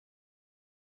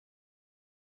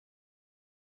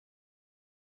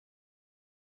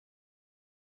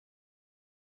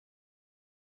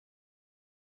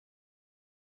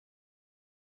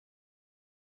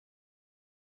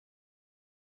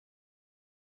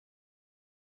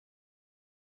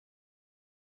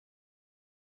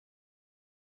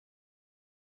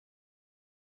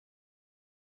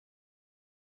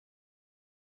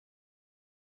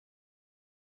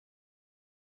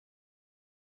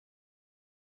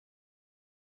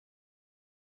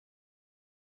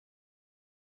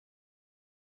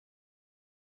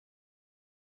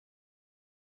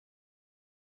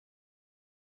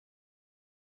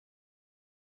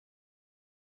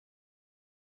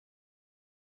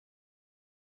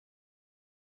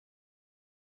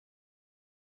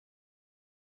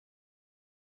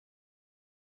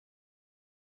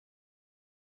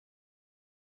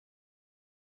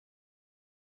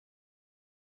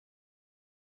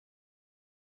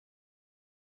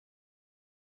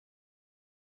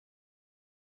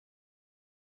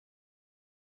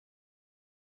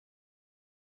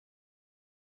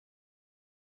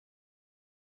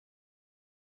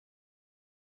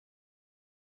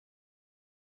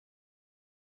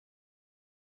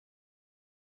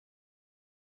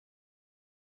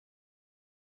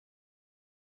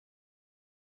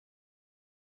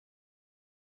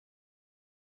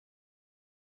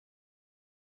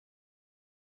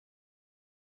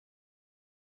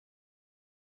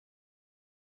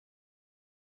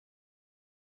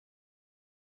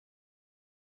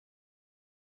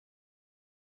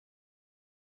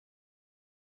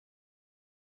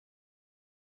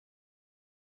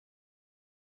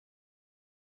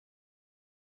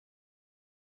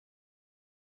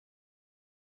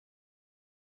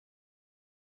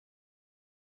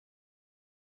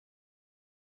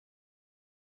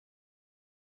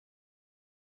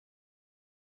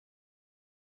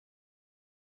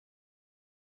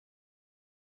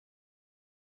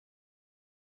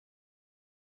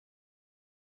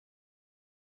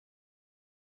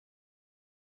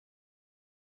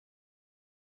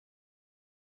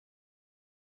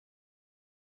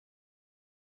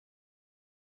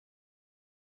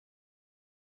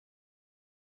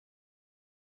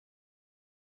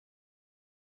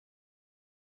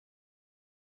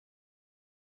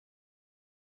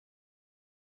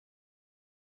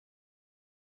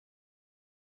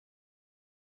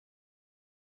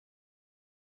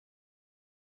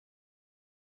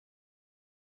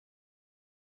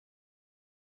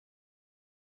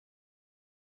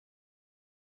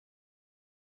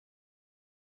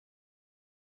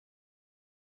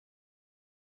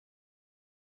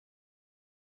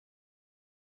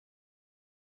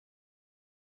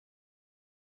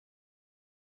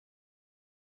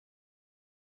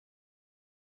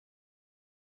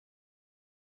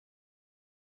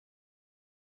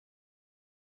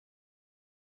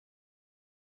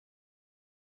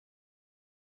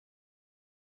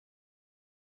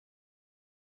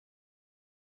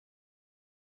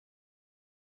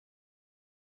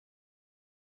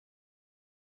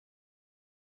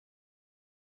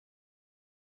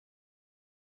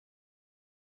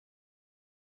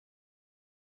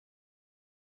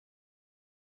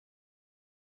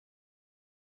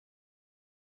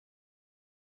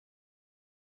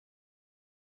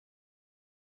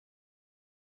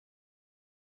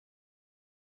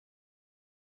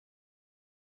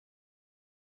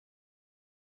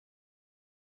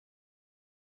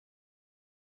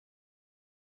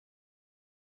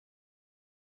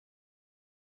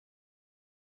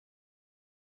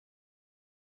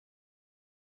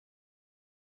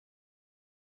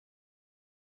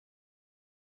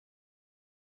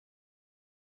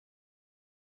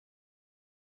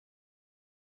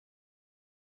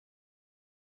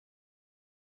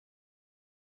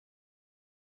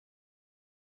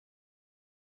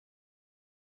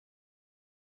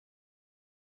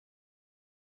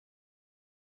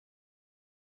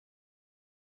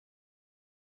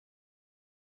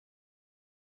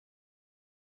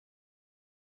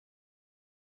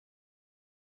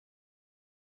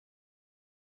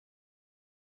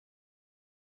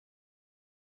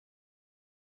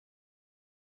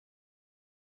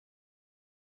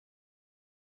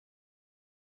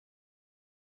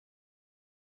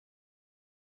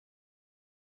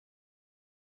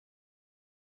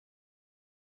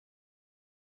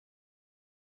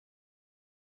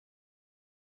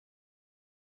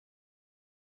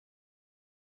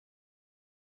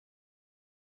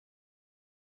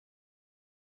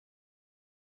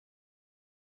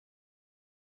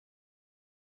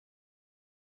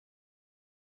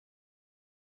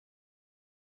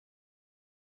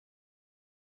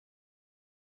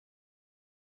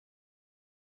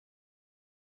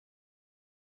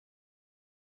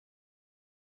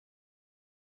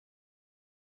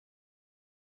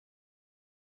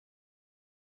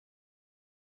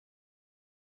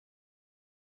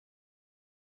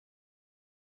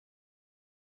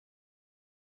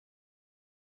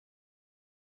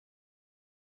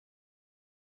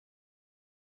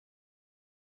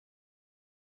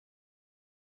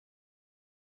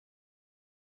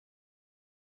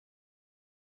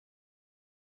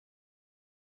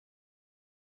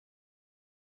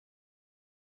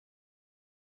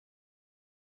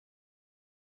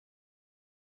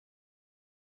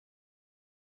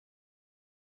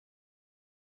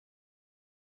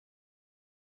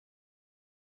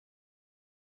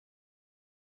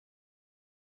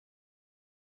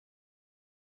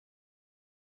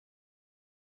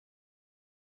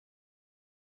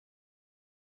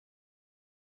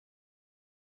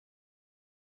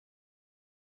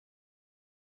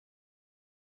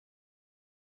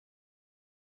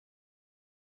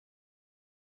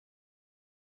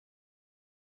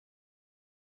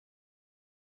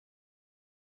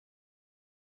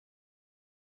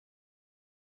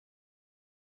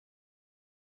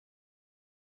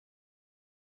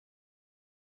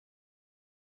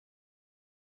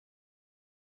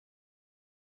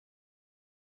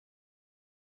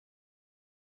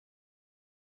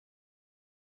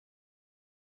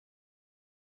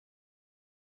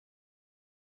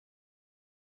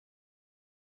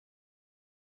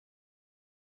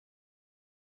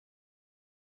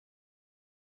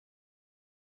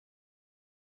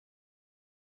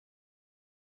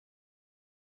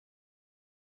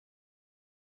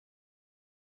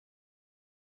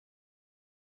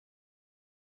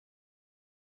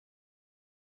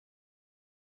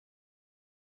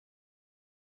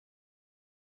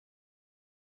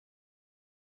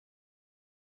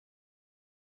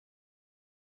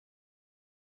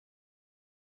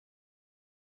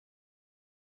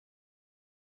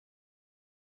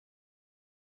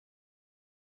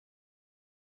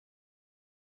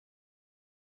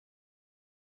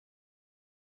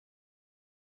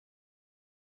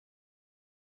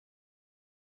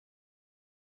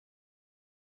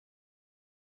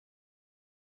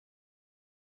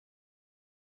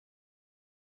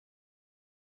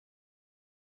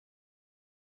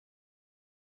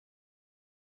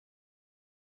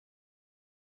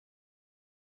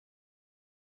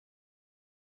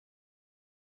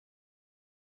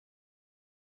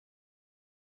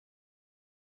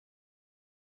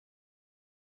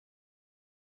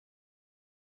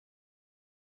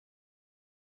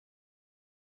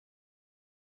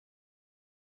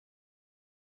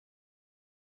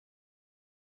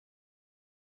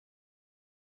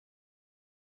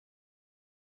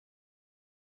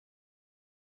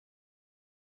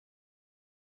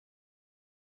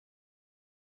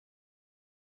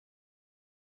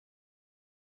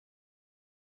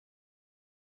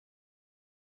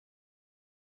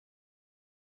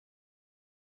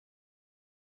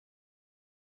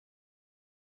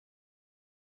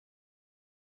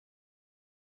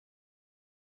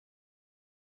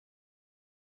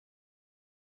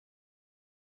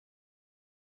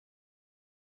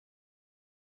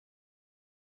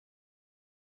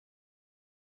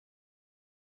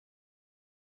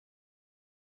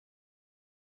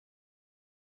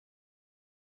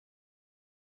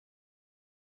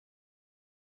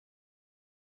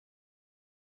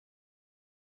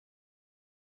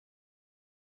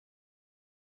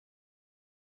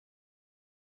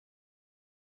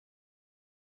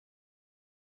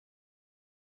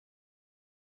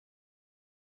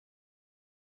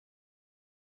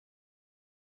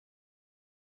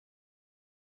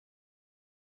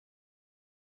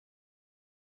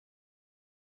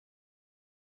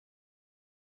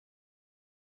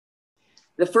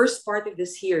The first part of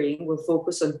this hearing will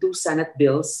focus on two Senate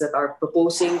bills that are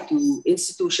proposing to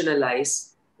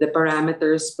institutionalize the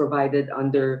parameters provided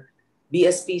under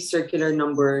BSP Circular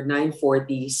Number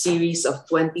 940, Series of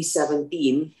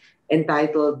 2017,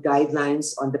 entitled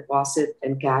Guidelines on Deposit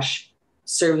and Cash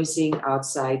Servicing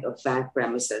Outside of Bank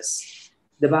Premises.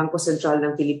 The Bangko Sentral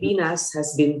ng Pilipinas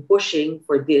has been pushing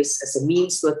for this as a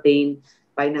means to attain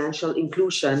financial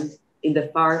inclusion in the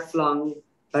far-flung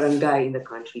barangay in the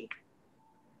country.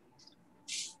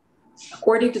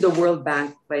 According to the World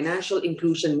Bank, financial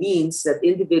inclusion means that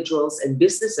individuals and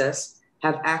businesses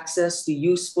have access to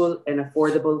useful and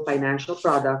affordable financial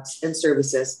products and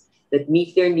services that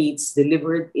meet their needs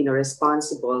delivered in a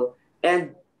responsible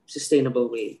and sustainable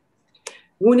way.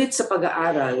 Ngunit sa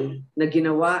pag-aaral na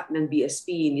ginawa ng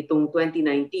BSP nitong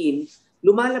 2019,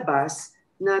 lumalabas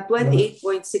na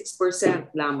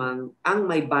 28.6% lamang ang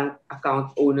may bank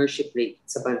account ownership rate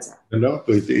sa bansa. Ano?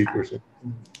 28%.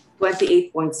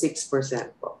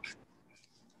 28.6% po.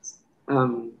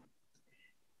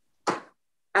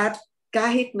 At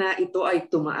kahit na ito ay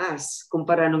tumaas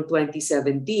kumpara noong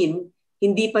 2017,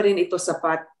 hindi pa rin ito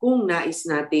sapat kung nais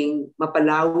nating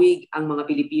mapalawig ang mga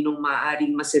Pilipinong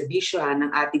maaaring maserbisyohan ng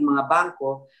ating mga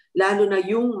bangko, lalo na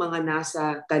yung mga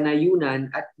nasa kanayunan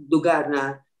at lugar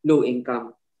na low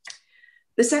income.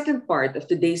 The second part of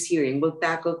today's hearing will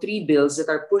tackle three bills that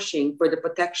are pushing for the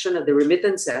protection of the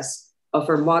remittances of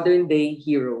our modern-day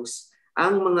heroes,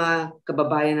 ang mga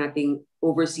kababayan nating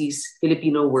overseas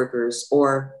Filipino workers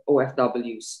or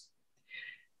OFWs.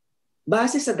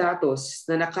 Base sa datos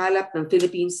na nakalap ng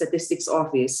Philippine Statistics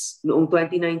Office noong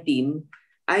 2019,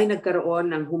 ay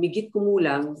nagkaroon ng humigit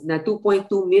kumulang na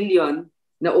 2.2 million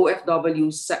na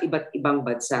OFWs sa iba't ibang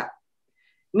bansa.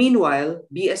 Meanwhile,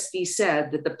 BSP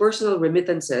said that the personal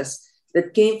remittances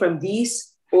that came from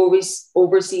these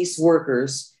overseas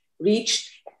workers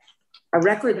reached a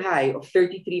record high of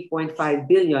 33.5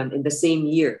 billion in the same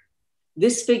year.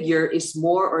 This figure is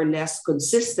more or less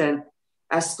consistent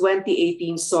as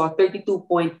 2018 saw 32.2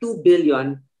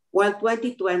 billion, while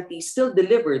 2020 still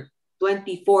delivered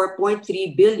 24.3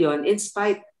 billion in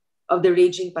spite of the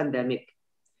raging pandemic.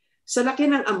 Sa laki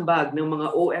ng ambag ng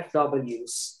mga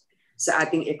OFWs sa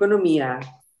ating ekonomiya,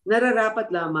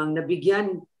 nararapat lamang na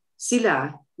bigyan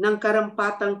sila ng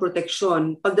karampatang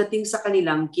proteksyon pagdating sa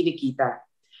kanilang kinikita.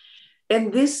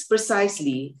 And this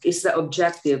precisely is the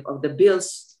objective of the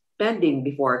bills pending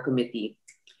before our committee.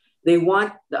 They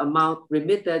want the amount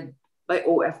remitted by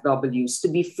OFWs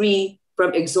to be free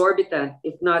from exorbitant,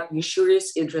 if not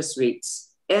usurious interest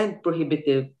rates and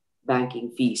prohibitive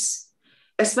banking fees.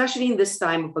 Especially in this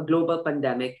time of a global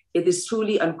pandemic, it is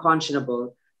truly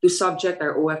unconscionable to subject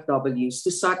our OFWs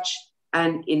to such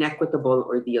an inequitable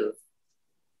ordeal.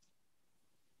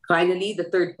 Finally, the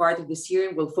third part of this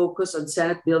hearing will focus on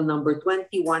Senate Bill number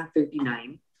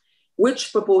 2139,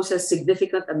 which proposes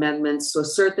significant amendments to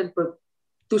certain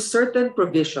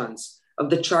provisions of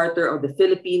the Charter of the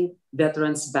Philippine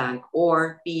Veterans Bank,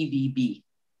 or PVB.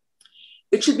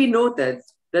 It should be noted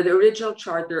that the original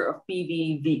charter of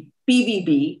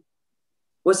PVB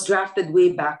was drafted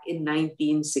way back in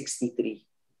 1963.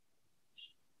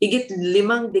 Higit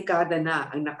 5 dekada na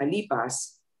ang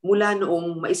nakalipas mula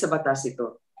noong maisabatas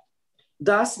ito.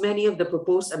 Thus, many of the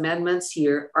proposed amendments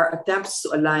here are attempts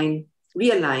to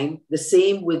realign the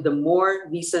same with the more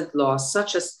recent laws,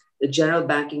 such as the General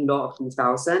Banking Law of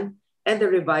 2000 and the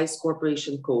Revised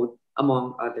Corporation Code,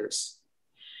 among others.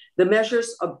 The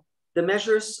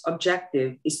measure's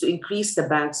objective is to increase the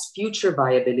bank's future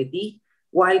viability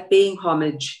while paying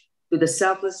homage to the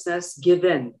selflessness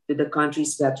given to the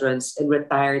country's veterans and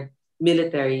retired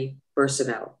military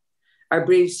personnel. Our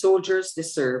brave soldiers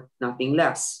deserve nothing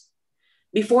less.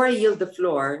 Before I yield the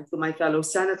floor to my fellow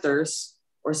senators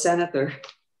or senator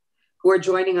who are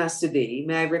joining us today,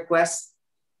 may I request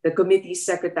the committee's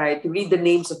secretary to read the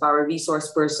names of our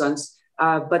resource persons.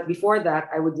 But before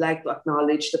that, I would like to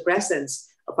acknowledge the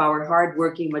presence of our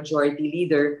hardworking majority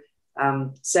leader,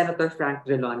 Senator Frank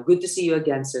Drilon. Good to see you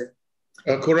again, sir.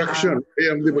 Correction, I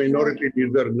am the minority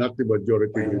leader, not the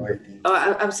majority leader.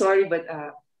 I'm sorry, but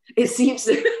it seems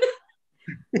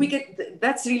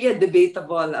that's really a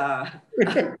debatable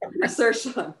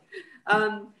assertion.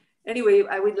 Anyway,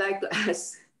 I would like to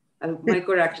ask my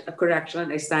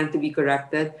correction. I stand to be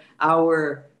corrected.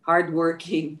 Our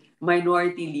hardworking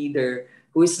minority leader,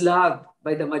 who is loved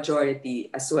by the majority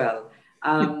as well.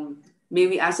 May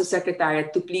we ask the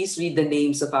Secretariat to please read the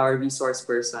names of our resource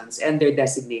persons and their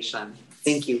designation.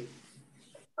 Thank you.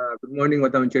 Good morning,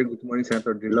 Madam Chair. Good morning,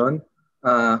 Senator Drilon.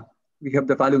 We have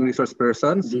the following resource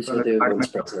persons from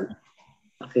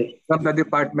the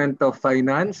Department of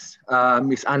Finance,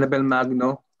 Ms. Annabel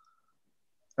Magno,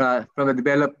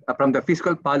 from the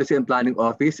Fiscal Policy and Planning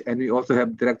Office, and we also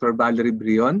have Director Valerie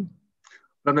Brion.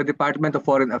 From the Department of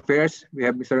Foreign Affairs, we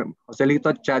have Mr.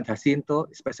 Joselito Chad Jacinto,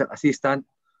 Special Assistant,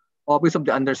 Office of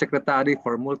the Undersecretary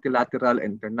for Multilateral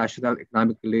and International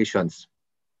Economic Relations,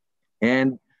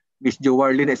 and Ms.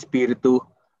 Joarlyn Espiritu,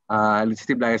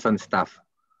 Legislative Liaison Staff.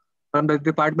 From the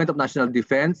Department of National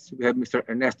Defense, we have Mr.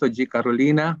 Ernesto G.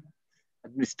 Carolina,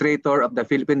 Administrator of the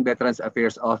Philippine Veterans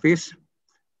Affairs Office,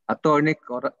 Attorney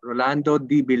Rolando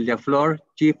D. Villaflor,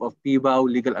 Chief of PIBAO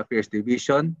Legal Affairs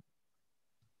Division,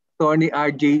 Attorney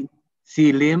R.J.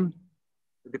 C. Lim,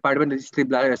 the Department of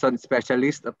Legislative Liaison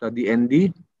Specialist of the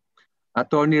DND,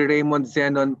 Attorney Raymond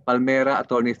Zenon Palmera,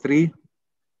 Attorney 3,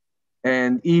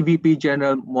 and EVP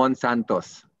General Mon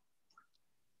Santos.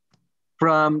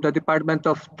 From the Department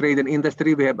of Trade and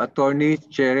Industry, we have Attorney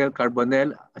Cheryl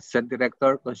Carbonell, Assistant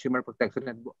Director, Consumer Protection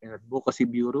and Advocacy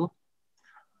Bureau.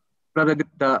 From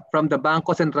the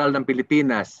Bangko Sentral ng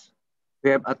Pilipinas, we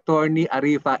have Attorney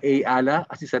Arifa A. Ala,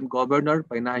 Assistant Governor,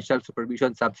 Financial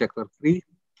Supervision Subsector 3.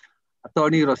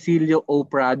 Attorney Rosilio O.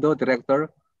 Prado, Director,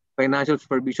 Financial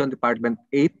Supervision Department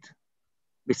 8.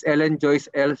 Ms. Ellen Joyce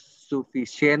L.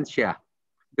 Suficiencia,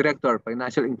 Director,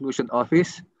 Financial Inclusion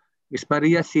Office. Ms.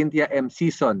 Maria Cynthia M.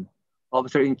 Season,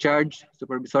 Officer in Charge,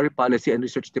 Supervisory Policy and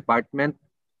Research Department.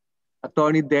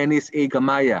 Attorney Dennis A.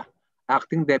 Gamaya,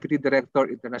 Acting Deputy Director,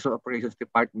 International Operations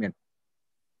Department.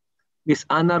 Ms.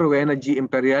 Ana Rowena G.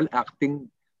 Imperial,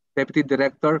 Acting Deputy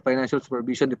Director, Financial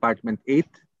Supervision Department 8.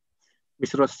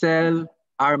 Ms. Rosel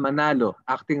R. Manalo,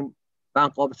 Acting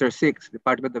Bank Officer 6,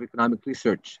 Department of Economic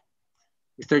Research.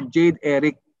 Mr. Jade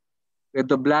Eric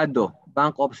Redoblado,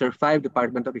 Bank Officer 5,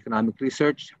 Department of Economic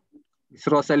Research. Ms.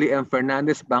 Rosalie M.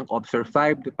 Fernandez, Bank Officer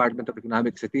 5, Department of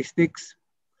Economic Statistics.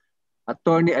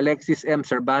 Attorney Alexis M.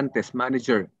 Cervantes,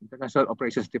 Manager, International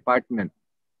Operations Department.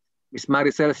 Ms.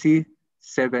 Maricel C.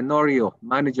 Sevenorio,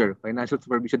 Manager, Financial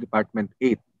Supervision Department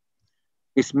 8.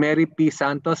 Ms. Mary P.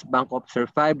 Santos, Bank Officer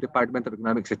 5, Department of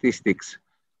Economic Statistics.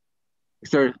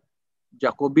 Mr.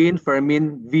 Jacobin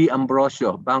Fermin V.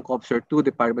 Ambrosio, Bank Officer 2,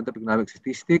 Department of Economic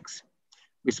Statistics.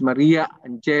 Ms. Maria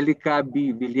Angelica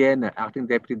B. Villena, Acting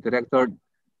Deputy Director,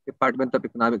 Department of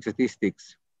Economic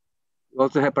Statistics. We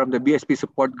also have from the BSP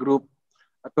Support Group,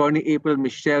 Attorney April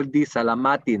Michelle D.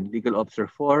 Salamatin, Legal Officer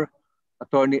 4.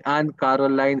 Attorney Ann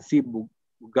Caroline C.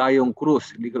 Bugayong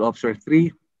Cruz, Legal Officer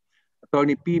 3.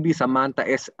 Attorney PB Samantha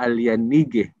S.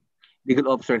 Alianige, Legal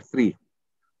Officer 3.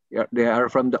 They are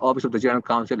from the Office of the General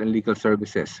Counsel and Legal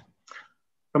Services.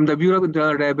 From the Bureau of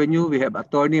Internal Revenue, we have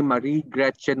Attorney Marie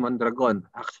Gretchen Mondragon,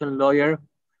 Action Lawyer,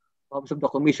 Office of the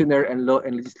Commissioner and Law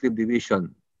and Legislative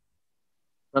Division.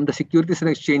 From the Securities and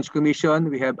Exchange Commission,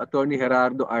 we have Attorney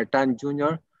Gerardo Artan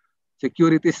Jr.,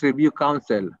 Securities Review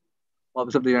Counsel,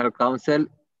 Office of the General Counsel,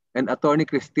 and Attorney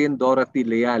Christine Dorothy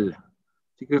Leal,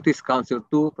 Securities Counsel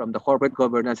 2 from the Corporate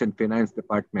Governance and Finance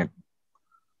Department.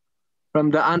 From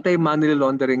the Anti-Money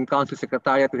Laundering Council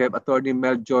Secretariat, we have Attorney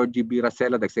Mel Georgie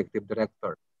Biracela, the Executive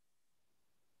Director.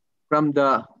 From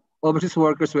the Overseas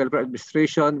Workers Welfare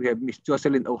Administration, we have Ms.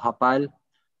 Jocelyn O. Hapal,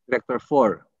 Director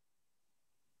 4.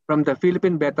 From the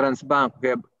Philippine Veterans Bank, we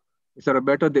have Mr.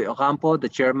 Roberto De Ocampo, the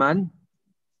Chairman,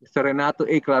 Mr. Renato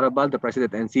A. Clarabal, the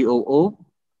President and COO,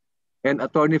 and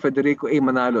Attorney Federico A.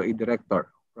 Manalo, a Director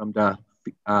from the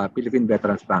Philippine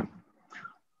Veterans Bank.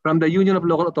 From the Union of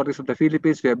Local Authorities of the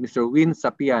Philippines, we have Mr. Win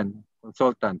Sapian,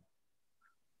 Consultant.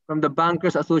 From the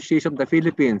Bankers Association of the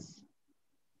Philippines,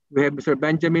 we have Mr.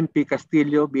 Benjamin P.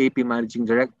 Castillo, BAP Managing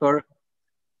Director,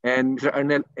 and Mr.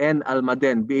 Arnel N.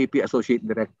 Almaden, BAP Associate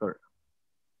Director.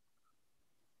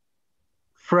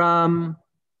 From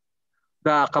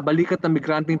the Kabalikat ng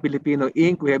Migranteng Pilipino,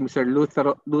 Inc., we have Mr.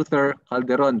 Luther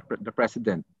Calderon, the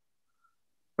President.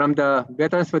 From the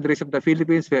Veterans Federation of the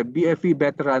Philippines, we have BFE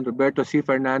veteran Roberto C.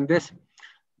 Fernandez,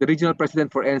 the Regional President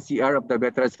for NCR of the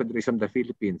Veterans Federation of the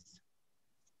Philippines.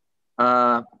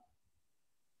 From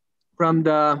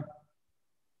the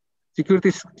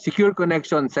Secure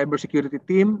Connection Cybersecurity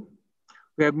Team,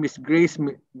 we have Ms. Grace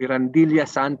Mirandilla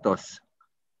Santos,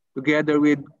 together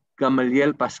with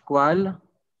Gamaliel Pascual,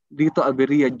 Lito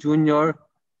Averia Jr.,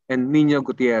 and Nino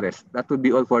Gutierrez. That would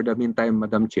be all for the meantime,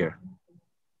 Madam Chair.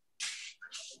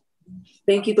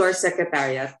 Thank you to our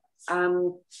Secretariat.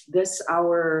 Does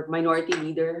our Minority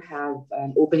Leader have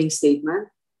an opening statement?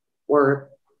 Or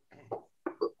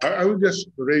I will just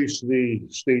raise the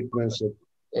statements.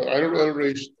 I will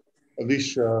raise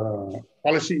these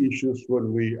policy issues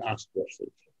when we ask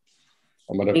questions.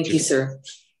 Thank you, sir.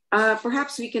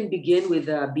 Perhaps we can begin with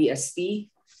the BSP.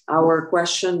 Our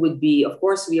question would be, of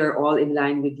course, we are all in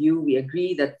line with you. We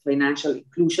agree that financial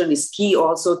inclusion is key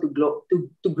also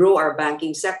to grow our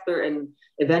banking sector and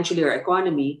eventually our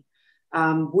economy.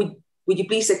 Would you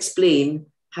please explain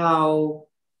how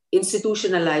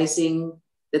institutionalizing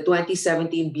the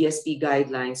 2017 BSP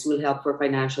guidelines will help for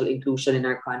financial inclusion in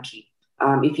our country?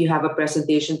 If you have a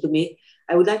presentation to make,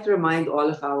 I would like to remind all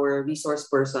of our resource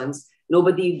persons,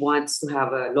 nobody wants to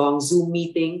have a long Zoom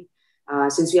meeting.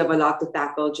 Since we have a lot to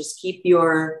tackle, just keep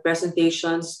your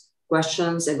presentations,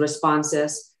 questions, and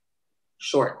responses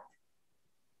short.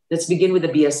 Let's begin with the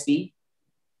BSP.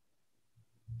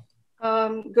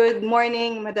 Good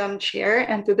morning, Madam Chair,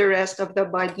 and to the rest of the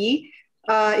body.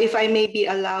 If I may be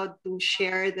allowed to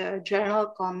share the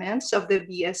general comments of the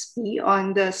BSP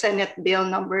on the Senate Bill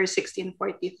number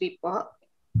 1643 po.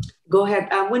 Go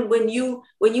ahead. When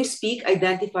you speak,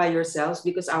 identify yourselves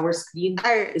because our screen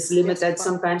is limited. Yes,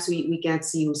 sometimes we can't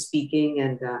see who's speaking,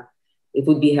 and it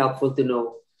would be helpful to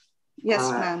know. Yes,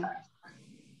 ma'am.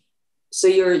 So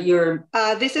you're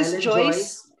this is Ellen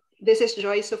Joyce. This is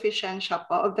Joyce Suficiencia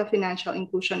po of the Financial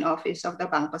Inclusion Office of the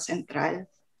Bangko Sentral.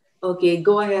 Okay,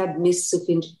 go ahead, Ms.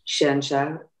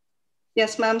 Suficiencia.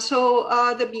 Yes, ma'am. So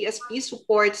the BSP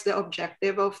supports the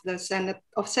objective of the Senate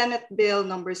Bill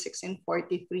number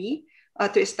 1643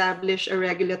 to establish a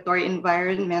regulatory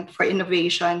environment for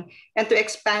innovation and to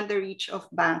expand the reach of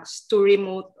banks to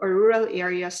remote or rural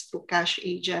areas through cash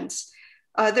agents.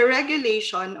 The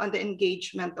regulation on the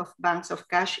engagement of banks of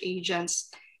cash agents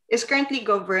is currently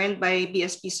governed by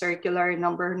BSP Circular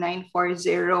number 940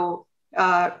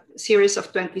 series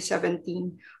of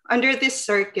 2017. Under this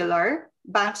circular,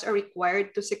 banks are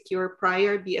required to secure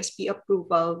prior BSP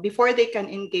approval before they can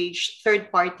engage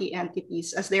third-party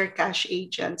entities as their cash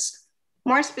agents.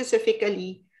 More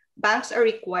specifically, banks are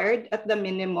required at the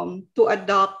minimum to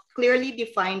adopt clearly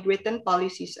defined written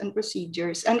policies and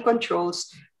procedures and controls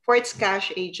for its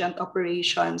cash agent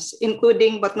operations,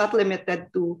 including but not limited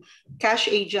to cash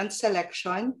agent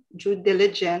selection, due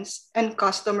diligence, and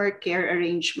customer care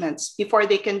arrangements before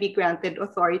they can be granted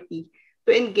authority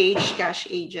to engage cash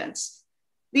agents.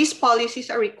 These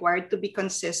policies are required to be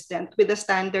consistent with the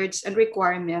standards and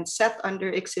requirements set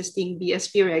under existing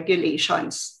BSP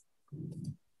regulations.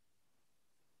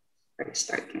 Let's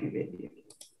start my video.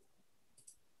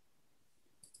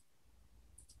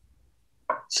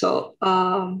 So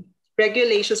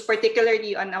regulations,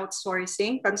 particularly on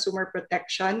outsourcing, consumer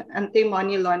protection,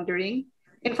 anti-money laundering,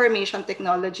 information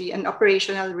technology, and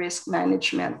operational risk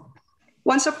management.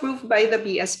 Once approved by the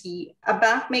BSP, a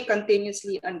bank may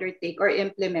continuously undertake or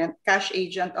implement cash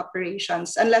agent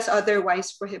operations unless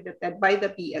otherwise prohibited by the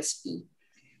BSP.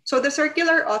 So the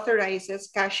circular authorizes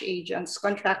cash agents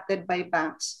contracted by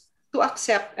banks to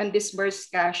accept and disburse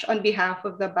cash on behalf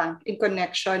of the bank in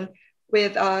connection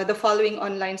with the following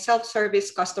online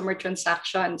self-service customer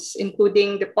transactions,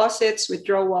 including deposits,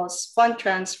 withdrawals, fund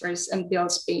transfers, and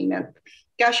bills payment.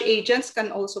 Cash agents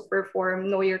can also perform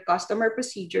know your customer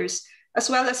procedures, as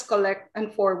well as collect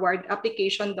and forward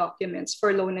application documents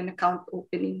for loan and account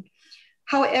opening.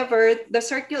 However, the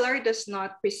circular does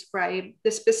not prescribe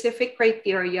the specific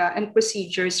criteria and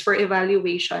procedures for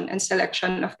evaluation and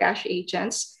selection of cash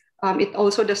agents. It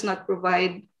also does not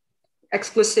provide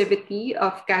exclusivity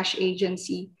of cash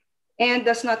agency and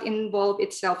does not involve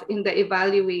itself in the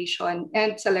evaluation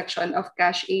and selection of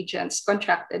cash agents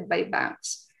contracted by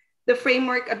banks. The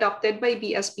framework adopted by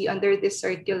BSP under this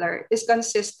circular is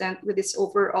consistent with its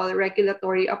overall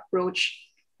regulatory approach,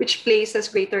 which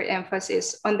places greater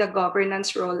emphasis on the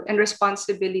governance role and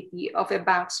responsibility of a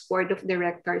bank's board of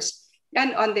directors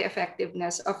and on the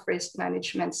effectiveness of risk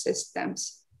management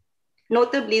systems.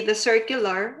 Notably, the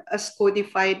circular, as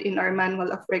codified in our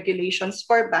Manual of Regulations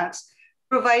for Banks,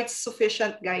 provides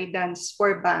sufficient guidance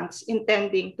for banks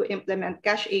intending to implement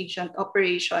cash agent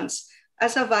operations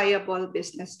as a viable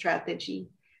business strategy.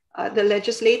 The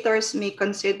legislators may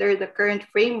consider the current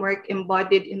framework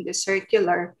embodied in the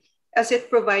circular as it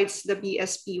provides the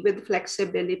BSP with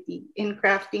flexibility in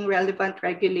crafting relevant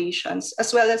regulations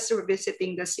as well as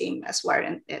revisiting the same as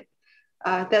warranted.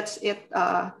 That's it,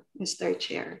 Mr.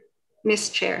 Chair. Ms.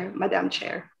 Chair, Madam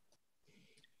Chair.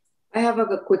 I have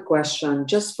a quick question,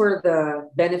 just for the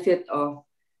benefit of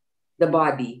the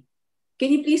body.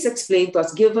 Can you please explain to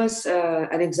us, give us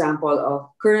an example of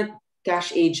current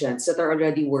cash agents that are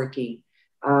already working?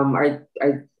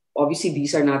 Obviously,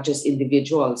 these are not just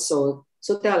individuals. So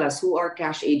tell us, who are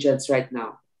cash agents right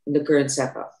now in the current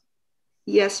setup?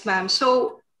 Yes, ma'am.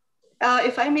 So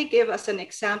If I may give us an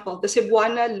example, the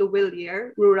Cebuana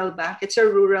Luwilier Rural Bank, it's a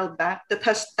rural bank that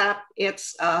has tapped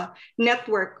its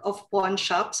network of pawn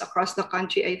shops across the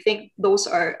country. I think those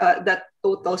are, that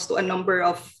totals to a number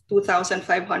of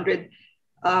 2,500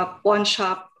 pawn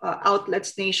shop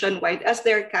outlets nationwide as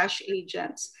their cash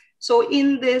agents. So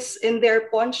in their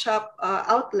pawn shop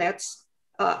outlets,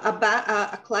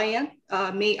 a client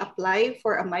may apply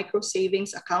for a micro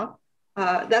savings account.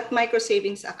 That micro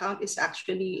savings account is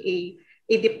actually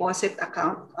a deposit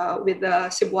account with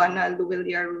the Cebuana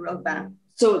Luwilier Rural Bank.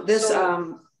 So this,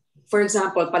 for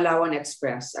example, Palawan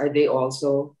Express, are they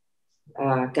also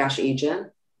cash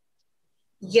agent?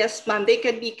 Yes, ma'am. They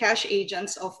can be cash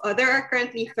agents of, there are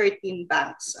currently 13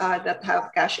 banks that have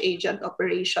cash agent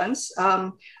operations.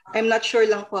 I'm not sure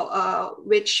lang po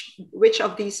which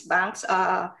of these banks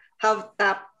have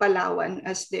tapped Palawan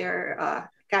as their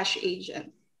cash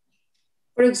agent.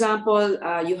 For example,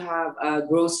 you have a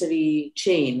grocery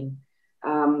chain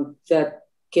that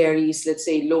carries, let's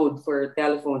say, load for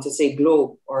telephones, let's say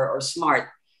Globe or Smart.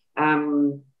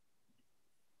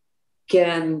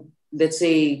 Can, let's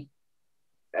say,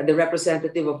 the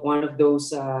representative of one of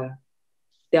those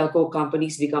telco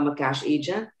companies become a cash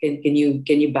agent? Can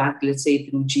you bank, let's say,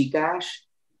 through GCash?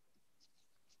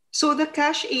 So the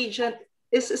cash agent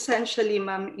is essentially,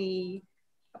 ma'am,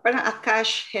 parang a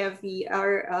cash-heavy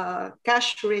or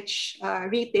cash-rich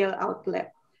retail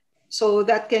outlet. So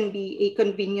that can be a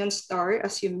convenience store,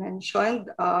 as you mentioned.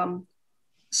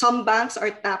 Some banks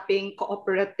are tapping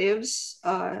cooperatives.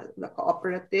 The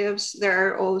cooperatives.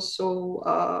 There are also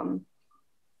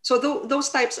those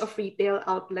types of retail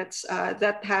outlets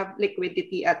that have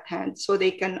liquidity at hand, so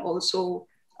they can also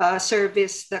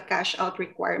service the cash out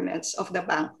requirements of the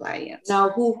bank clients. Now,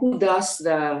 who does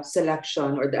the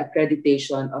selection or the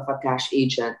accreditation of a cash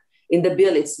agent? In the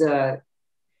bill, it's the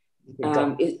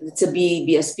it's a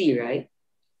BSP, right?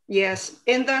 Yes,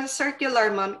 in the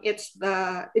circular, ma'am, it's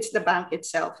the bank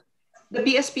itself. The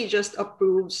BSP just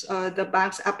approves the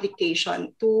bank's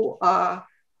application to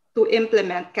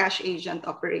implement cash agent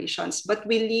operations, but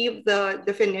we leave the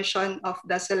definition of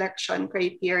the selection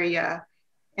criteria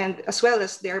and as well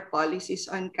as their policies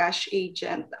on cash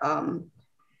agent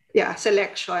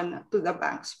selection to the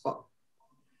banks po.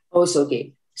 Oh, so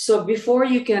okay. So before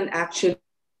you can actually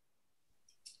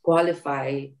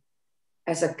qualify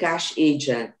as a cash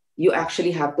agent, you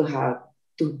actually have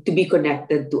to be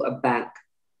connected to a bank.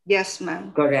 Yes,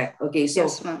 ma'am. Correct. Okay, so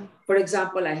yes, ma'am. For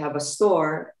example, I have a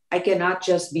store. I cannot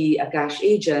just be a cash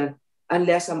agent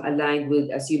unless I'm aligned with,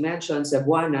 as you mentioned,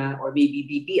 Cebuana or maybe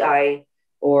BPI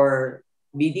or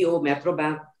BDO,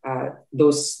 Metrobank,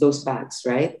 those banks,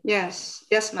 right? Yes,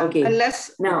 ma'am. Okay.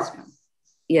 Unless now,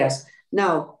 yes.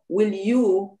 Now, will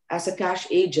you, as a cash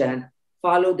agent,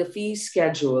 follow the fee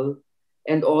schedule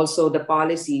and also the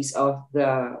policies of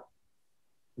the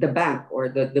bank or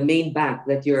the main bank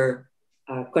that you're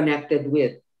connected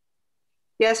with?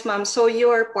 Yes, ma'am. So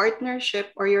your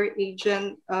partnership or your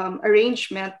agent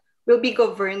arrangement will be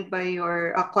governed by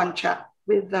your contract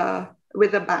with the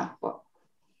bank.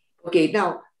 Okay.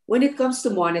 Now, when it comes to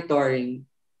monitoring,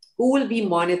 who will be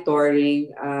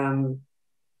monitoring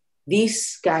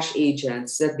these cash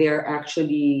agents that they're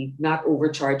actually not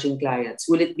overcharging clients?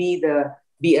 Will it be the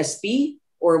BSP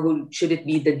or should it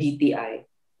be the DTI?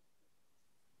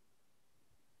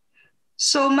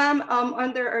 So, ma'am,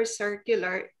 under our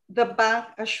circular, the bank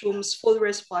assumes full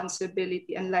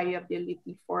responsibility and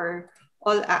liability for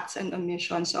all acts and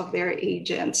omissions of their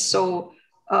agents. So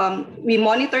we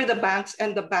monitor the banks,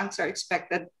 and the banks are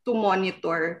expected to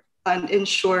monitor and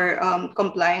ensure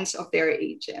compliance of their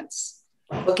agents.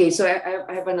 Okay, so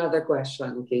I have another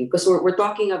question, okay? Because we're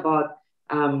talking about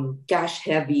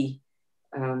cash-heavy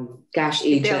cash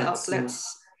agents.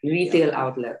 Retail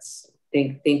outlets.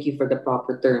 Thank you for the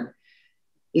proper term.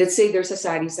 Let's say there's a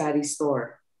sari-sari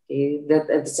store, okay,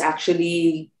 that's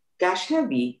actually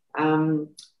cash-heavy.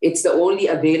 It's the only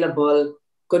available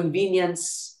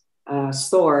convenience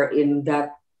store in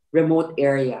that remote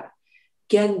area.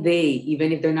 Can they,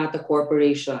 even if they're not a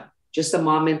corporation, just a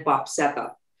mom and pop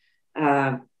setup,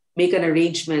 make an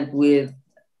arrangement with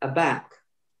a bank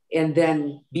and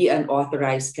then be an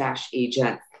authorized cash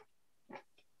agent?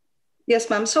 Yes,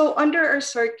 ma'am. So under our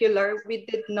circular, we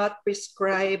did not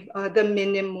prescribe the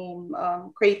minimum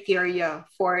criteria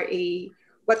for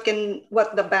what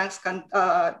the banks can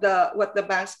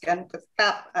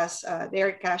tap as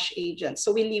their cash agents.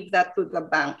 So we leave that to the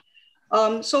bank.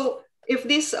 So if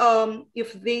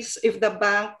the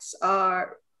banks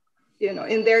are,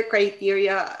 in their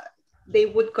criteria, they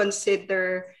would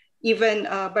consider even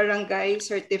barangay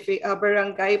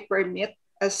permit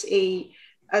as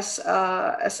as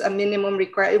a minimum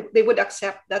requirement, they would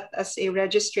accept that as a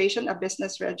registration, a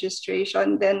business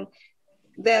registration, then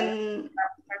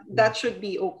that should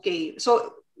be okay.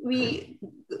 So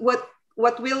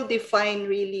what will define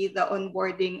really the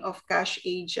onboarding of cash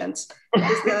agents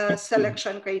is the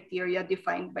selection criteria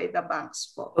defined by the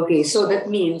banks po. Okay, so that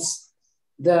means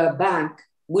the bank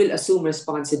will assume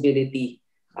responsibility.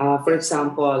 For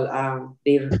example,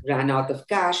 they ran out of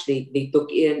cash, they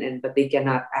took in, but they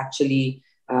cannot actually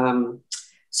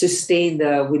sustain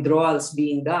the withdrawals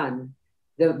being done.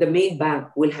 The main bank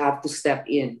will have to step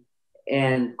in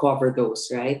and cover those,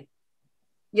 right?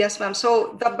 Yes, ma'am.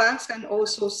 So the banks can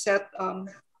also set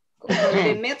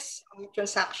limits,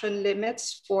 transaction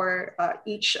limits for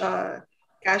each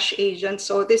cash agent.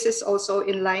 So this is also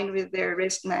in line with their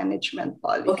risk management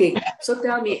policy. Okay, so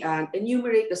tell me,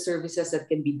 enumerate the services that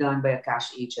can be done by a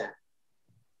cash agent.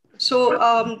 So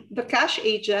the cash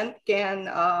agent can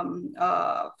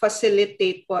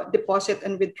facilitate deposit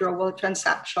and withdrawal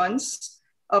transactions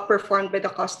performed by the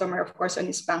customer, of course, on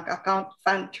his bank account,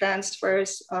 fund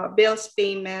transfers, bills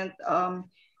payment.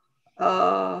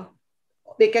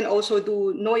 They can also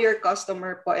do know your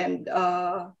customer and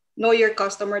know your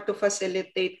customer to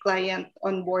facilitate client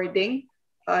onboarding.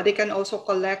 They can also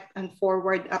collect and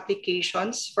forward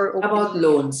applications for opening. About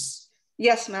loans?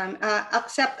 Yes, ma'am.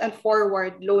 Accept and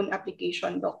forward loan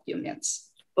application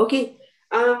documents. Okay.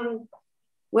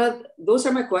 Well, those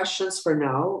are my questions for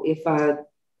now. If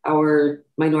our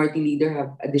minority leader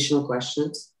have additional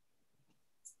questions.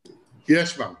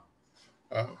 Yes, ma'am.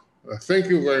 Thank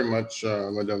you very much,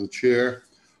 Madam Chair.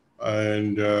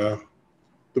 And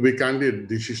to be candid,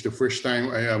 this is the first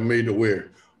time I am made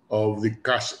aware of the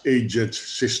cash agent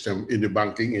system in the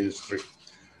banking industry.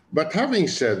 But having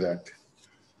said that,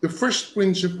 the first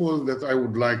principle that I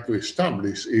would like to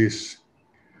establish is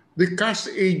the cash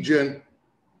agent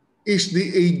is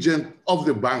the agent of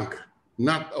the bank,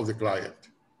 not of the client.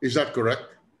 Is that correct?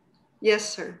 Yes,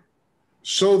 sir.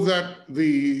 So that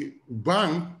the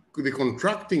bank, the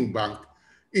contracting bank,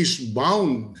 is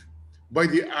bound by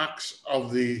the acts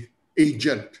of the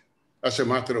agent as a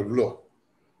matter of law.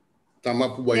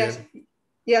 Tama po ba yes. yan?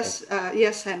 Yes,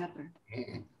 yes, Senator.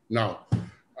 Now,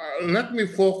 let me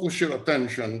focus your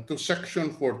attention to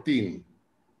Section 14.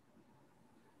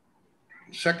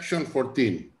 Section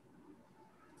 14.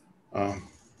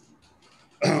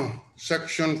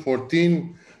 Section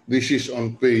 14, this is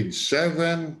on page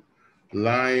 7,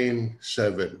 line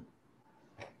 7.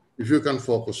 If you can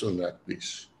focus on that,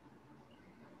 please.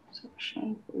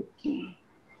 Section 14.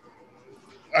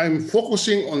 I'm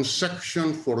focusing on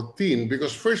Section 14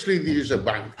 because firstly, this is a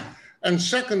bank. And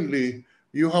secondly,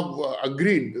 you have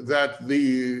agreed that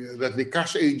the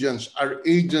cash agents are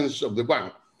agents of the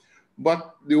bank.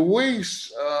 But the way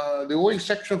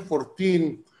Section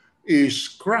 14 is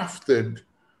crafted,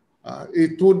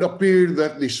 it would appear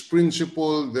that this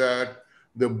principle that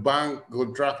the bank,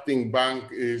 contracting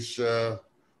bank, is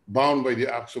bound by the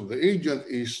acts of the agent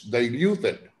is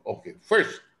diluted. Okay,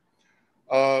 first,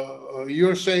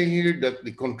 you're saying here that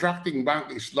the contracting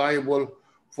bank is liable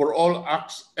for all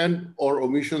acts and or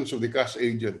omissions of the cash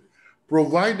agent,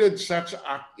 provided such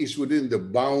act is within the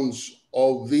bounds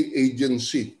of the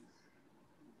agency.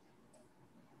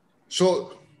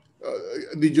 So,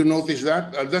 did you notice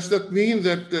that? Does that mean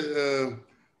that the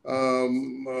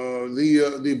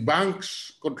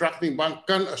bank's contracting bank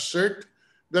can assert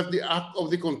that the act of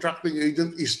the contracting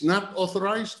agent is not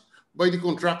authorized by the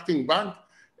contracting bank,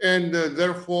 and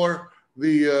therefore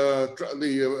the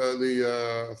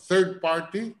third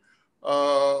party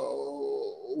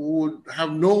would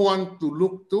have no one to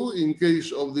look to in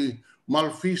case of the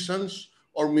malfeasance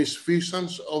or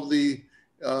misfeasance of the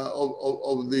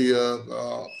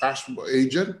cash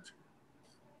agent?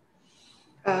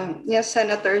 Yes,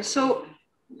 Senator. So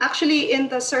actually in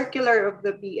the circular of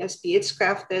the BSP, it's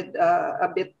crafted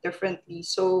a bit differently.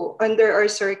 So under our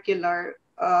circular,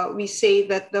 we say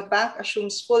that the bank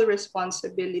assumes full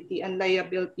responsibility and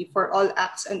liability for all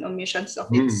acts and omissions of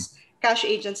its cash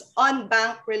agents on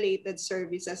bank-related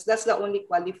services. That's the only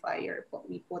qualifier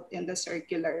we put in the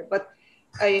circular. But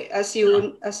as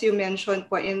you mentioned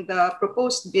po in the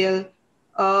proposed bill,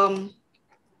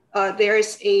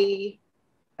 there's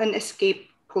an escape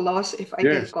clause, if I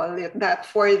can call it that,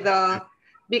 for the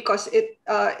because it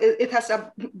has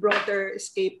a broader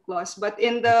escape clause. But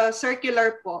in the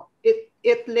circular po,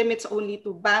 it limits only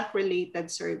to bank-related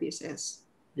services.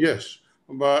 Yes,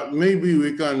 but maybe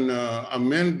we can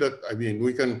amend that. I mean,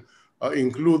 we can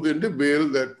include in the bill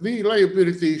that the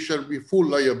liability shall be full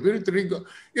liability.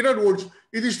 In other words,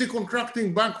 it is the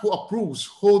contracting bank who approves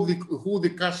who the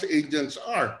cash agents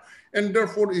are. and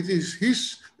therefore it is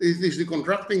the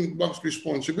contracting bank's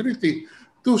responsibility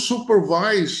to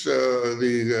supervise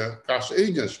the cash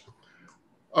agents.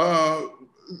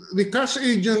 The cash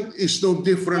agent is no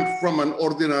different from an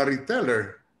ordinary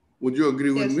teller. Would you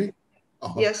agree with me?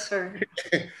 Oh. Yes, sir.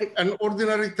 An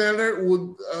ordinary teller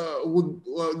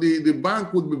the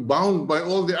bank would be bound by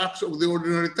all the acts of the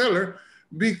ordinary teller,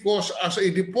 because as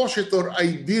a depositor,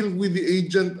 I deal with the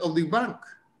agent of the bank.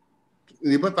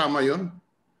 Di ba tama yun?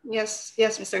 Yes,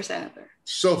 Mr. Senator.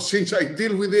 So since I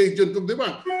deal with the agent of the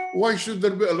bank, why should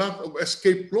there be a lot of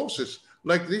escape clauses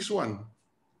like this one?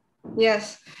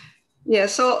 Yes.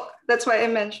 So that's why I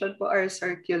mentioned for our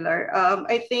circular.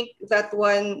 I think that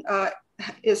one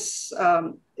is,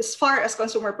 as far as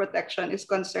consumer protection is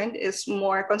concerned, is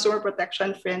more consumer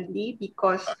protection friendly,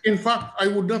 because in fact, I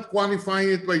would not qualify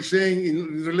it by saying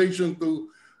in relation to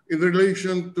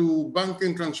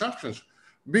banking transactions,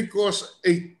 because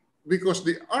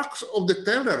the acts of the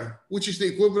teller, which is the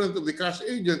equivalent of the cash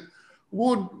agent,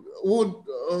 would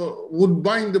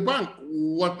bind the bank,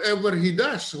 whatever he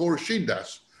does or she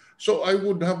does. So I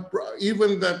would have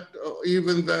bank-related.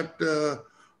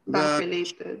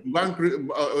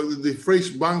 The phrase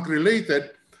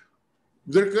bank-related,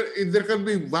 there can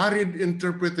be varied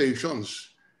interpretations.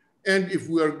 And if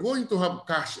we are going to have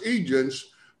cash agents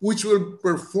which will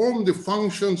perform the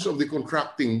functions of the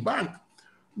contracting bank,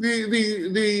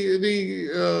 the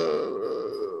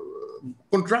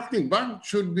contracting bank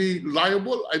should be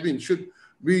liable, should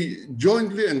be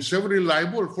jointly and severally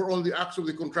liable for all the acts of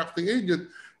the contracting agent,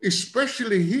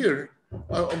 especially here,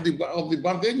 of the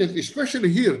bank agent, especially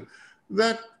here,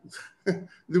 that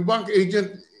the bank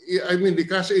agent, the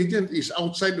cash agent is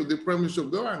outside of the premise of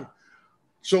the bank.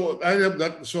 So I have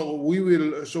that. So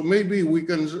maybe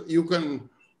you can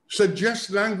suggest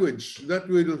language that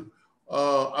will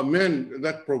amend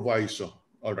that proviso.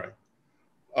 All right.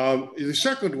 The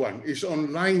second one is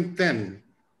on line 10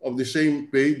 of the same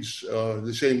page,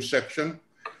 the same section.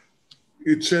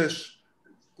 It says,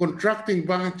 contracting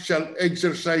bank shall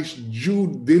exercise due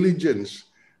diligence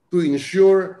to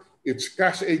ensure its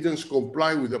cash agents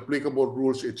comply with applicable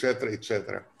rules, etc.,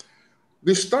 etc.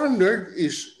 The standard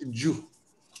is due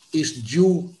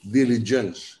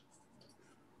diligence.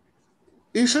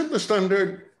 Isn't the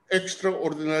standard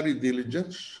extraordinary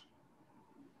diligence?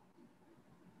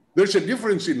 There's a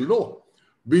difference in law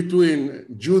between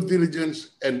due diligence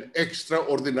and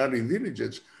extraordinary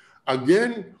diligence.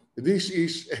 Again, this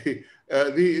is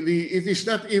it is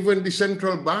not even the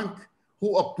central bank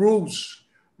who approves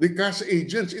the cash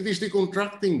agents. It is the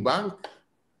contracting bank.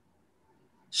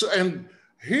 So, and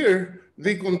here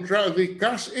the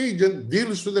cash agent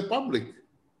deals with the public.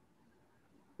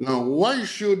 Now, why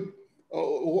should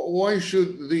the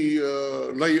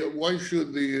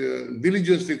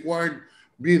diligence required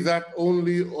be that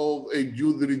only of a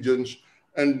due diligence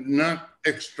and not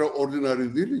extraordinary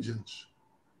diligence?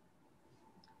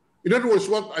 In other words,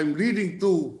 what I'm leading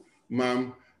to,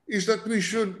 ma'am, is that we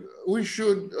should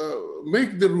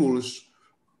make the rules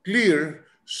clear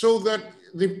so that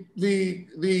the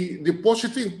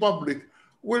depositing public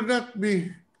will not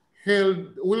be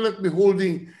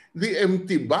holding the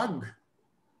empty bag.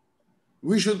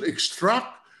 We should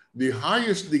extract the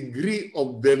highest degree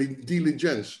of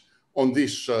diligence on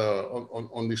this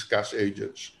on these cash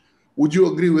agents. Would you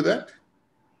agree with that?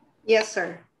 Yes,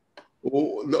 sir.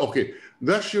 Oh, okay.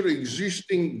 That's your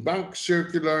existing bank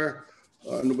circular.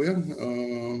 Ano ba yan?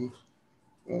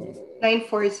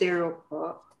 940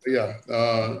 po. Yeah.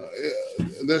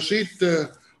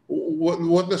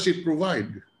 What does it provide?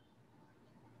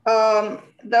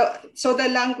 So the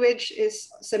language is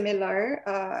similar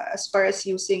as far as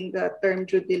using the term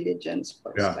due diligence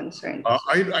is concerned.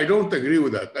 I don't agree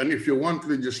with that. And if you want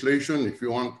legislation, if you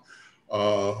want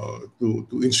to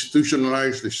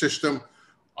institutionalize the system,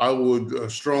 I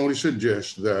would strongly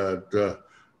suggest that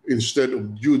instead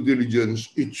of due diligence,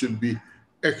 it should be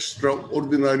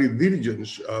extraordinary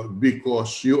diligence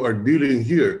because you are dealing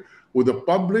here with the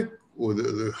public, with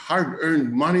the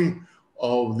hard-earned money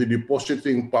of the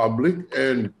depositing public,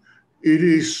 and it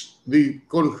is the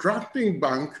contracting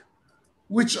bank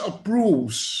which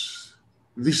approves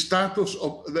the status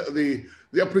of the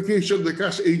application of the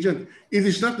cash agent. It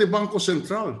is not the Bangko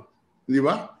Central, di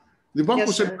ba? The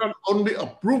Bangko Central only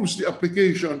approves the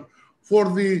application for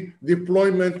the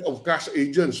deployment of cash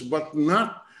agents, but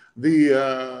not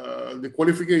the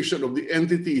qualification of the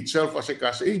entity itself as a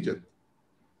cash agent.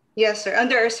 Yes, sir.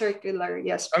 Under our circular,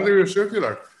 yes. Under your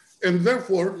circular. And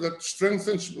therefore, that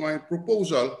strengthens my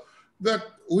proposal that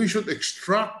we should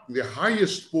extract the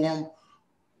highest form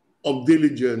of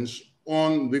diligence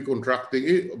on the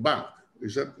contracting bank.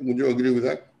 Would you agree with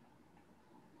that?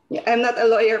 Yeah, I'm not a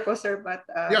lawyer po, sir, but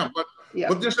but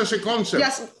just as a concept.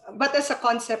 Yes, but as a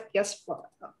concept, yes po.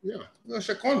 Yeah, as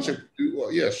a concept.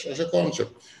 Yes, as a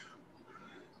concept.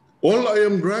 All I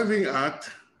am driving at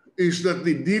is that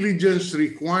the diligence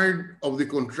required of the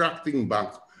contracting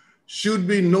bank should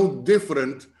be no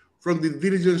different from the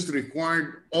diligence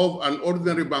required of an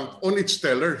ordinary bank on its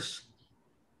tellers.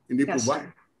 Hindi po Yes, ba? sir.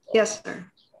 Yes, sir.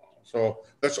 So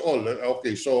that's all.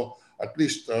 Okay, so at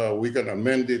least we can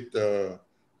amend it.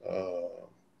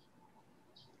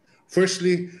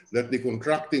 Firstly, that the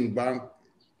contracting bank,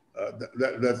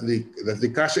 that the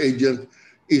cash agent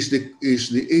is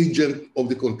the agent of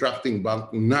the contracting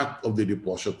bank, not of the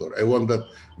depositor. I want that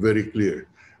very clear.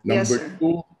 Number Yes, sir.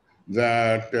 two,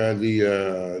 that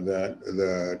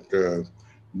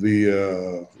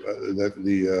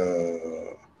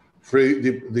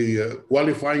the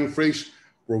qualifying phrase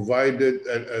provided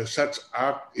such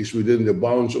act is within the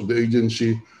bounds of the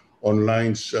agency on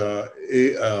lines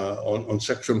on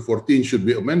section 14 should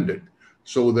be amended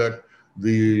so that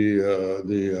the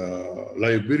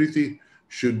liability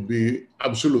should be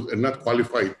absolute and not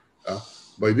qualified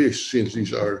by this, since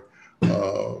these are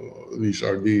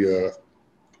the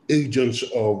agents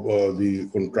of the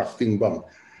contracting bank.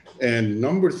 And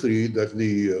number three, that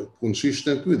the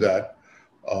consistent with that,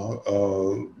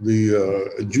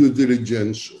 the due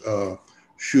diligence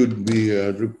should be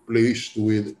replaced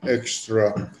with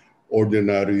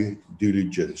extraordinary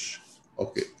diligence.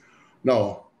 Okay.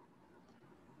 Now,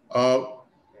 I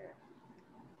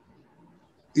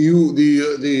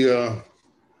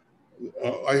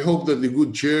hope that the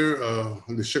good chair,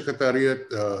 the secretariat,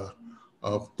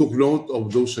 took note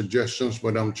of those suggestions,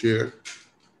 Madam Chair.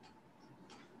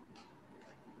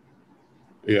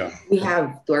 Yeah. We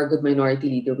have, to our good minority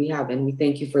leader, we have, and we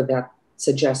thank you for that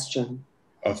suggestion.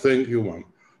 Thank you, ma'am.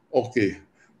 Okay.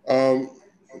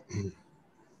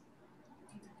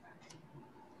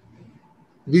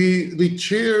 The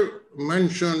chair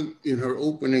mentioned in her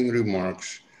opening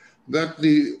remarks that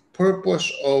the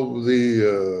purpose of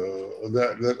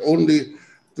that only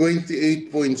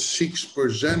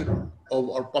 28.6% of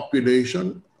our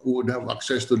population would have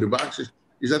access to the banks.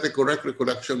 Is that a correct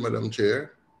recollection, Madam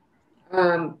Chair?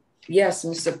 Yes,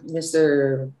 yes,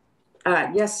 to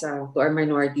our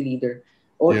minority leader.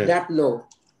 Or yes. That low.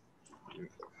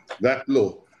 That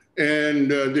low.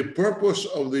 And the purpose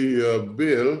of the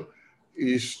bill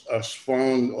is as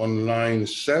found on line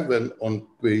 7 on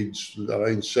page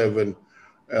line 7,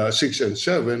 6 and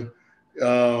 7,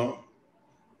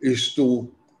 is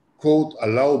to, quote,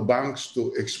 allow banks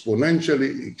to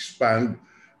exponentially expand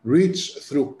reach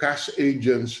through cash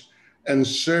agents and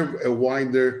serve a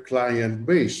wider client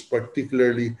base,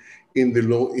 particularly in the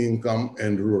low-income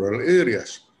and rural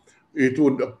areas. It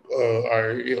would,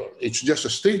 it's just a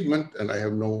statement, and I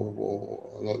have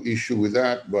no issue with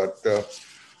that. But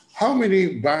how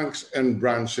many banks and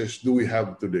branches do we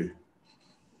have today?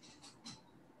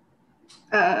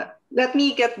 Let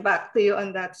me get back to you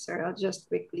on that, sir. I'll just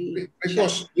quickly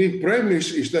because check. The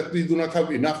premise is that we do not have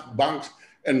enough banks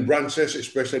and branches,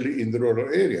 especially in the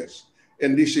rural areas.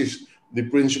 And this is the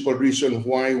principal reason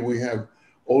why we have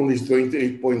only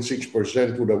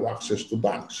 28.6% would have access to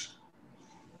banks.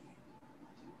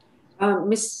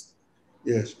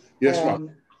 Yes,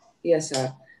 ma'am. Yes,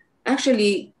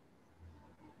 actually,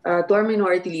 to our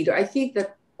minority leader, I think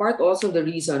that part also of the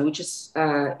reason, which is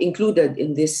included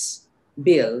in this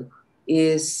bill,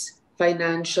 is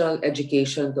financial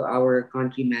education to our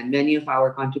countrymen. Many of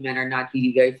our countrymen are not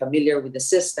really very familiar with the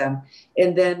system.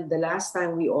 And then the last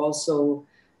time we also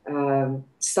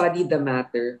studied the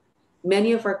matter,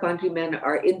 many of our countrymen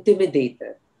are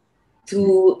intimidated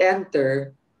to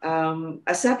enter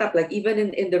a setup, like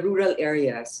even in the rural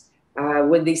areas,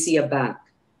 when they see a bank,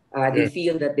 they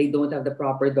feel that they don't have the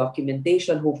proper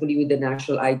documentation. Hopefully with the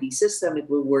national ID system, it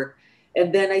will work.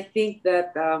 And then I think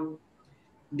that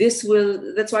that's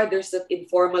why there's that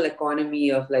informal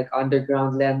economy of like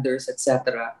underground lenders,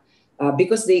 etc.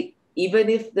 Because even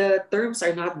if the terms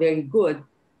are not very good,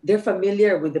 they're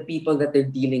familiar with the people that they're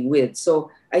dealing with.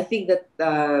 So I think that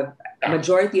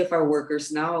majority of our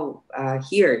workers now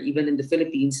here, even in the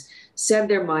Philippines, send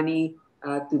their money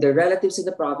to their relatives in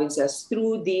the provinces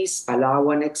through these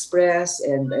Palawan Express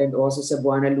and also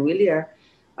Cebuana Luilia.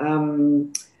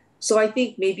 So I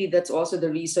think maybe that's also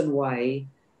the reason why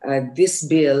this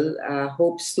bill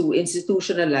hopes to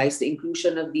institutionalize the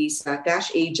inclusion of these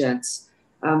cash agents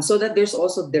so that there's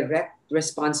also direct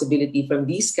responsibility from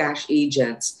these cash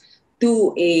agents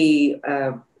to a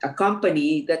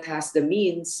company that has the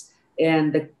means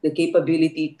and the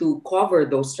capability to cover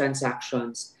those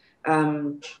transactions.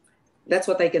 That's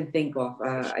what I can think of.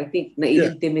 I think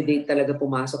na-intimidate talaga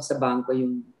pumasok sa bangko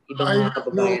yung ibang mga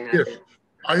kababayan natin.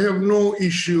 I have no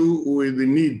issue with the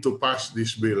need to pass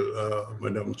this bill,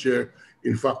 Madam Chair.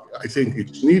 In fact, I think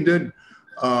it's needed.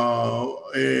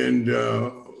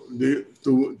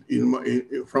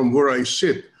 From where I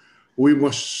sit, we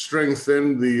must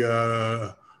strengthen the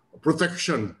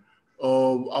protection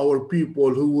of our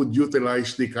people who would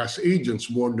utilize the cash agents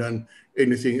more than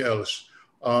anything else.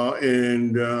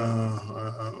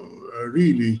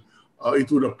 Really, it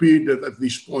would appear that at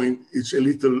this point, it's a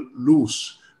little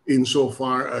loose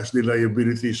insofar as the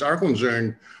liabilities are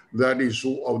concerned. That is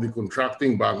of the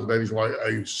contracting bank. That is why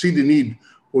I see the need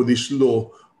for this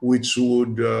law, which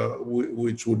would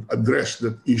address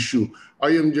that issue.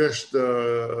 I am just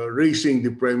raising the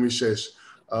premises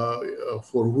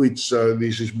for which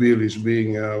this bill is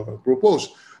being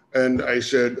proposed. And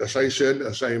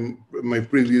my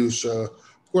previous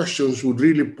questions would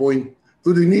really point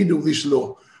to the need of this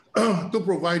law to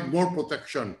provide more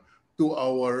protection to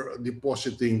our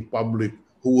depositing public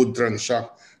who would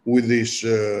transact with these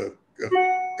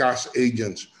cash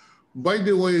agents. By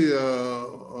the way,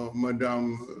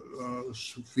 Madam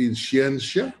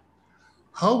Ciencia,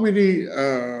 how many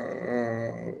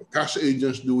cash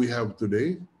agents do we have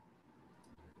today?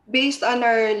 Based on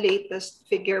our latest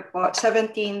figure po,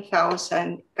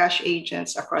 17,000 cash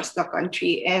agents across the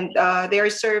country, and they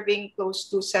are serving close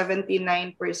to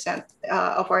 79%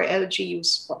 of our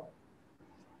LGUs po.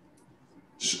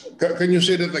 Can you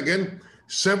say that again?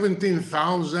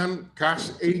 17,000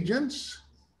 cash agents?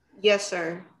 Yes,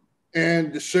 sir.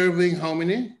 And serving how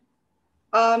many?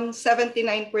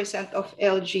 79% of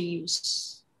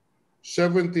LGUs.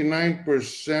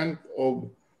 79% of...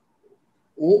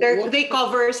 They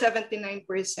cover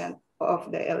 79%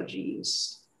 of the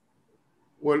LGUs.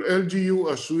 Well,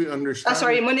 LGU, as we understand...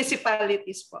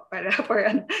 municipalities po.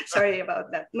 Sorry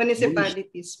about that.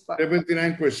 Municipalities po.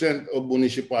 79% of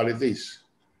municipalities.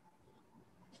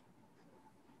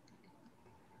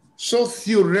 So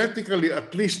theoretically,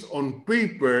 at least on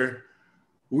paper,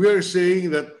 we are saying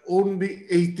that only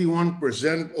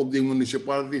 81% of the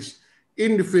municipalities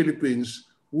in the Philippines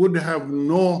would have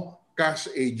no cash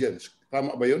agents.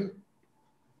 Tama ba yun?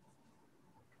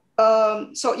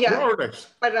 So yeah, more or less.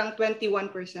 Parang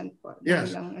 21% po.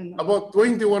 Yes, about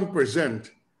 21%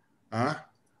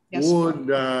 yes, would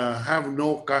have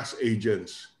no cash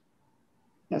agents.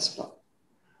 Yes po.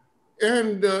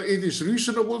 And it is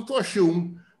reasonable to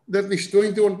assume that this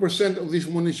 21% of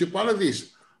these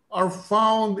municipalities are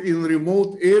found in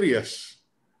remote areas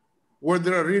where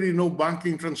there are really no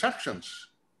banking transactions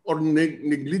or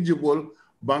negligible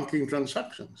banking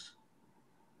transactions.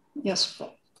 Yes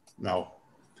po. Now,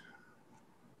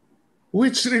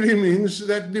 which really means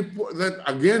that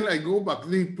again, I go back,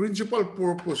 the principal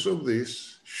purpose of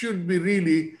this should be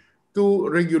really to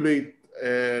regulate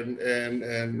and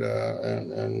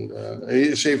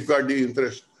safeguard the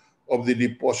interest of the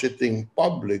depositing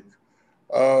public.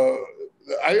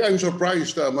 I'm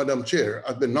surprised, Madam Chair,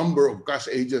 at the number of cash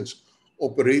agents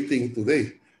operating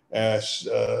today. As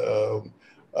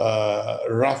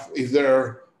if there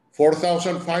are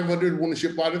 4,500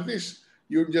 municipalities,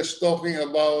 you're just talking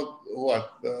about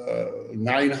what,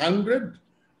 900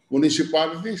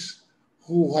 municipalities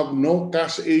who have no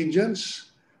cash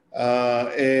agents,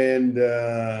 if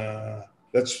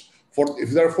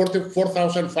there are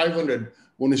 4,500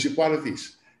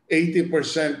 municipalities,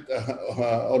 80%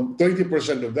 or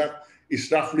 20% of that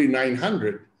is roughly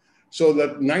 900. So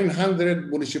that 900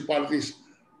 municipalities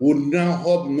would now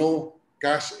have no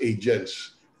cash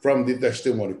agents from the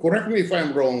testimony. Correct me if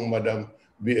I'm wrong, Madam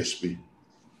BSP.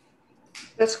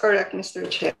 That's correct, Mr.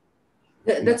 Chair.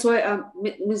 That's why,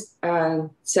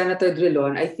 Senator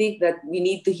Drilon, I think that we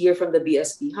need to hear from the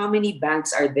BSP how many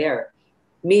banks are there.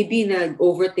 Maybe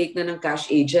nag-overtake na ng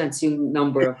cash agents yung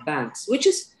number of banks, which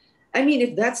is, I mean,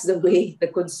 if that's the way the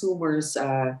consumers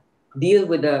deal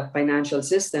with the financial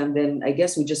system, then I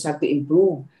guess we just have to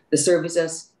improve the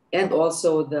services and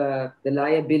also the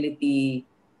liability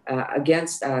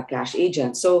against cash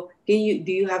agents. So do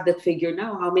you have that figure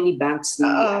now? How many banks do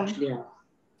you actually have?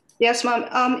 Yes,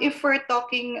 ma'am. If we're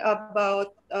talking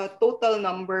about total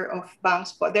number of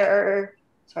banks, there are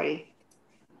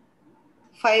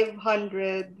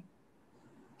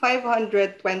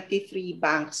 523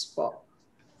 banks po.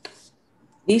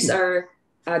 These are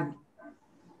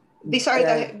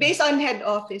based on head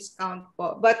office count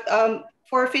po. But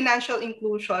for financial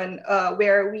inclusion,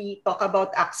 where we talk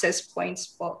about access points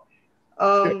po,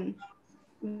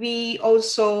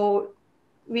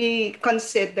 we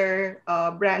consider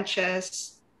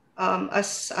branches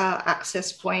as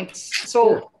access points.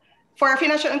 So for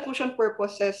financial inclusion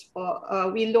purposes po,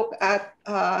 we look at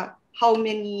how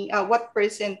many, what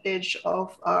percentage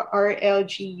of our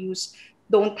LGUs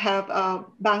don't have a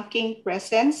banking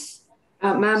presence.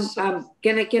 Ma'am,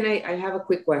 I have a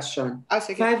quick question.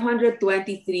 Sige.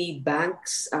 523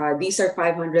 banks, these are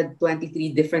 523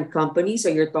 different companies, so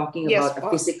you're talking Yes, about a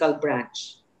physical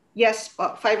branch? Yes,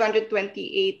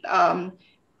 528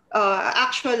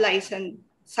 actual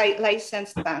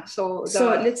licensed banks. So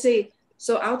let's say,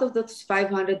 so out of the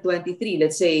 523,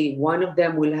 let's say one of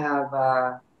them will have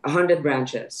 100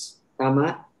 branches.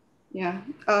 Tama? Yeah.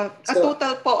 A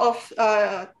total po of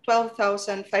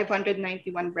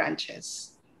 12,591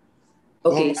 branches.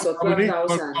 Okay, so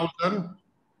 12,000.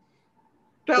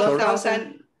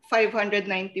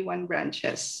 12,591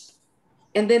 branches.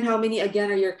 And then how many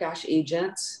again are your cash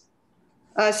agents?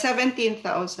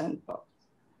 17,000 po.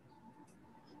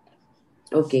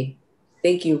 Okay,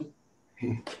 thank you.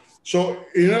 So,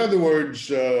 in other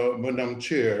words, Madam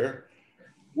Chair,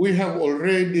 we have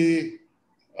already,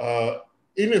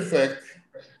 in effect,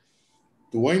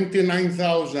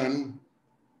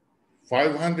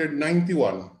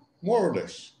 29,591, more or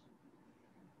less,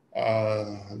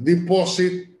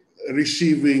 deposit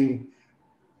receiving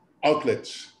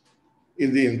outlets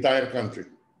in the entire country.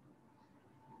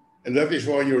 And that is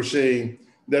why you're saying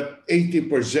that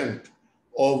 80%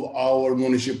 of our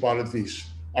municipalities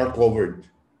are covered.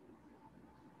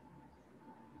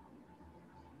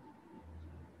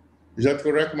 Is that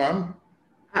correct, ma'am?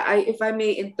 If I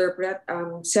may interpret,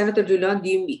 Senator Dulon,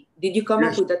 did you come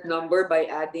up with that number by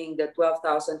adding the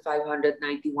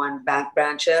 12,591 bank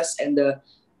branches and the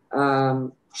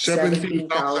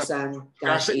 17,000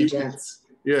 cash agents?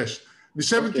 Yes. The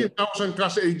 17,000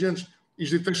 cash agents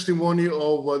is the testimony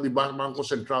of the Bangko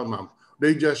Central, ma'am.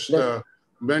 They just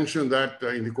mentioned that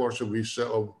in the course of his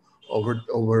of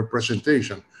her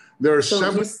presentation. There are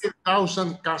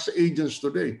 70,000 cash agents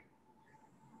today.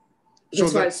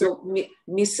 That's right. So,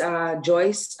 Ms.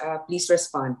 Joyce, please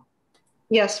respond.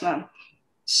 Yes, ma'am.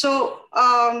 So,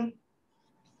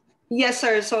 yes,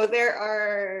 sir. So there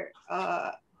are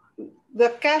the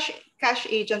cash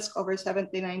agents cover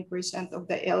 79% of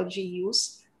the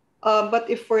LGUs. But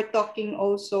if we're talking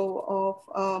also of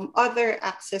other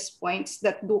access points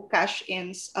that do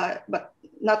cash-ins, but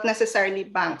not necessarily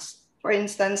banks, for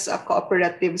instance,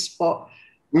 cooperatives po,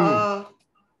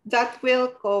 that will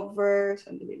cover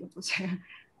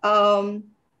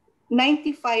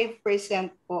 95%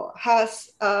 po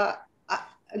has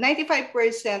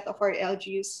 95% of our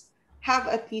LGUs have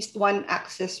at least one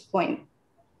access point,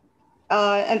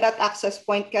 and that access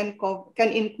point can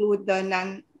include the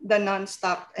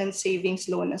non-stock and savings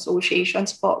loan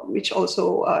associations po, which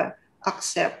also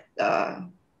accept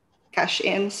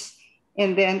cash-ins,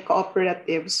 and then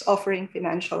cooperatives offering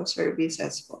financial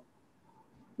services po.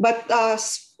 But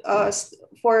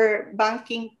for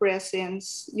banking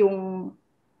presence, yung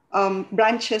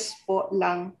branches po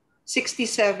lang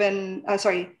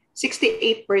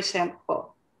 68%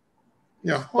 po.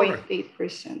 Yeah,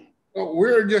 0.8%.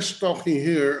 We're just talking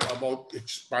here about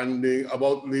expanding,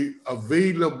 about the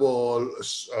available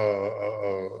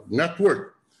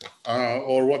network,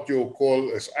 or what you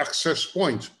call as access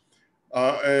points.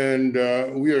 And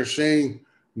we are saying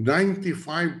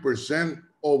 95%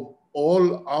 of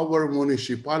all our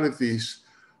municipalities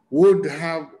would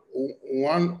have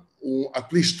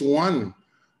at least one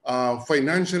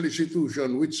financial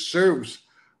institution which serves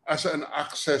as an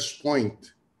access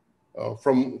point.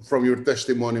 From your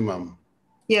testimony, ma'am.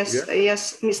 Yes,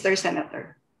 yes, Mr.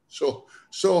 Senator. So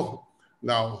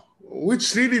now,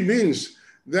 which really means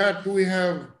that we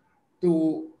have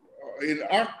to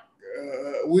enact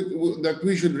that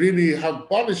we should really have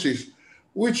policies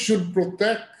which should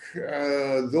protect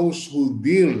those who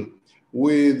deal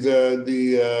with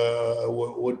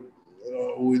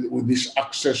with these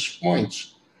access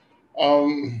points.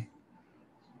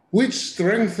 Which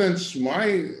strengthens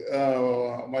my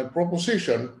my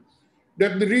proposition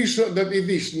that the reason that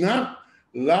it is not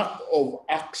lack of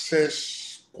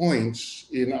access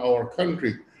points in our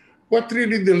country, but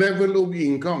really the level of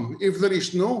income. If there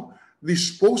is no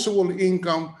disposable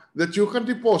income that you can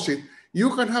deposit,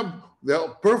 you can have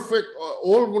the perfect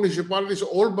all municipalities,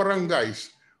 all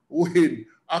barangays with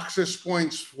access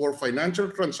points for financial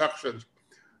transactions.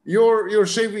 Your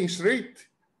savings rate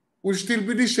will still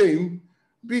be the same,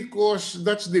 because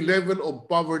that's the level of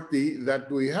poverty that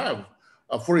we have.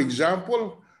 For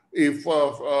example, if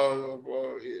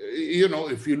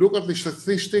if you look at the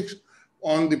statistics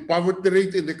on the poverty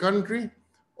rate in the country,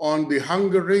 on the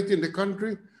hunger rate in the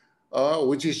country,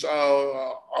 which is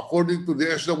according to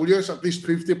the SWS, at least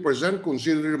 50%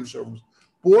 consider themselves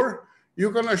poor, you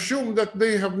can assume that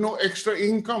they have no extra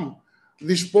income,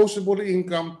 disposable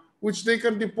income, which they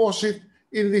can deposit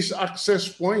in these access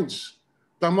points.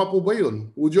 Tama po ba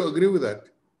yun? Would you agree with that?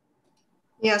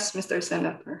 Yes, Mr.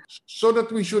 Senator. So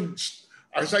that we should,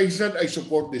 as I said, I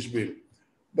support this bill,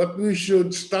 but we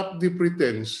should stop the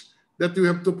pretense that we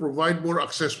have to provide more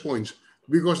access points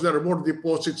because there are more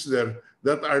deposits there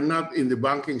that are not in the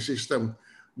banking system.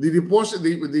 The deposit,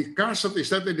 the cash that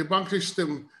is not in the banking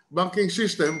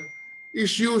system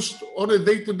is used on a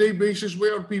day-to-day basis by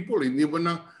our people. Hindi ba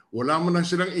na, wala man lang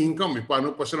silang income,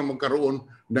 paano pa sila magkaroon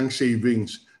ng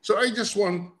savings? So I just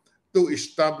want to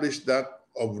establish that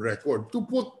of record, to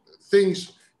put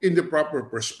things in the proper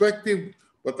perspective.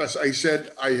 But as I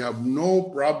said, I have no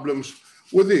problems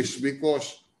with this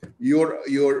because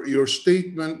your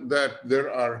statement that there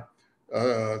are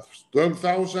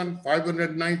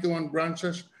 12,591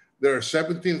 branches, there are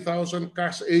 17,000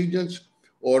 cash agents,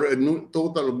 or a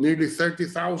total of nearly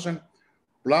 30,000,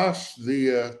 plus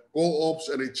the co-ops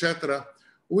and etc.,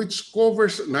 which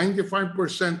covers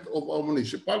 95% of our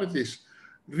municipalities,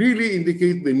 really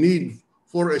indicate the need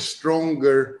for a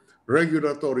stronger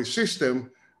regulatory system.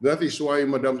 That is why,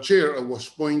 Madam Chair, I was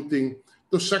pointing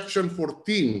to Section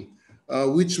 14,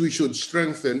 which we should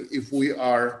strengthen if we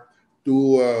are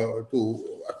to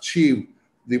achieve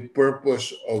the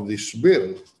purpose of this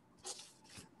bill.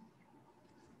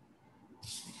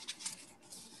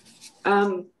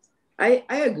 I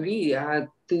agree.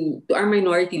 To our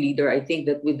minority leader, I think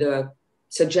that with the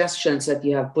suggestions that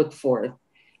you have put forth,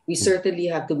 we certainly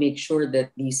have to make sure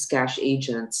that these cash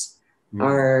agents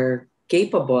are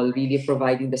capable really of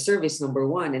providing the service, number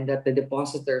one, and that the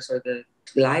depositors or the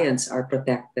clients are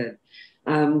protected.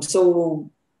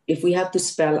 So if we have to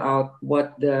spell out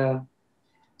what the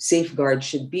safeguard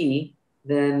should be,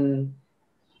 then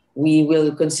we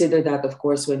will consider that, of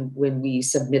course, when we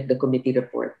submit the committee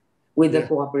report with the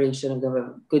cooperation of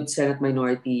the good Senate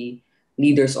Minority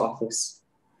Leader's Office.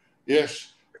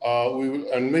 Yes. We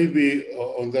will, and maybe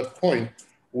on that point,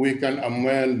 we can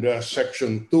amend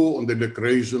Section 2 on the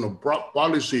declaration of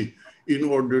policy in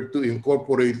order to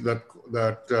incorporate that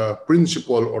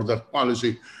principle or that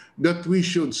policy that we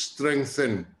should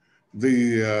strengthen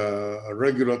the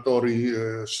regulatory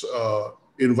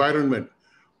environment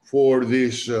for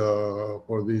these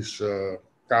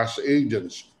cash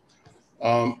agents. We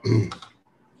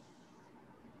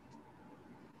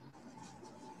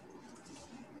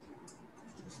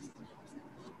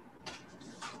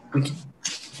can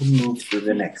move to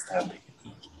the next topic.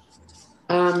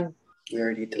 We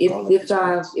already took all of if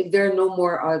there are no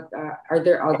more, are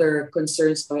there other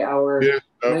concerns by our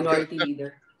minority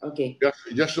leader? Okay.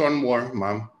 Just one more,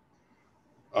 ma'am.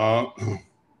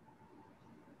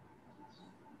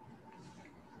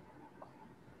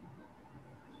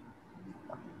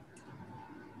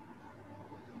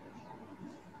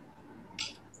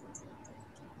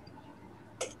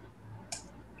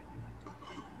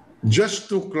 Just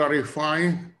to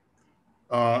clarify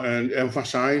and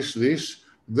emphasize this,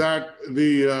 that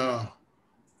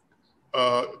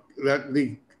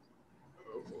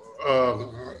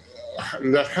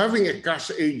that having a cash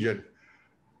agent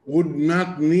would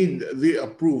not need the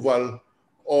approval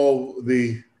of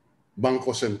the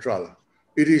Bangko Central.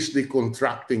 It is the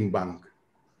contracting bank.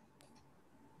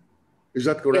 Is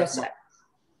that correct? Yes.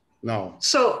 Now.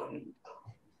 So.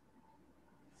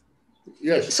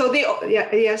 Yes. So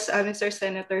yes, Mr.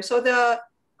 Senator. So the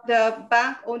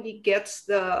bank only gets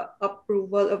the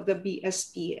approval of the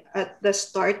BSP at the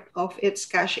start of its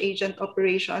cash agent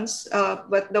operations.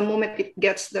 But the moment it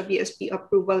gets the BSP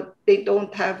approval, they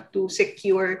don't have to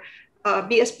secure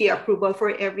BSP approval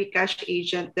for every cash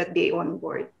agent that they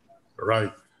onboard.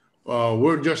 Right.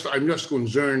 I'm just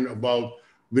concerned about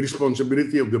the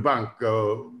responsibility of the bank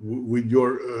with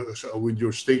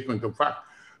your statement of fact.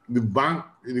 The bank,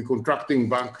 the contracting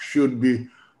bank, should be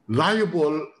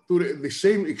liable to the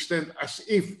same extent as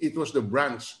if it was the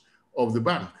branch of the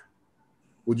bank.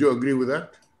 Would you agree with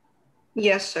that?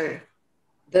 Yes, sir.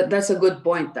 That's a good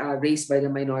point raised by the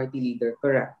minority leader.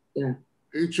 Correct. Yeah.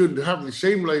 It should have the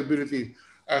same liability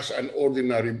as an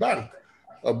ordinary bank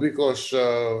because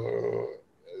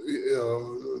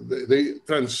they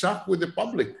transact with the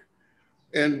public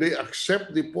and they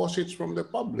accept deposits from the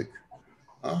public.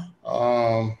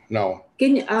 Now,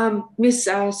 can you, Ms.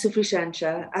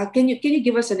 Sufficiencia, can you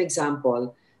give us an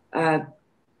example?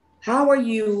 How are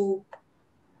you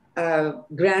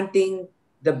granting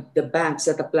the banks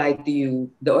that apply to you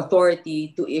the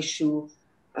authority to issue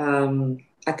a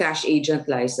cash agent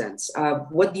license?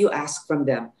 What do you ask from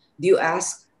them? Do you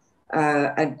ask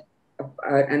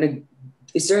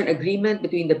is there an agreement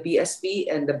between the PSP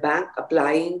and the bank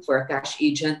applying for a cash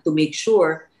agent to make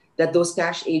sure that those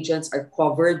cash agents are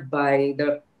covered by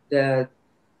the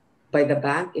by the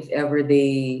bank if ever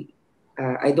they,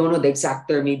 I don't know the exact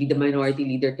term, maybe the minority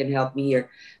leader can help me here.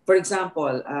 For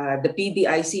example, the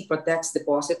PBIC protects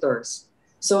depositors.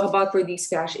 So how about for these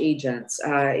cash agents?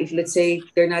 If let's say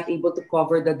they're not able to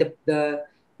cover the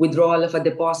withdrawal of a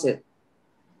deposit.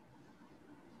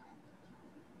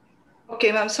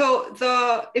 Okay, ma'am. So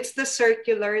it's the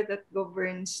circular that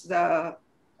governs the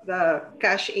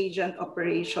cash agent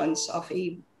operations of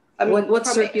a. What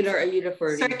circular are you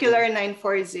referring Circular to?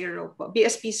 940 po,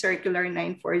 BSP Circular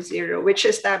 940, which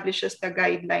establishes the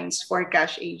guidelines for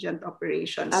cash agent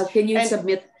operations. Can you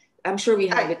submit? I'm sure we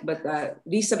have it, but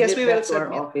resubmit that to our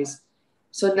office.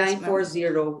 So yes,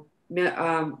 940,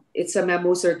 it's a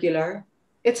memo circular?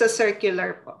 It's a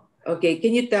circular po. Okay,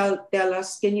 can you tell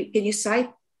us, can you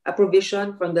cite a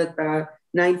provision from that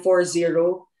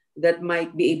 940 that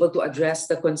might be able to address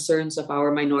the concerns of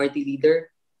our minority leader?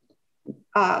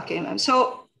 Okay, ma'am.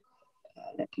 So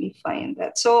let me find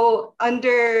that. So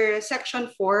under section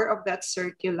 4 of that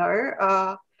circular,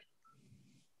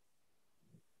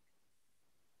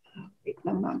 wait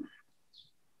lang, ma'am.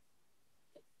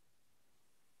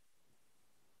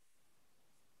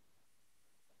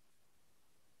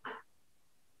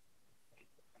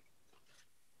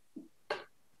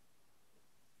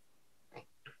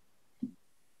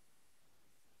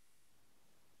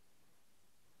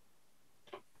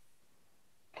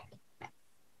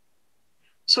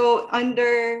 So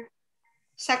under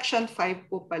section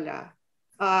 5 po pala,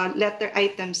 letter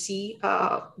item C,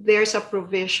 there's a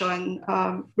provision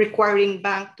requiring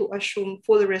bank to assume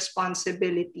full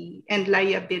responsibility and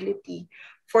liability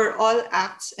for all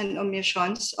acts and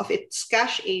omissions of its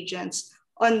cash agents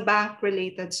on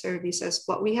bank-related services.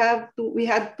 But we had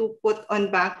to put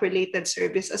on bank-related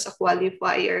service as a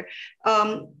qualifier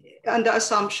on the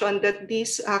assumption that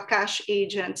these cash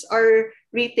agents are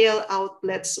retail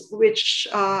outlets which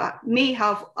may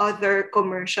have other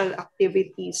commercial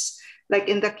activities. Like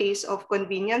in the case of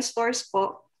convenience stores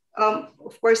po,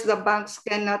 of course the banks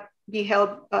cannot be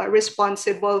held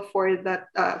responsible for that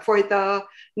for the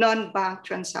non-bank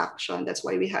transaction. That's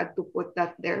why we had to put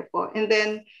that there po. And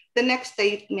then the next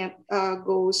statement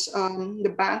goes,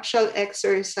 the bank shall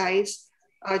exercise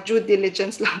due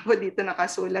diligence lang po dito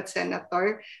nakasulat,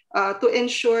 Senator, to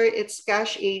ensure its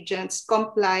cash agents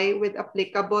comply with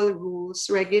applicable rules,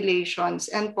 regulations,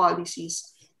 and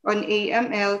policies on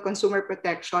AML, consumer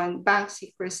protection, bank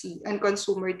secrecy, and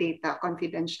consumer data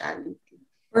confidentiality.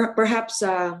 Perhaps,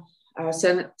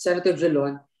 Senator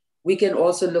Drilon, we can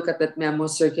also look at that memo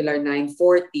circular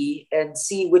 940 and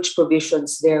see which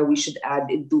provisions there we should add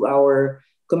into our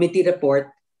committee report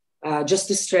just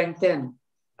to strengthen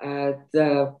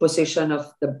the position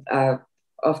of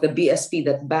the BSP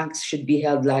that banks should be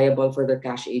held liable for their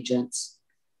cash agents.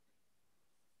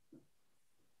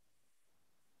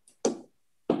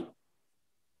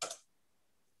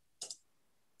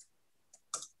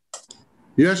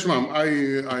 Yes, ma'am.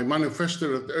 I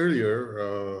manifested it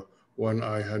earlier when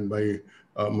I had my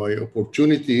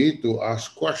opportunity to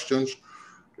ask questions.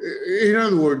 In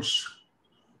other words,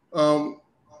 the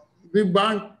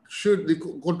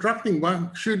contracting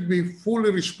bank should be fully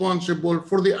responsible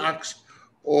for the acts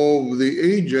of the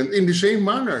agent in the same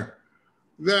manner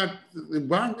that the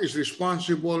bank is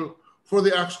responsible for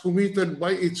the acts committed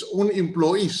by its own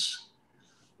employees.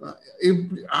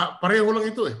 Pareho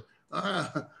lang ito eh.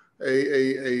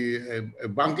 A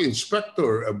bank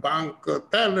inspector, a bank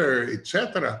teller,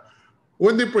 etc.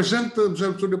 When they present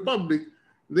themselves to the public,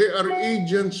 they are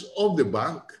agents of the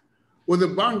bank. When the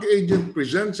bank agent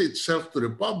presents itself to the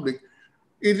public,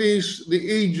 it is the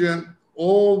agent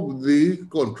of the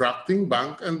contracting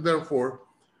bank, and therefore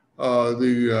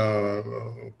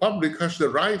the public has the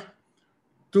right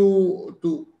to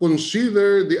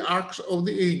consider the acts of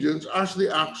the agents as the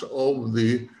acts of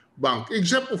the bank.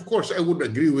 Except, of course, I would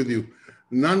agree with you,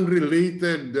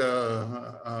 non-related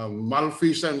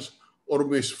malfeasance or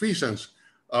misfeasance.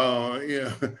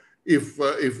 If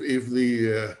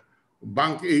the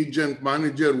bank agent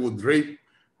manager would rape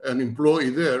an employee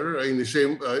there in the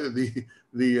same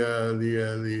the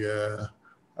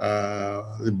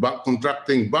bank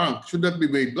contracting bank, should that be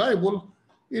made liable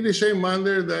in the same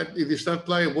manner that it is not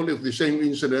liable if the same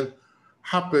incident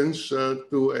happens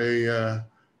to a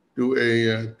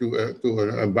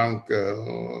bank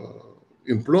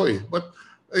employee. But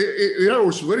it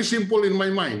was very simple in my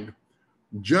mind.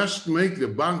 Just make the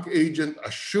bank agent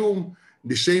assume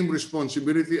the same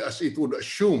responsibility as it would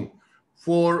assume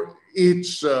for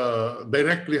its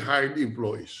directly hired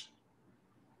employees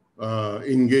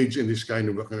engaged in this kind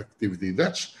of activity.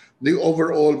 That's the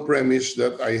overall premise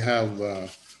that I have,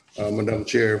 Madam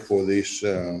Chair, for this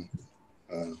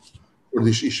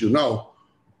issue. Now,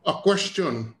 A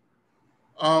question.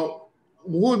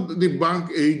 Would the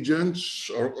bank agents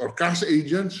or cash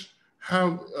agents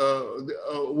have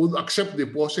would accept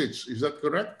deposits? Is that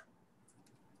correct?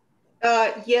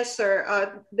 Yes, sir.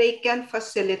 They can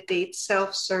facilitate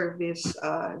self-service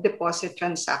deposit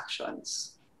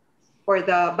transactions for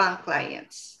the bank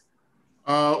clients.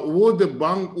 Would the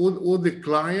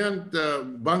client,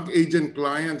 bank agent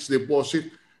client's deposit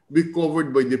be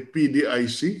covered by the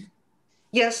PDIC?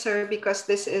 Yes, sir, because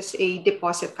this is a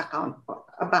deposit account,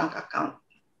 a bank account.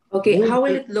 Okay, Would how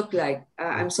will the- it look like?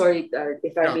 I'm sorry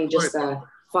if I Yeah, may go just ahead.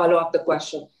 follow up the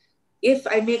question. If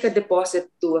I make a deposit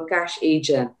to a cash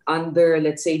agent under,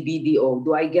 let's say, BDO,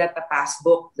 do I get a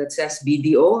passbook that says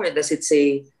BDO, or does it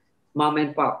say mom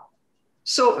and pop,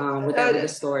 So whatever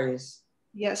the store is?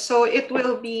 yeah, so it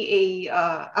will be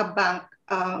a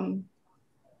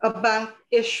bank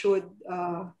issued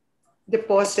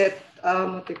deposit,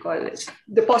 what do you call this?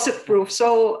 Deposit proof.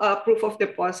 So proof of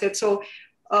deposit. So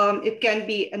it can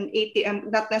be an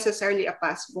ATM, not necessarily a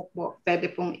passbook po.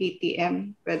 Pwede pong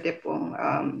ATM, pwede pong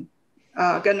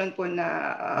ganun po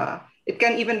na it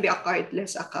can even be a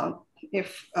cardless account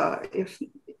if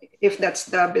that's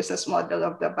the business model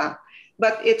of the bank.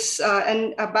 But it's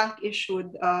a bank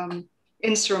issued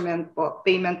instrument po,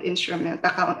 payment instrument,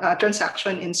 account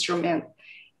transaction instrument.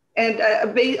 And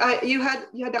you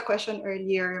had a question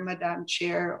earlier, Madam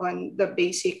Chair, on the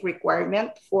basic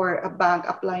requirement for a bank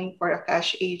applying for a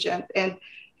cash agent, and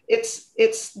it's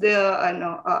the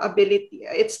ability,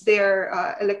 it's their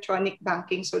electronic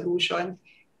banking solution,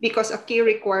 because a key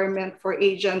requirement for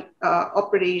agent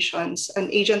operations and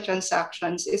agent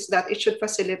transactions is that it should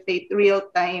facilitate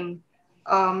real-time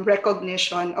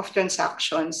recognition of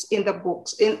transactions in the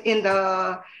books in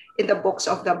the books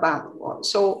of the bank.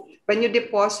 So when you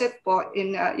deposit po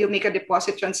you make a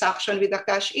deposit transaction with a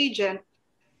cash agent,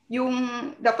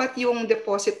 dapat yung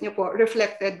deposit niyo po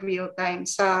reflected real time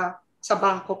sa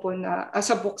bangko po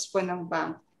sa books po ng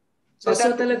bank. So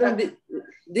talagang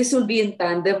this will be in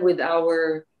tandem with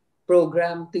our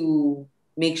program to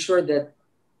make sure that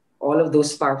all of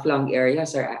those far-flung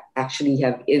areas actually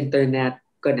have internet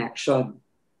connection.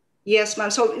 Yes,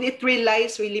 ma'am. So it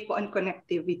relies really po on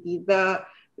connectivity. The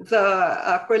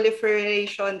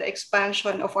proliferation, the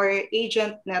expansion of our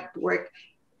agent network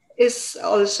is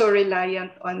also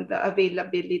reliant on the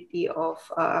availability of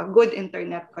good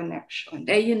internet connection.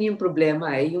 Yun yung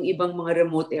problema yung ibang mga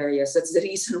remote areas. That's the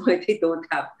reason why they don't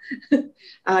have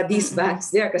these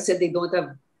banks there, kasi they don't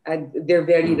have, they're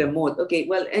very remote. Okay,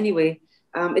 well, anyway,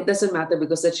 it doesn't matter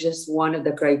because that's just one of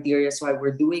the criteria why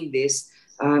we're doing this,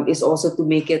 is also to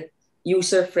make it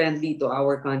user-friendly to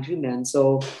our countrymen.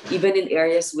 So even in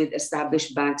areas with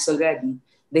established banks already,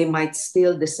 they might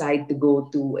still decide to go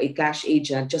to a cash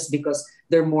agent just because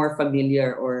they're more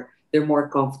familiar or they're more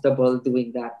comfortable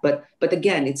doing that. But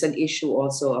again, it's an issue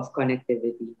also of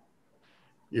connectivity.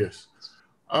 Yes.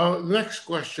 Next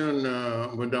question,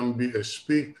 Madam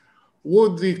BSP.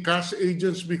 Would the cash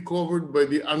agents be covered by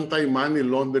the Anti-Money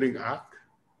Laundering Act?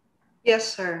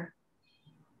 Yes, sir.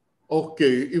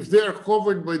 Okay, if they are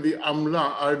covered by the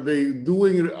AMLA, are they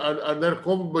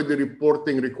covered by the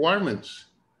reporting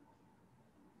requirements?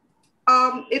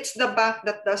 It's the bank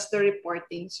that does the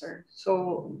reporting, sir.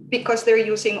 So because they're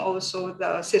using also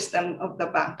the system of the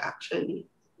bank, actually.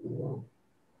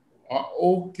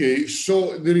 Okay,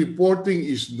 so the reporting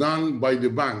is done by the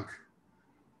bank.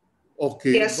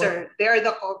 Okay. Yes, sir. They are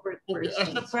the covered persons.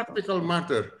 As a practical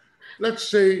matter, let's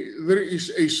say there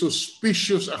is a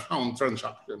suspicious account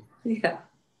transaction. Yeah.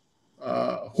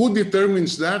 Who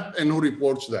determines that and who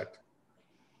reports that?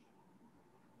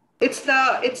 It's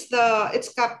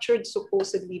captured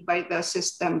supposedly by the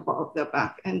system of the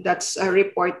bank, and that's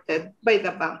reported by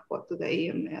the bank to the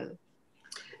AML.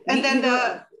 And then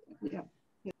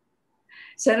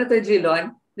Senator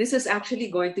Drilon, this is actually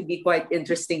going to be quite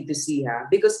interesting to see,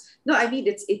 because no, I mean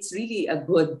it's really a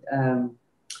good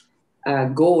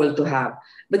goal to have.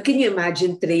 But can you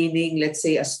imagine training, let's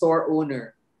say, a store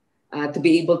owner to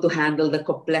be able to handle the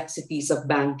complexities of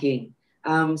banking?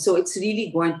 So it's really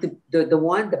going to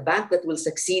the bank that will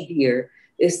succeed here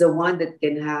is the one that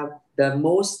can have the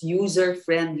most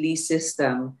user-friendly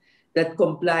system that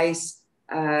complies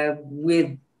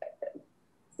with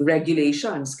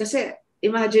regulations. Kasi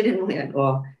imagine mo yan,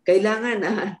 kailangan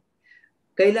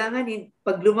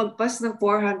pag lumagpas ng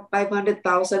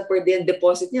 500,000 per day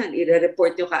deposit niyan,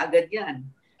 i-report nyo kaagad yan.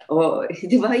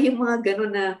 Di ba yung mga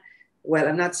ganun na, well,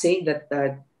 I'm not saying that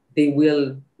they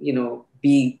will,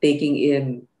 be taking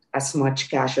in as much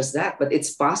cash as that, but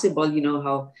it's possible,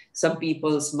 how some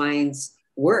people's minds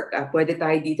work. Pwede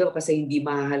tayo dito kasi hindi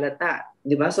mahalata.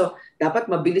 Di ba? So, dapat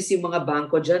mabilis yung mga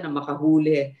bangko dyan na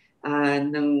makahuli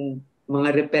ng mga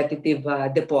repetitive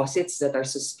deposits that are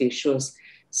suspicious.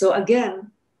 So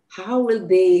again, how will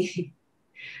they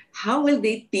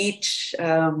teach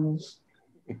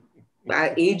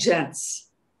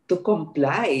agents to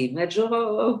comply? Medyo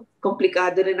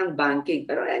komplikado rin ang banking.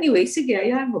 Pero anyway, sige,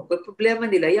 ayan mo. Problema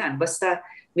nila yan. Basta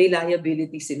may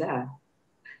liability sila.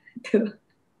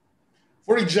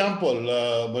 For example,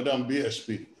 Madam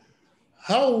BSP,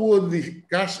 how would the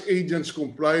cash agents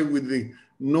comply with the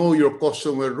know your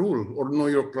customer rule or know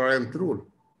your client rule?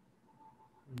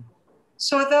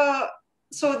 So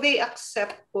they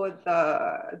accept po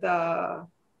the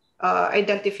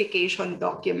identification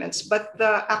documents, but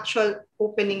the actual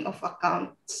opening of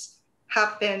accounts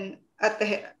happen at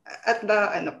the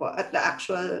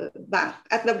actual bank,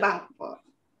 at the bank po,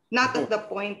 not at the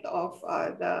point of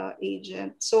the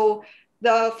agent. So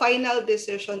the final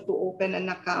decision to open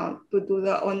an account, to do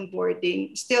the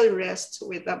onboarding, still rests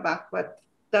with the bank, but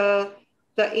the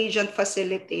agent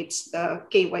facilitates the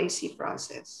KYC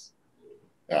process.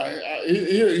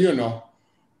 You know,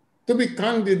 to be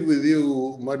candid with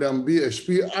you, Madam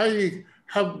BSP, I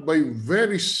have my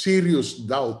very serious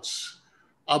doubts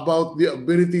about the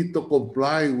ability to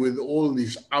comply with all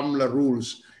these AMLA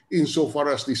rules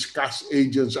insofar as these cash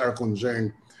agents are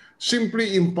concerned.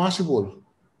 Simply impossible.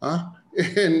 Huh?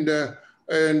 And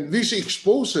this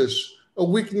exposes a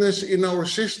weakness in our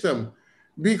system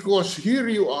because here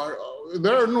you are,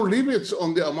 there are no limits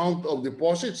on the amount of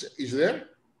deposits, is there?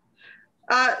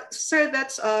 Sir,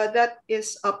 that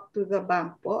is up to the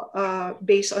bank po,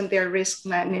 based on their risk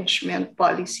management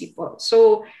policy po.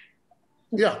 So,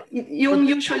 yeah, yung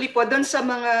usually po, dun sa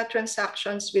mga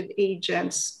transactions with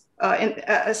agents, and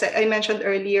as I mentioned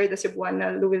earlier, the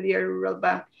Cebuana Luwilier Rural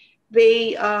Bank,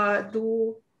 they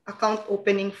do account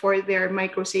opening for their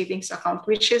micro savings account,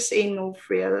 which is a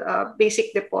no-frill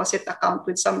basic deposit account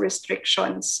with some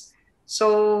restrictions.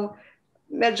 So,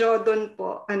 medyo dun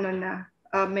po,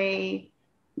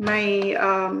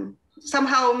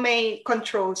 somehow may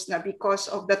controls na because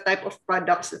of the type of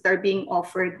products that are being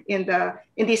offered in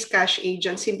these cash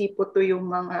agents. Hindi po to yung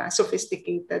mga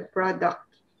sophisticated product.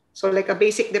 So like a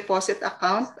basic deposit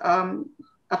account,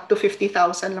 up to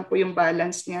 50,000 lang po yung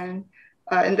balance niyan.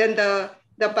 And then the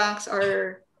banks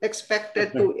are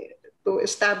expected to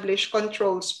establish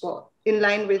controls po in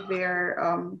line with their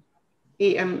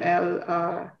AML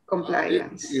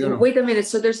compliance. Wait a minute,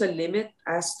 so there's a limit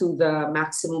as to the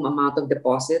maximum amount of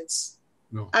deposits?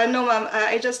 No. No, ma'am.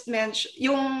 I just mentioned,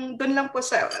 yung dun lang po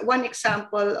sa one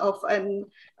example of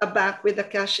a bank with a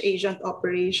cash agent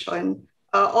operation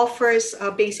offers a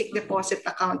basic deposit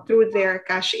account through their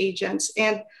cash agents.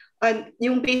 And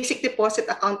yung basic deposit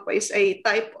account po is a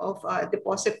type of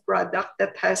deposit product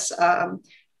that has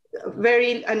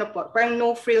very parang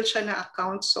no frill siya na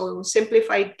account, so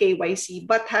simplified KYC,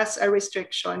 but has a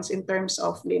restrictions in terms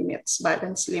of limits,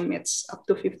 balance limits up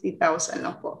to 50,000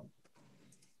 lang po.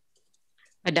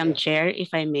 Madam Chair,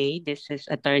 if I may, this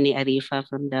is Attorney Arifa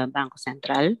from the Bangko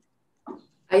Central.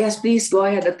 Yes, please go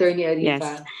ahead, Attorney Arifa.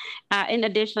 Yes. In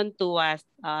addition to what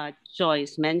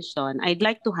Joyce mentioned, I'd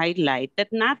like to highlight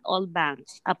that not all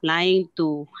banks applying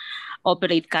to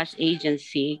operate cash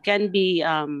agency can be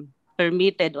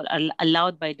permitted or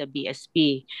allowed by the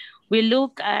BSP. We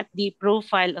look at the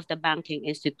profile of the banking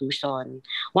institution.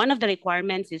 One of the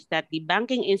requirements is that the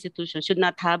banking institution should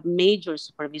not have major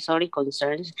supervisory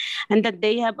concerns and that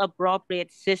they have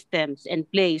appropriate systems in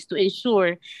place to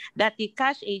ensure that the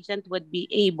cash agent would be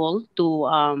able to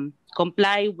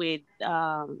comply with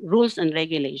rules and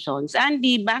regulations. And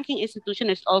the banking institution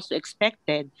is also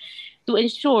expected to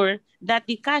ensure that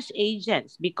the cash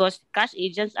agents, because cash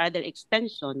agents are their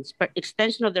extension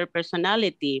of their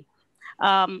personality,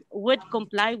 would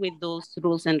comply with those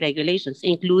rules and regulations,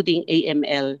 including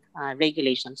AML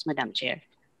regulations, Madam Chair.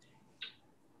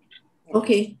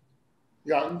 Okay.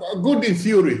 Yeah, good in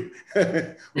theory.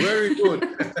 Very good.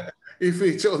 If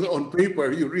it's on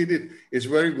paper, you read it, it's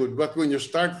very good. But when you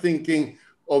start thinking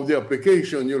of the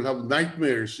application, you'll have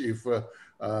nightmares, if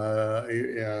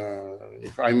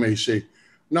I may say.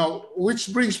 Now,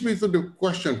 which brings me to the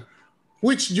question,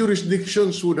 which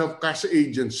jurisdictions would have cash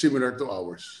agents similar to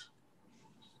ours?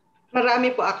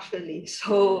 Marami po actually.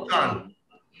 So,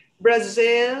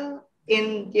 Brazil,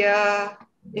 India,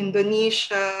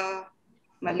 Indonesia,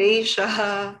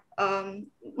 Malaysia,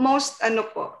 most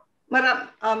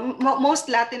most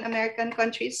Latin American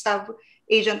countries have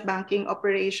agent banking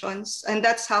operations, and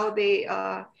that's how they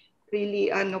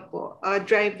really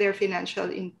drive their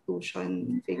financial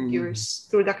inclusion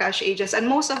figures through the cash agents. And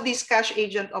most of these cash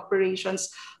agent operations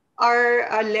are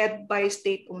led by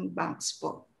state-owned banks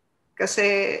po.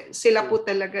 Kasi sila po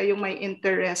talaga yung may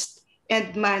interest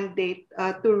and mandate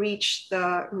to reach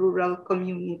the rural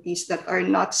communities that are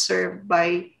not served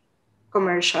by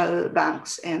commercial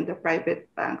banks and the private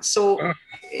banks. So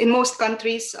in most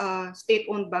countries,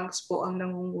 state-owned banks po ang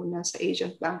nangunguna sa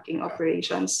agent banking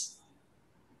operations.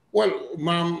 Well,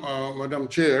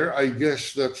 Madam Chair, I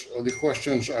guess that's the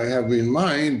questions I have in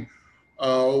mind,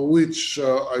 which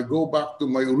I go back to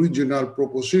my original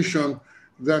proposition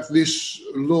that this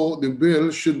law, the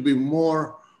bill, should be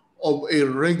more of a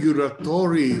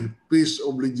regulatory piece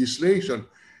of legislation,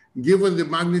 given the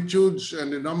magnitudes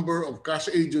and the number of cash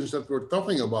agents that we're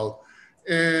talking about,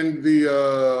 and the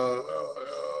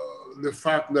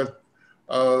fact that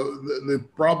the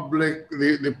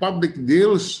public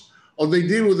deals, or they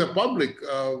deal with the public,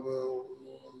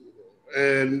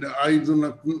 and I do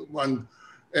not want,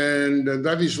 and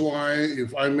that is why,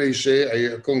 if I may say,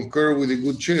 I concur with the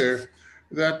good chair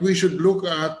that we should look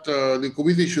at, the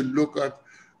committee should look at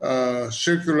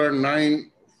Circular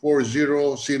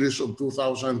 940 series of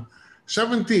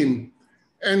 2017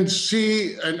 and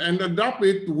see and adopt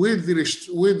it with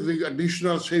the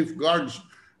additional safeguards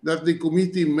that the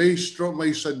committee may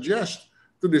suggest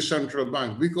to the central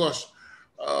bank, because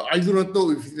I do not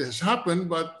know if it has happened,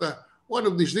 but one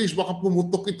of these days baka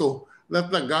pumutok ito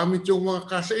that nagamit yung mga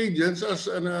cash agents as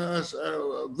a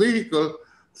vehicle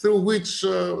through which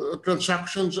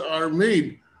transactions are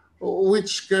made,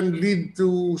 which can lead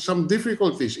to some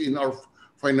difficulties in our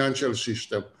financial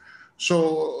system.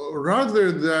 So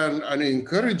rather than an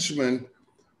encouragement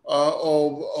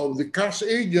of the cash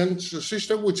agents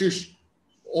system, which is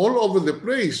all over the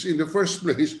place in the first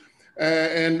place,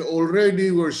 and already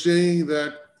we're saying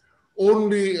that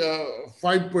only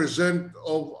 5%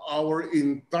 of our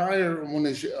entire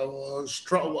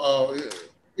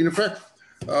in fact,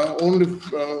 only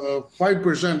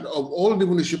 5% of all the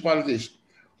municipalities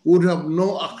would have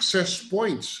no access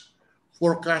points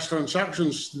for cash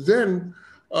transactions, then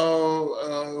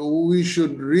we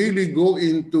should really go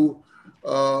into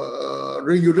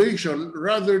regulation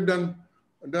rather than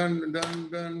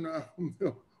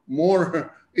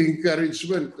more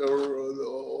encouragement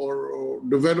or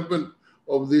development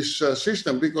of this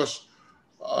system, because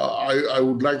I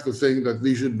would like to think that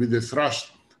this should be the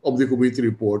thrust of the committee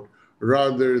report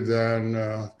rather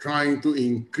than trying to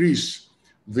increase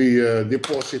the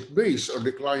deposit base or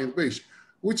the client base,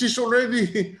 which is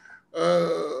already,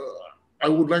 I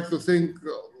would like to think,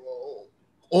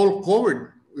 all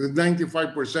covered with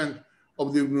 95%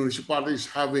 of the municipalities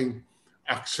having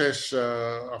access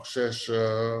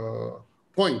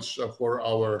points for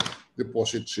our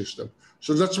deposit system.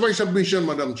 So that's my submission,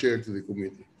 Madam Chair, to the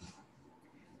committee.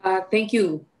 Thank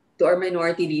you to our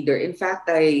minority leader. In fact,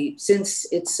 since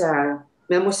it's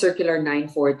Memo Circular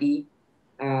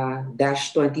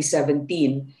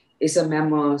 940-2017 is a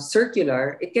memo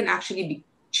circular, it can actually be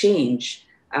changed.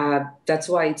 That's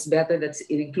why it's better that's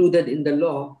included in the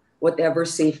law whatever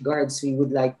safeguards we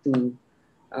would like to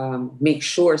make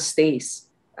sure stays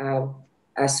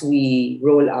as we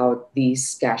roll out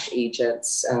these cash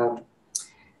agents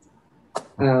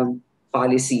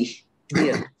policy.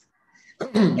 Yeah.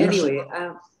 Anyway.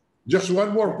 Just one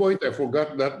more point. I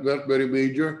forgot that very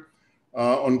major.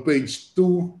 On page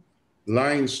 2,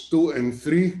 lines 2 and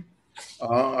 3,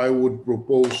 I would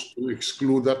propose to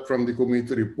exclude that from the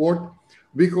committee report,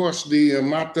 because the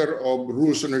matter of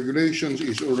rules and regulations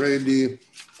is already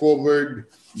covered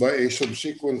by a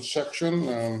subsequent section.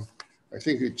 I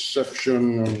think it's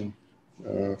section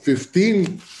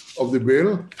 15 of the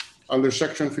bill. Under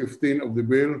section 15 of the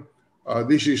bill,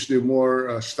 this is the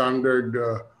more standard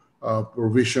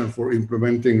provision for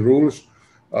implementing rules.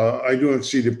 I do not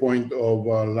see the point of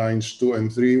lines 2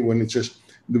 and 3 when it says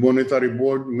the monetary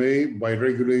board may, by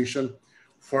regulation,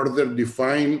 further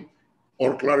define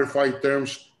or clarify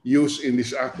terms used in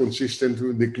this act consistent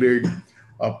with declared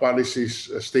policies,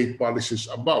 state policies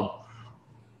above.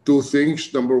 Two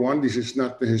things. Number one, this is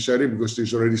not necessary because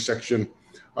there's already section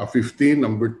 15.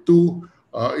 Number two,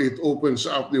 it opens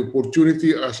up the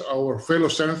opportunity, as our fellow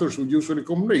senators would usually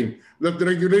complain, that the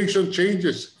regulation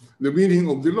changes the meaning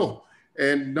of the law.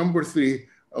 And number three,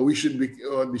 we should be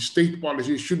the state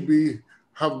policy should be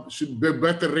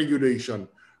better regulation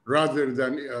rather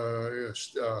than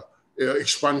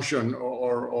expansion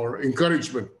or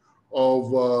encouragement of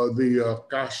the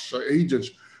cash agents.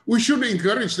 We should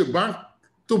encourage the bank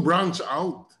to branch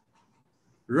out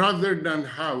rather than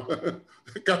have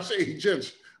cash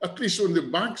agents. At least when the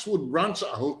banks would branch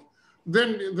out,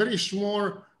 then there is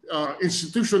more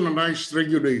institutionalized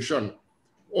regulation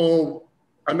of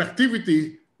an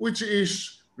activity which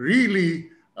is really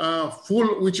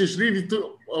which is really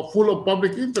full of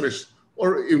public interest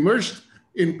or immersed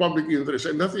in public interest,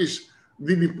 and that is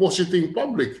the depositing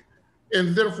public.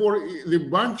 And therefore, the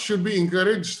bank should be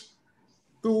encouraged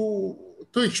to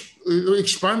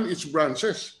expand its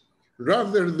branches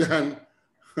rather than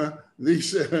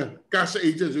these cash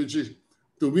agents, which is,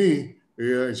 to me,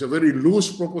 it's a very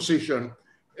loose proposition.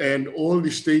 And all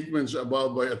the statements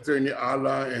about by Attorney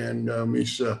Ala and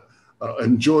Ms.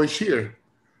 And Joyce here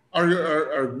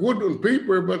are good on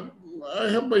paper, but I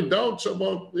have my doubts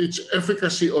about its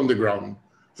efficacy on the ground.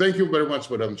 Thank you very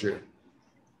much, Madam Chair.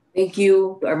 Thank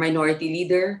you to our Minority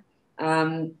Leader.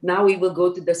 Now we will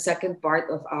go to the second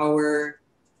part of our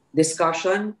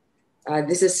discussion.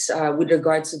 This is with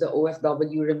regards to the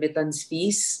OFW remittance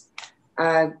fees.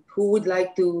 Who would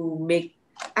like to make...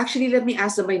 Actually, let me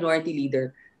ask the Minority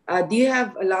Leader. Do you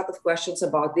have a lot of questions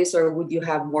about this, or would you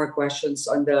have more questions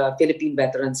on the Philippine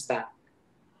Veterans Bank?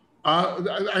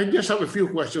 I just have a few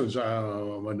questions,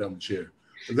 Madam Chair.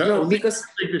 No, because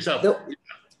take this up.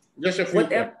 Just a few.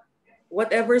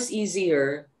 Whatever's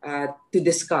easier to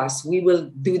discuss, we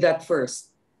will do that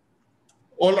first.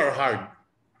 All are hard.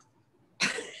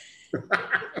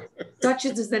 Such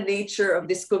is the nature of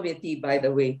this committee, by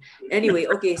the way. Anyway,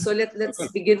 okay, so let's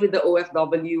begin with the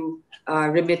OFW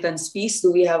remittance fees.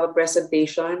 Do we have a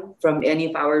presentation from any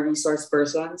of our resource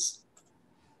persons?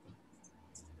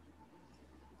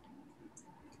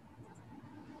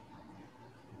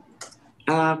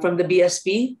 From the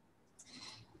BSP?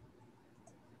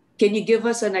 Can you give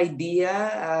us an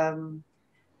idea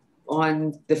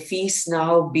on the fees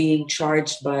now being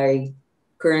charged by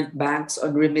current banks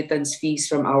on remittance fees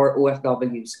from our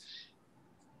OFWs?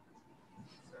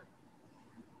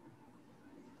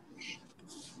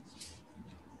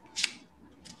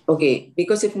 Okay,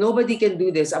 because if nobody can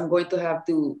do this, I'm going to have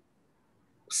to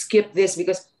skip this,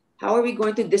 because how are we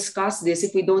going to discuss this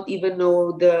if we don't even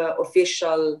know the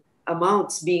official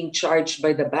amounts being charged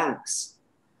by the banks?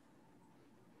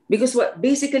 Because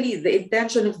basically the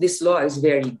intention of this law is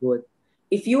very good.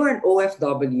 If you are an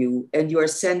OFW and you are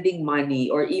sending money,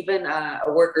 or even a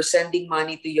worker sending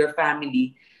money to your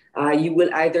family, you will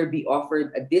either be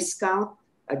offered a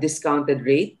discounted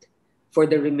rate for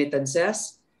the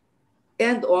remittances,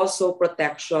 and also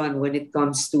protection when it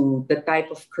comes to the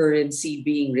type of currency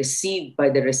being received by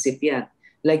the recipient.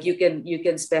 Like you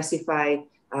can specify,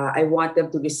 I want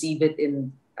them to receive it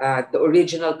in the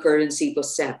original currency to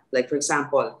send, like for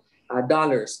example,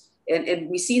 dollars. And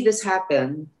we see this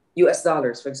happen, US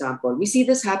dollars, for example. We see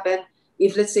this happen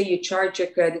if, let's say, you charge your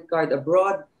credit card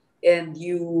abroad and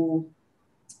you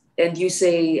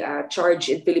say charge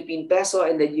in Philippine peso,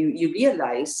 and then you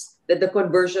realize that the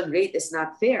conversion rate is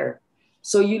not fair.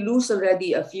 So you lose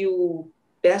already a few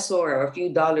peso or a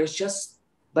few dollars just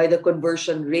by the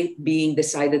conversion rate being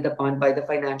decided upon by the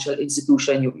financial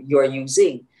institution you are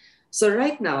using. So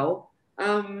right now,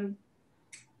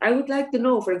 I would like to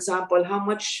know, for example, how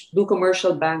much do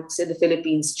commercial banks in the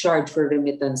Philippines charge for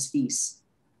remittance fees?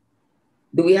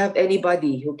 Do we have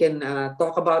anybody who can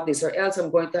talk about this, or else I'm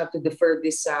going to have to defer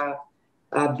this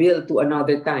bill to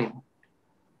another time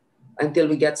until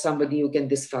we get somebody who can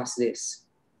discuss this?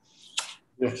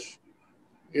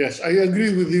 Yes, I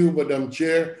agree with you, Madam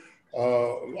Chair.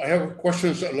 I have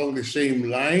questions along the same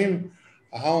line.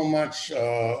 How much,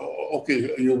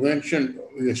 okay, you mentioned,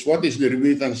 yes, what is the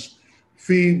remittance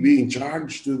fee being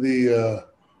charged to the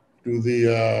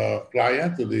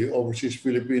client, to the overseas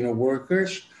Filipino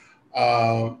workers?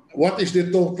 What is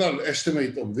the total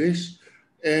estimate of this?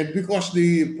 And because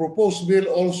the proposed bill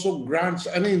also grants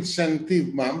an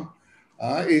incentive, ma'am,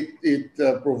 it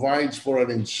provides for an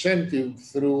incentive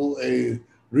through a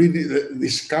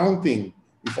discounting,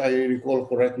 if I recall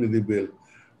correctly, the bill,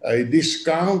 a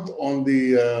discount on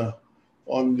the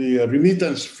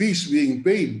remittance fees being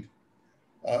paid.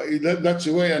 That's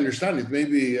the way I understand it.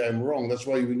 Maybe I'm wrong. That's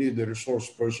why we need the resource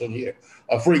person here.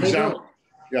 For example,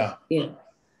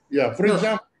 For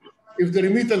example, if the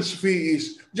remittance fee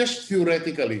is just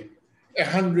theoretically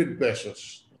 100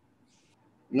 pesos.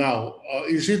 Now,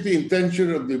 is it the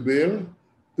intention of the bill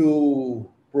to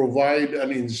provide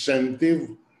an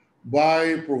incentive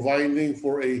by providing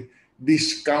for a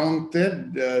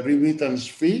discounted remittance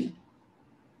fee?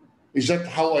 Is that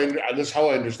that's how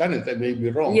I understand it? I may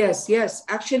be wrong. Yes.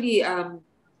 Actually,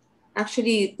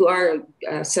 to our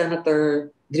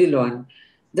Senator Drilon,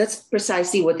 that's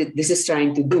precisely what this is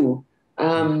trying to do.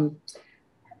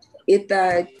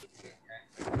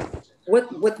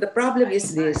 What the problem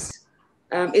is this.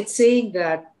 It's saying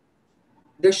that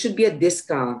there should be a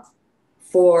discount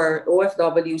for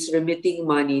OFWs remitting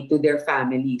money to their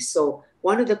families. So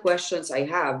one of the questions I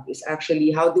have is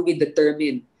actually, how do we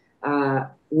determine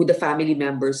who the family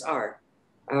members are.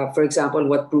 For example,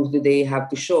 what proof do they have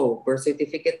to show? Birth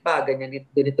certificate ba?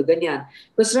 Ganito, ganyan.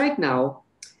 Because right now,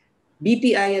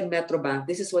 BPI and Metrobank,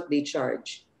 this is what they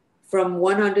charge. From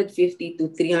 150 to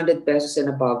 300 pesos and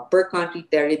above per country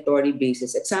territory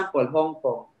basis. Example, Hong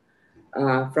Kong,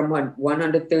 from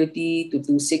 130 to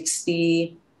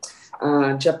 260.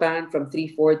 Japan, from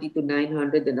 340 to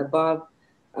 900 and above.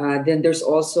 Then there's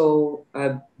also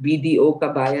BDO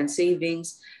Kabayan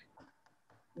Savings.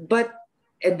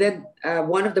 And then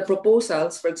one of the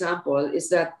proposals, for example, is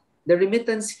that the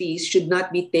remittance fees should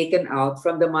not be taken out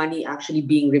from the money actually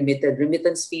being remitted.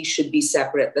 Remittance fees should be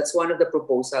separate. That's one of the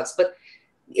proposals. But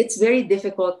it's very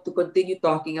difficult to continue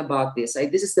talking about this.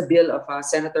 This is the bill of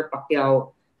Senator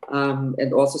Pacquiao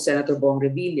and also Senator Bong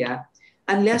Revilla,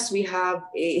 unless we have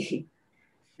a...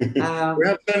 we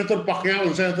have Senator Pacquiao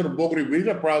and Senator Bong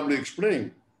Revilla probably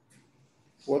explain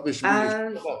what this bill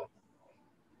is about.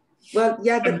 Well,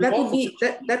 yeah,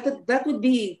 that would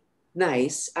be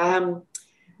nice.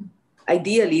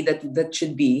 Ideally, that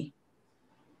should be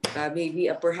maybe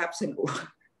perhaps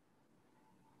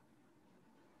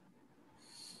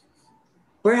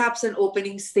an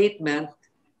opening statement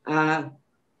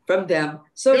from them.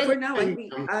 So for now, I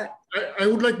think I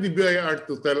would like the BIR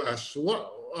to tell us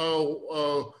what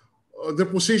the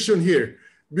position here,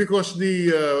 because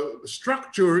the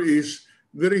structure is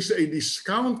there is a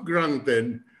discount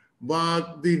granted,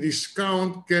 but the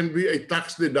discount can be a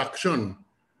tax deduction.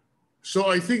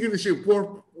 So I think it is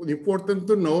important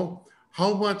to know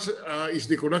how much is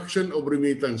the collection of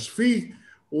remittance fee,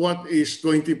 what is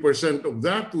 20% of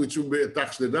that, which will be a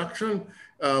tax deduction,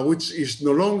 which is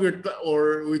no longer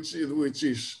which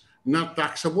is not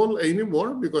taxable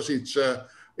anymore because it's a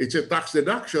tax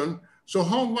deduction. So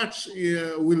how much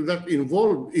will that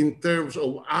involve in terms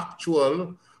of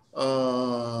actual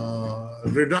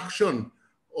reduction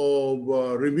of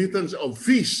remittance of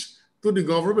fees to the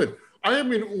government? I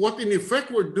mean, what in effect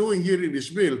we're doing here in this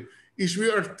bill is we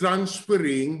are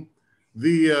transferring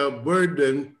the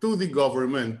burden to the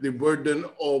government, the burden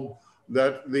of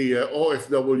that the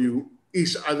OFW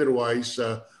is otherwise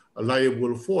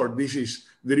liable for. This is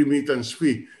the remittance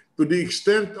fee. To the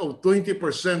extent of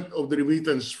 20% of the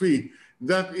remittance fee,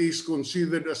 that is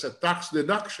considered as a tax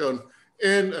deduction,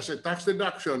 and as a tax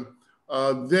deduction,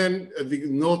 then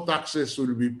no taxes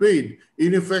will be paid.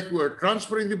 In effect, we're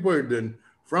transferring the burden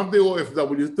from the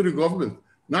OFW to the government.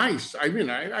 Nice. I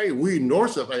mean, we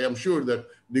endorse it. I am sure that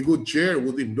the good chair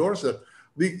would endorse it.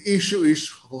 The issue is,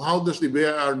 how does the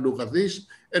BIR look at this?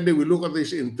 And they will look at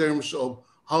this in terms of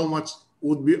how much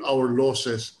would be our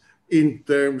losses in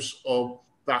terms of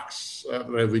tax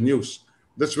revenues.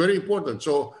 That's very important.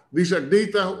 So these are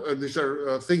data, these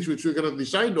are things which we cannot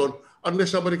decide on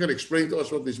unless somebody can explain to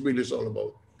us what this bill is all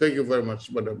about. Thank you very much,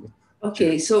 Madam.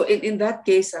 Okay, so in that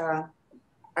case,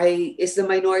 is the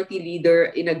minority leader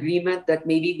in agreement that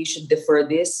maybe we should defer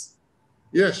this?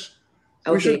 Yes.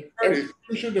 Okay.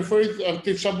 We should defer it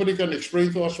until somebody can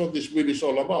explain to us what this bill is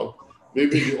all about.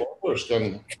 Maybe the authors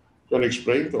can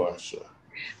explain to us.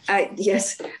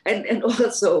 Yes, and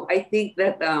also I think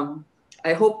that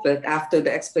I hope that after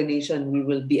the explanation we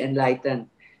will be enlightened,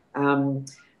 and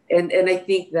I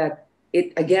think that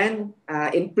it again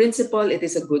in principle it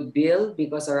is a good bill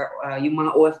because yung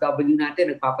mga OFW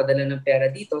natin nagpapadala ng pera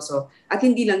dito, so at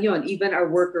hindi lang yon, even our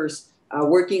workers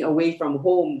working away from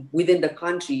home within the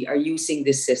country are using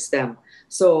this system.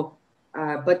 So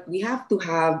but we have to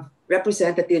have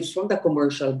representatives from the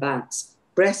commercial banks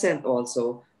present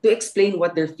also to explain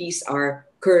what their fees are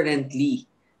currently.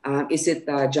 Is it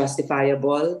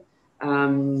justifiable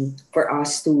for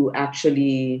us to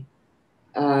actually,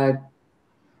 I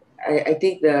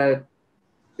think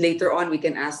later on we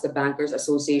can ask the Bankers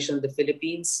Association of the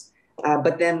Philippines,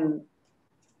 but then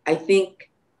I think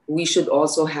we should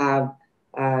also have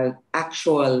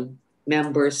actual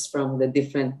members from the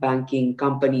different banking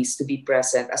companies to be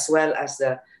present, as well as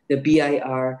the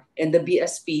BIR and the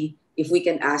BSP, if we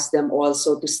can ask them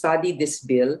also to study this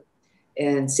bill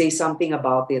and say something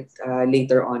about it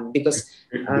later on. Because,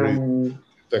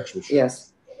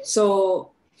 yes.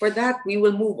 So for that, we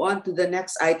will move on to the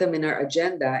next item in our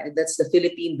agenda, and that's the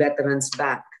Philippine Veterans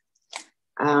Bank.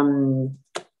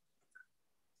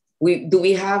 Do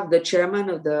we have the chairman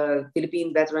of the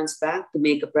Philippine Veterans Bank to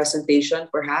make a presentation,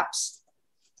 perhaps?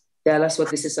 Tell us what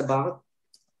this is about.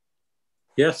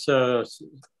 Yes,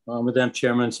 Madam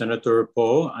Chairman, Senator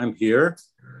Poe, I'm here.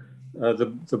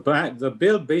 The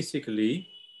bill basically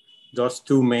does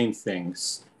two main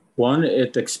things. One,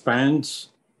 it expands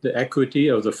the equity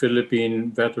of the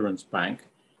Philippine Veterans Bank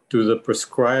to the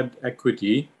prescribed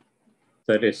equity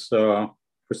that is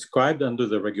prescribed under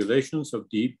the regulations of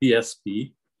the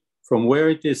BSP from where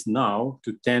it is now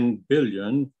to 10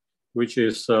 billion, which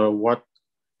is what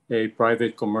a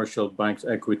private commercial bank's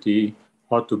equity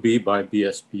ought to be by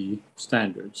BSP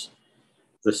standards.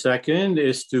 The second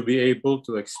is to be able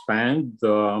to expand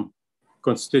the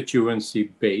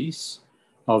constituency base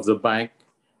of the bank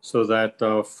so that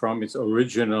from its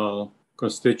original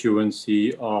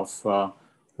constituency of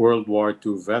World War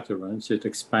II veterans, it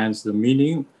expands the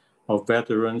meaning of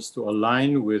veterans to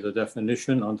align with the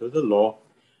definition under the law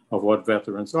of what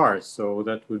veterans are. So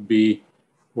that would be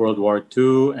World War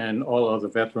II and all other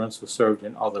veterans who served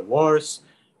in other wars,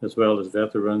 as well as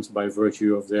veterans by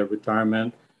virtue of their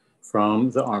retirement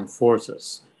from the armed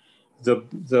forces.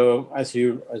 As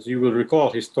you will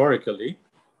recall, historically,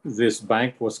 this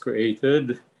bank was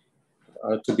created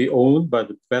to be owned by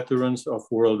the veterans of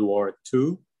World War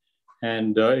II,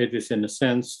 and it is, in a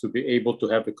sense, to be able to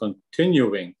have a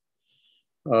continuing,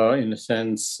 in a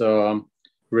sense,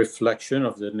 reflection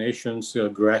of the nation's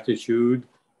gratitude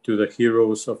to the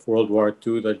heroes of World War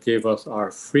II that gave us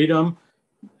our freedom,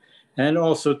 and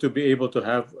also to be able to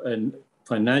have a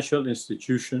financial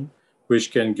institution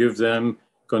which can give them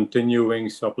continuing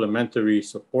supplementary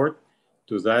support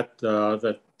to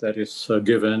that is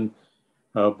given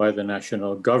by the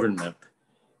national government.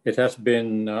 It has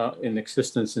been in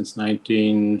existence since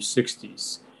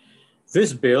 1960s.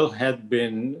 This bill had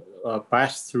been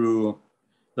passed through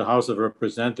the House of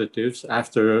Representatives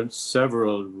after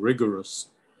several rigorous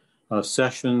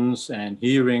sessions and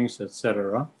hearings,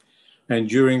 etc. And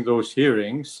during those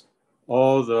hearings,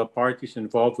 all the parties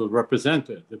involved were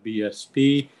represented: the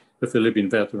BSP, the Philippine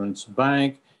Veterans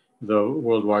Bank, the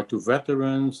World War II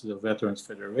veterans, the Veterans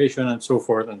Federation, and so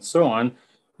forth and so on.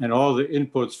 And all the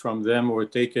inputs from them were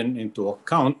taken into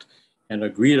account and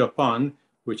agreed upon,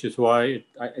 which is why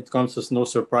it comes as no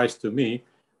surprise to me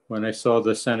when I saw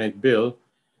the Senate Bill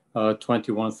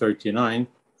 2139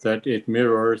 that it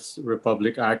mirrors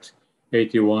Republic Act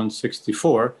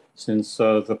 8164, since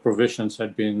the provisions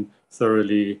had been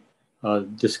thoroughly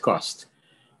discussed.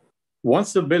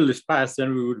 Once the bill is passed,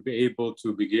 then we would be able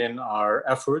to begin our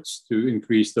efforts to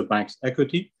increase the bank's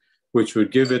equity, which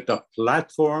would give it a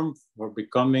platform for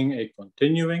becoming a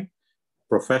continuing,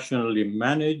 professionally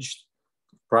managed,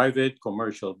 private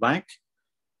commercial bank.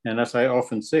 And as I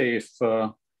often say, if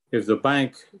the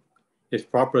bank is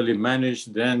properly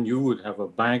managed, then you would have a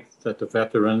bank that the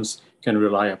veterans can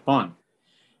rely upon.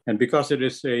 And because it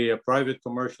is a private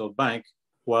commercial bank,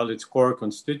 while its core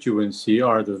constituency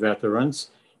are the veterans,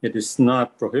 it is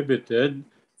not prohibited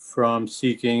from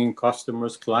seeking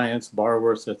customers, clients,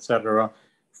 borrowers, etc.,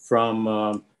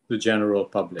 from the general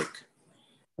public.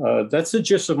 That's the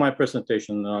gist of my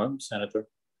presentation, Senator.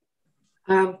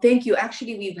 Thank you.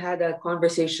 Actually, we've had a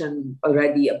conversation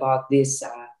already about this,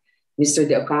 Mr.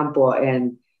 De Ocampo,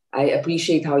 and I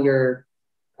appreciate how you're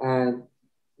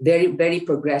very, very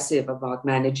progressive about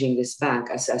managing this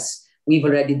bank. As we've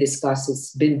already discussed,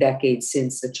 it's been decades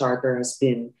since the charter has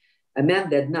been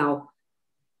amended. Now,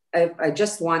 I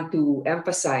just want to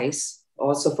emphasize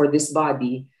also for this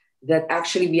body that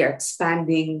actually we are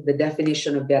expanding the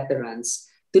definition of veterans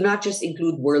to not just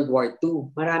include World War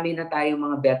II. Marami na tayong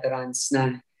mga veterans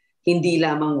na hindi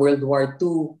lamang World War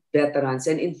II veterans.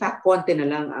 And in fact, konti na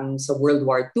lang ang sa World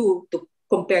War II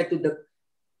compared to the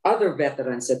other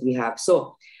veterans that we have.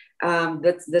 So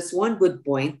that's one good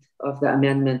point of the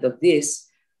amendment of this.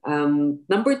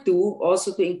 Number two,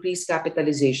 also to increase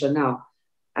capitalization. Now,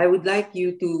 I would like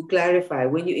you to clarify,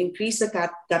 when you increase the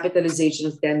capitalization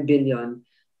of 10 billion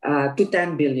to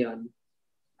 10 billion,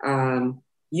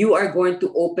 you are going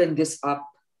to open this up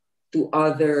to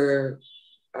other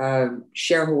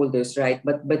shareholders, right?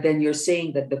 But then you're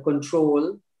saying that the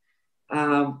control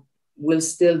will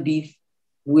still be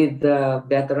with the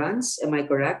veterans. Am I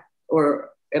correct? Or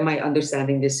am I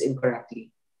understanding this incorrectly?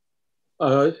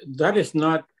 That is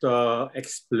not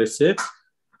explicit.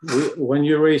 When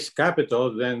you raise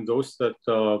capital, then those that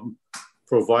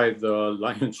provide the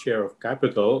lion's share of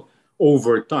capital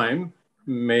over time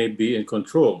may be in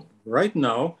control. Right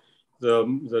now, the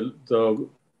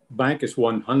bank is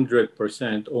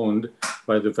 100% owned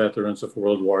by the veterans of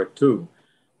World War II.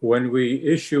 When we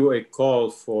issue a call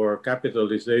for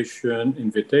capitalization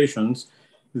invitations,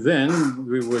 then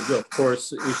we would, of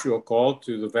course, issue a call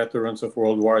to the veterans of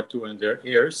World War II and their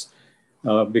heirs,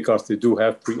 because they do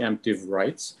have preemptive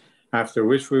rights, after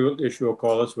which we will issue a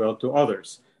call as well to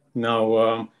others.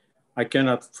 Now, I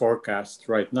cannot forecast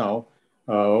right now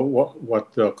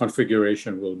what the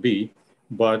configuration will be,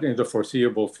 but in the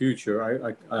foreseeable future,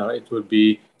 it would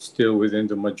be still within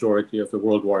the majority of the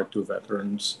World War II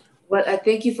veterans. Well, I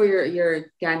thank you for your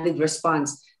candid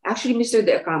response. Actually, Mr.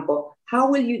 De Ocampo, how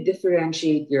will you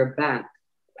differentiate your bank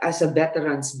as a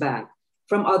veterans bank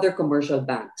from other commercial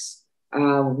banks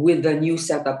with the new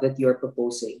setup that you're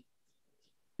proposing?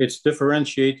 It's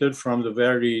differentiated from the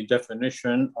very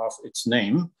definition of its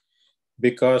name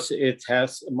because it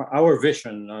has our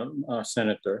vision,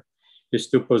 Senator, is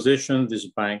to position this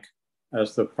bank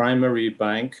as the primary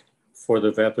bank for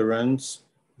the veterans,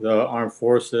 the armed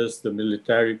forces, the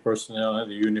military personnel, and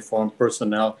the uniformed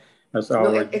personnel as our...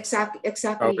 No,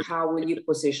 exactly how will you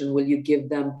position? Will you give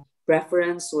them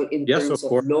preference or in Yes, terms of of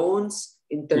course. loans,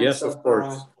 in terms Yes, of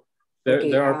course.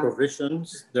 There are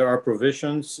provisions. There are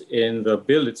provisions in the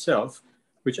bill itself,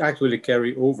 which actually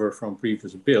carry over from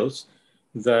previous bills,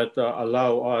 that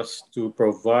allow us to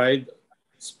provide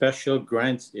special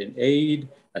grants in aid,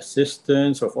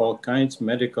 assistance of all kinds,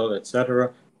 medical,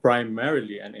 etc.,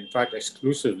 primarily and in fact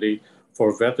exclusively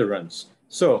for veterans.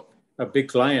 So a big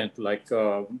client like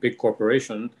a big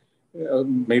corporation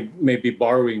may be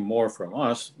borrowing more from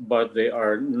us, but they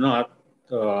are not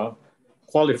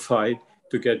qualified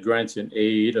to get grants in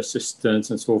aid, assistance,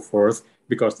 and so forth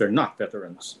because they're not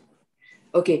veterans.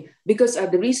 Okay, because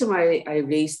the reason why I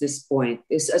raised this point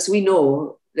is, as we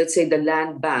know, let's say the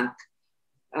land bank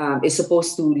is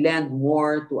supposed to lend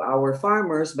more to our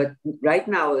farmers, but right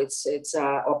now it's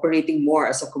operating more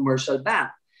as a commercial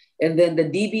bank. And then the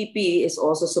DBP is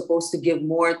also supposed to give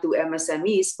more to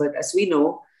MSMEs, but as we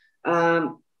know,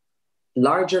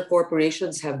 larger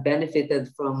corporations have benefited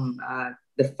from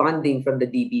the funding from the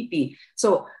DBP.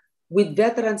 So with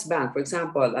Veterans Bank, for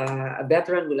example, a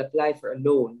veteran will apply for a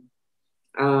loan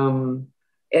and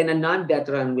a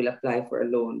non-veteran will apply for a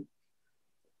loan.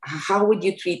 How would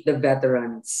you treat the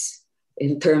veterans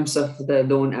in terms of the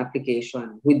loan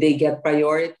application? Would they get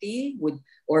priority?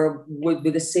 Or would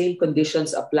the same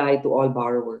conditions apply to all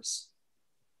borrowers?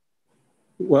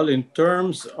 Well, in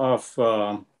terms of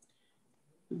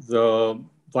the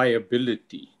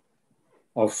viability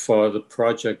of the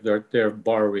project that they're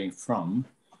borrowing from,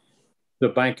 the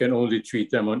bank can only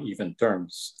treat them on even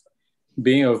terms.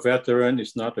 Being a veteran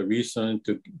is not a reason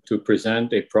to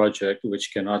present a project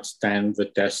which cannot stand the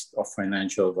test of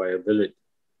financial viability.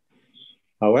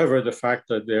 However, the fact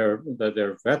that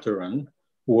they're veteran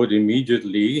would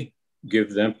immediately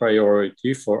give them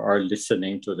priority for our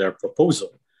listening to their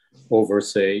proposal over,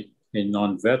 say, a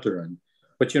non-veteran.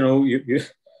 But you know,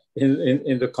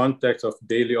 in the context of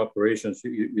daily operations,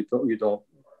 you don't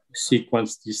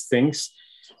sequence these things.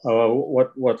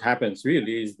 What happens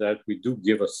really is that we do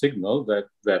give a signal that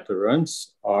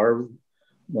veterans are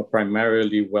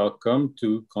primarily welcome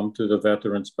to come to the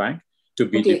Veterans Bank to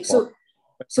be deposited.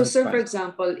 So, sir, for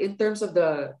example, in terms of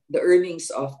the earnings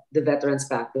of the Veterans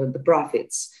Bank, the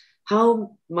profits,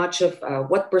 how much of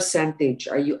what percentage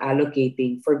are you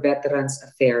allocating for veterans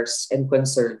affairs and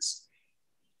concerns?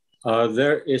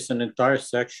 There is an entire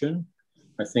section,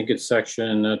 I think it's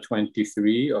section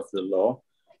 23 of the law,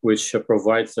 which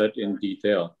provides that in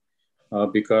detail,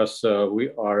 because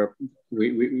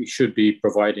we should be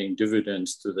providing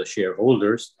dividends to the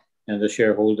shareholders, and the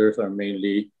shareholders are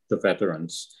mainly the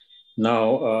veterans.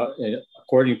 Now,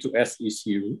 according to SEC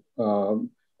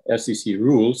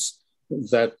rules,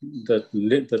 that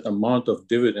amount of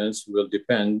dividends will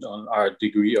depend on our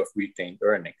degree of retained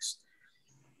earnings.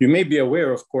 You may be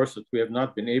aware, of course, that we have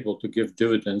not been able to give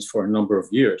dividends for a number of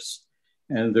years.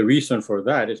 And the reason for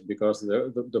that is because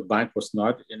the bank was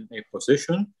not in a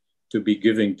position to be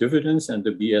giving dividends, and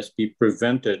the BSP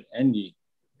prevented any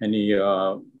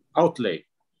outlay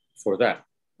for that,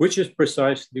 which is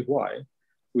precisely why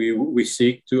we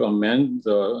seek to amend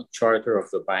the charter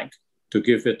of the bank to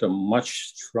give it a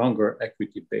much stronger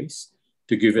equity base,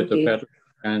 to give it a better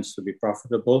chance to be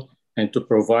profitable, and to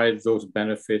provide those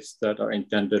benefits that are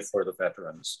intended for the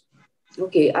veterans.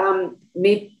 Okay,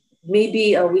 maybe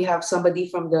we have somebody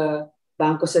from the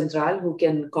Bangko Central who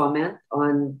can comment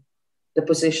on the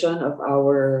position of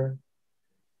our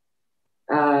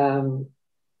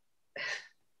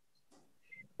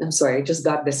I'm sorry, I just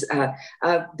got this.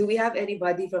 Do we have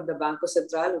anybody from the Bangko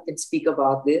Central who can speak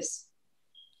about this?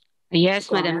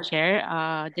 Yes, Madam Chair.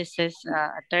 This is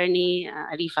Attorney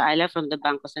Arifa Ala from the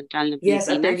Bangko Central ng Yes,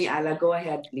 Pilipinas. Attorney Ala, go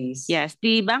ahead, please. Yes,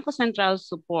 the Bangko Central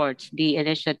supports the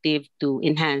initiative to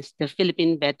enhance the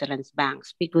Philippine Veterans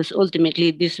Banks because ultimately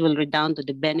this will redound to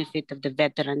the benefit of the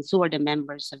veterans who are the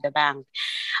members of the bank.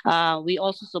 We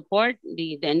also support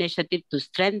the initiative to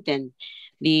strengthen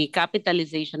the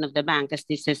capitalization of the bank, as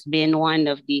this has been one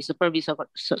of the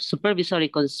supervisory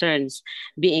concerns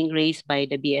being raised by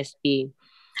the BSP.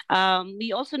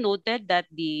 We also noted that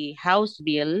the House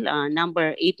Bill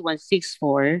number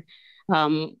 8164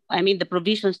 I mean, the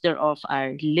provisions thereof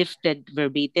are lifted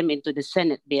verbatim into the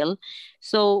Senate bill.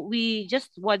 So we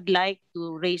just would like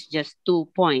to raise just 2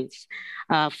 points.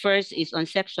 First is on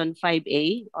Section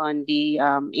 5A on the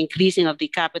increasing of the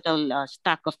capital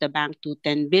stock of the bank to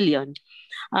 10 billion.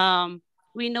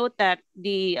 We note that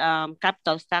the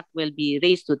capital stock will be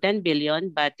raised to 10 billion,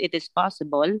 but it is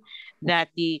possible that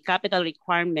the capital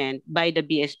requirement by the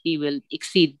BSP will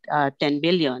exceed 10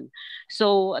 billion.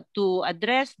 So to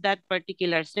address that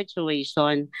particular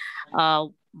situation,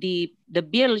 the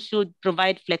bill should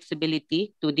provide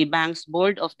flexibility to the bank's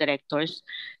board of directors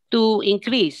to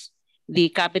increase the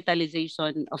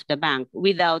capitalization of the bank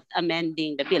without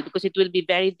amending the bill, because it will be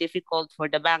very difficult for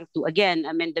the bank to again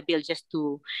amend the bill just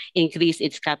to increase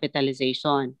its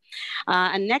capitalization.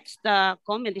 And next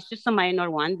comment is just a minor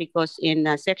one, because in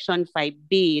Section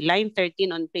 5B, line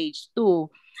 13 on page 2,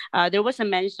 there was a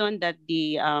mention that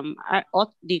the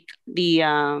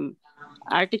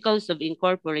articles of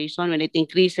incorporation, when it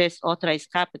increases authorized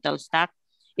capital stock,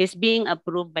 is being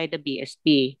approved by the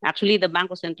BSP. Actually, the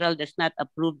Bangko Sentral does not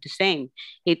approve the same.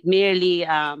 It merely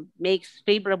makes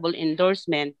favorable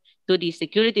endorsement to the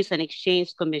Securities and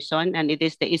Exchange Commission, and it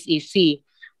is the SEC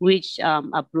which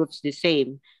approves the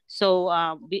same. So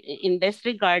in this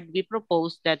regard, we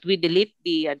propose that we delete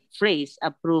the phrase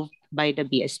approved by the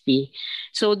BSP.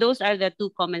 So those are the 2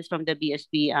 comments from the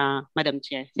BSP, Madam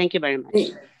Chair. Thank you very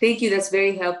much. Thank you. That's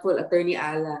very helpful, Attorney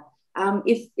Ala.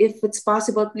 If it's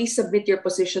possible, please submit your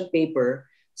position paper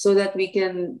so that we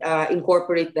can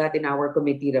incorporate that in our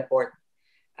committee report.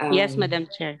 Yes, Madam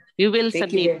Chair. We will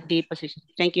submit the position.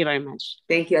 Thank you very much.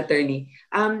 Thank you, Attorney.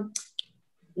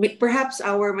 Perhaps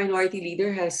our minority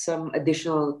leader has some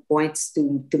additional points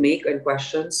to make and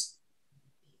questions.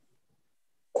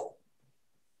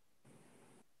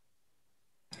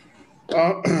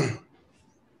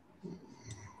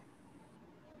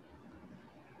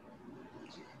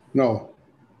 No.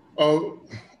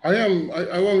 I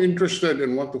am interested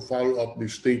and want to follow up the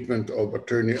statement of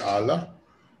Attorney Ala.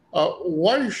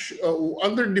 Why,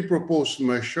 under the proposed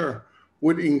measure,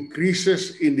 would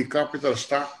increases in the capital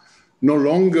stock no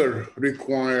longer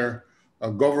require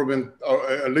a government or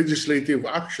a legislative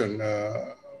action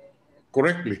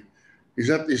correctly? Is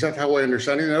that how I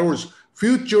understand it? In other words,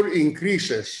 future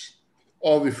increases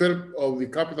of the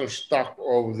capital stock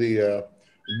of the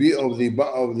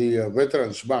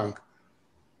Veterans Bank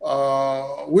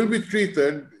will be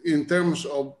treated in terms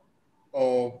of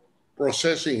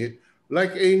processing it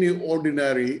like any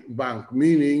ordinary bank,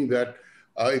 meaning that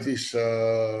it's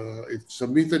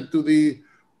submitted to the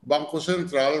Bangko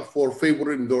Sentral for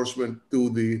favorable endorsement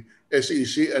to the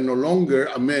SEC and no longer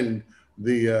amend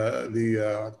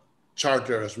the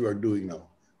charter as we are doing now.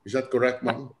 Is that correct,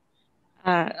 ma'am?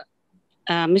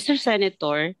 Mr.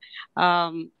 Senator,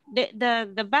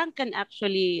 the bank can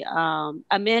actually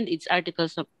amend its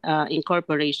articles of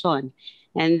incorporation.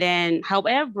 And then,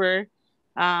 however,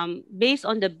 based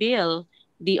on the bill,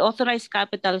 the authorized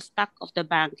capital stock of the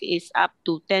bank is up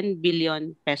to 10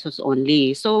 billion pesos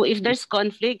only. So if there's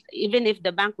conflict, even if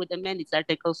the bank would amend its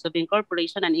articles of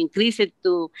incorporation and increase it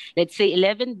to, let's say,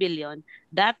 11 billion,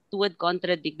 that would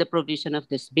contradict the provision of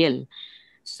this bill.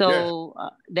 So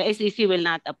the SEC will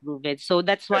not approve it. So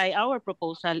that's why our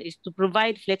proposal is to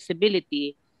provide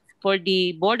flexibility for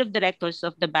the board of directors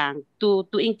of the bank to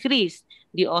increase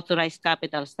the authorized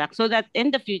capital stock so that in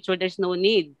the future there's no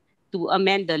need to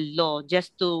amend the law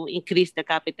just to increase the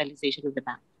capitalization of the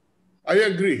bank. I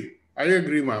agree,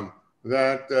 ma'am,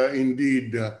 that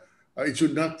indeed it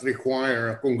should not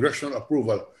require congressional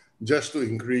approval just to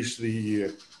increase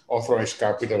the authorized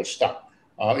capital stock.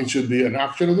 It should be an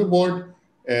action of the board,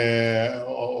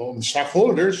 of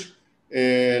stockholders,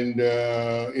 and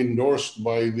endorsed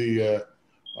by the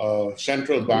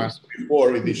central bank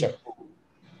before it is approved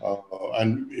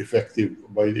and effective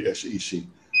by the SEC.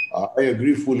 I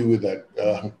agree fully with that.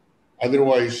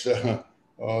 Otherwise, it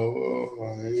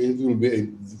will be a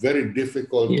very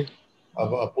difficult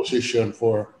position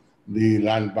for the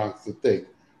land bank to take.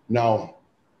 Now,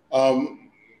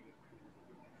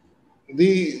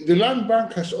 the land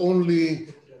bank has only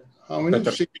how many?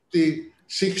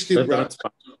 60 branches.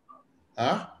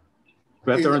 Huh?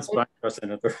 Veterans Bank,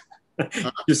 Senator.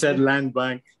 You said land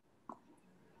bank.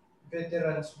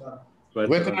 Veterans Bank.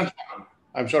 Veterans Bank.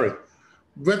 I'm sorry.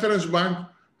 Veterans Bank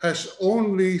has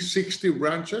only 60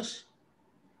 branches?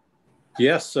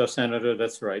 Yes, Senator,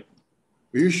 that's right.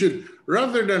 You should,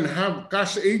 rather than have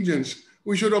cash agents,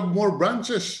 we should have more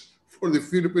branches for the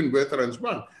Philippine Veterans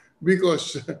Bank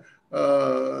because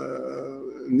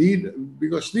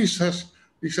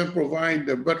this can provide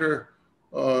a better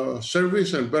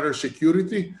service and better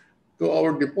security to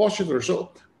our depositors.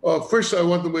 So First, I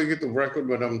want to make it a record,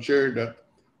 Madam Chair, that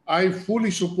I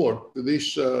fully support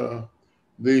this bill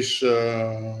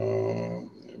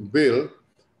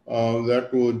that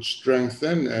would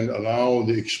strengthen and allow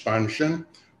the expansion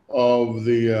of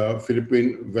the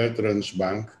Philippine Veterans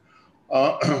Bank.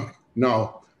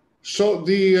 Now, so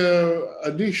the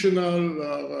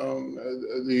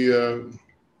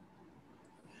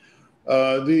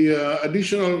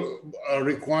additional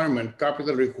requirement,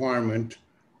 capital requirement,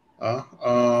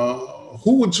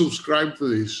 who would subscribe to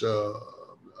this,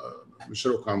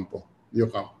 Mr. Ocampo?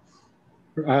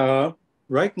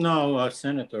 Right now,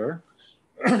 Senator,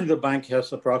 the bank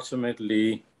has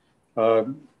approximately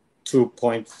 2.4,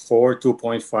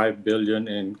 2.5 billion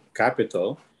in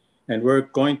capital, and we're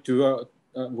going to,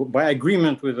 by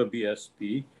agreement with the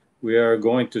BSP, we are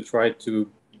going to try to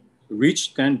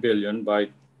reach 10 billion by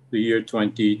the year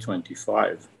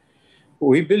 2025.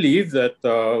 We believe that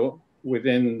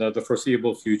within the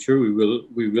foreseeable future, we will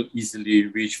easily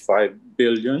reach 5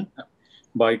 billion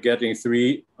by getting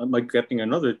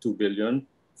another 2 billion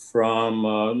from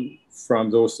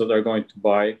those that are going to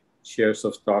buy shares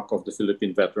of stock of the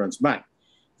Philippine Veterans Bank.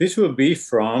 This will be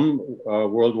from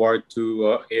World War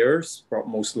II heirs,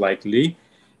 most likely,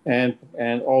 and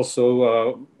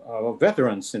also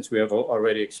veterans, since we have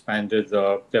already expanded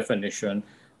the definition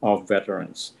of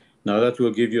veterans. Now that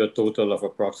will give you a total of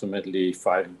approximately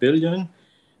 5 billion.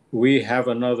 We have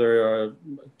another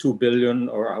 2 billion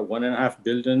or 1.5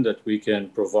 billion that we can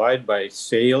provide by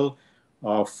sale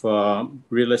of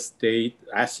real estate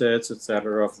assets,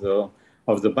 etc.,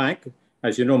 of the bank.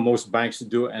 As you know, most banks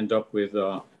do end up with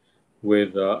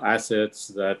assets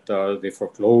that they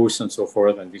foreclose and so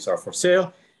forth, and these are for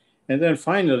sale. And then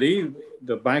finally,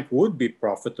 the bank would be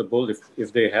profitable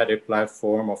if they had a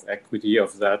platform of equity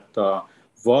of that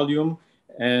volume,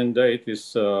 and it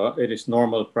is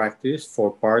normal practice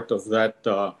for part of that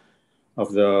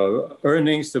of the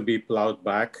earnings to be plowed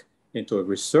back into a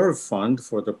reserve fund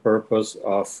for the purpose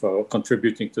of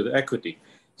contributing to the equity.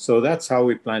 So that's how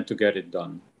we plan to get it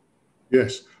done.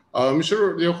 Yes.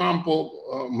 Mr.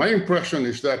 Ocampo, my impression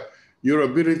is that your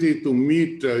ability to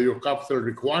meet your capital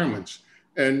requirements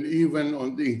and even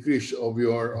on the increase of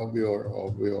your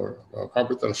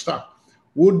capital stock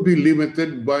would be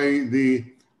limited by the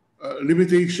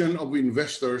limitation of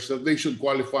investors that they should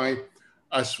qualify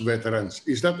as veterans.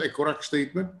 Is that a correct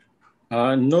statement?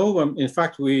 No. In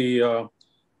fact, we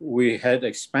had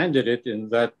expanded it in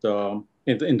that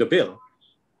in the bill.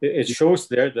 It shows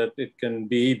there that it can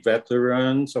be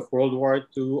veterans of World War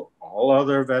II, all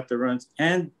other veterans,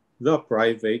 and the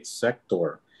private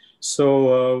sector.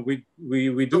 So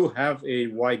we do have a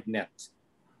wide net.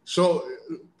 So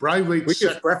private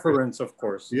sector. With preference, of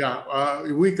course. Yeah,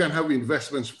 we can have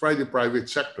investments by the private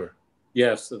sector.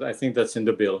 Yes, I think that's in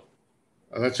the bill.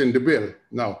 That's in the bill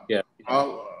now. Yeah.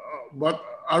 But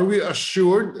are we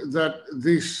assured that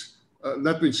this,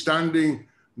 notwithstanding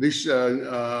these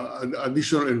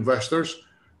additional investors,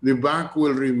 the bank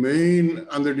will remain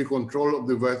under the control of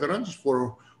the veterans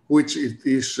for which it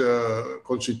is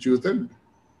constituted?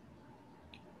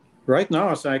 Right now,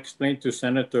 as I explained to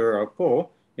Senator Poe,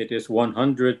 it is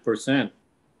 100%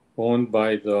 owned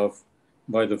by the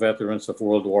veterans of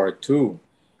World War II.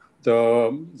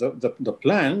 The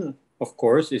plan, of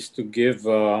course, is to give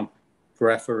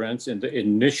preference in the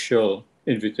initial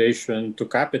invitation to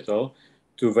capital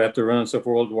to veterans of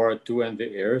World War II and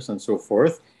the heirs and so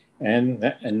forth,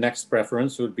 and next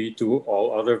preference would be to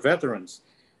all other veterans.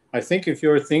 I think if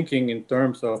you're thinking in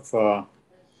terms of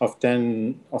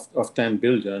 10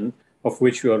 billion, of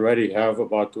which we already have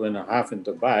about 2.5 in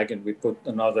the bag, and we put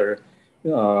another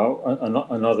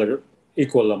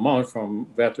equal amount from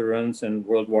veterans and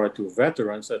World War II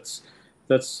veterans,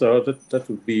 that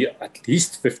would be at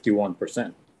least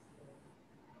 51%.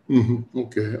 Mm-hmm.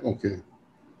 Okay.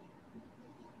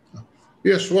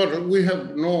 Yes, well, we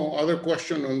have no other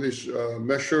question on this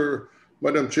measure.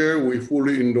 Madam Chair, we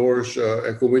fully endorse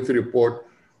a committee report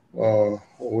that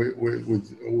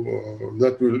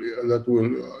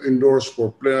will endorse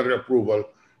for plenary approval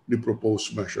the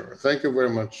proposed measure. Thank you very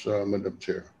much, Madam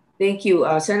Chair. Thank you.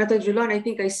 Senator Julon, I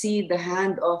think I see the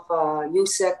hand of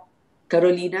Yusek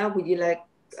Carolina. Would you like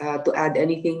to add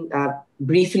anything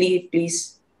briefly,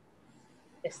 please?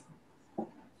 Yes.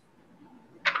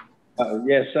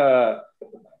 Yes,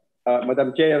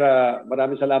 Madam Chair,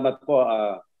 maraming salamat po.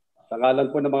 Sa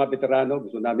ngalan po ng mga veterano,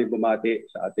 gusto namin bumati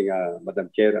sa ating Madam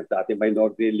Chair at sa ating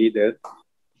minority leader.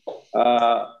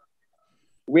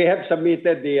 We have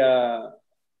submitted the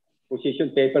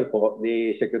position paper po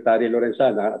ni Secretary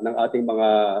Lorenzana ng ating mga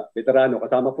veterano.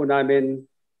 Kasama po namin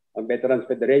ang Veterans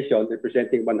Federation,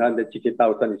 representing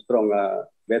 160,000 strong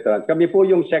veterans. Kami po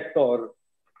yung sector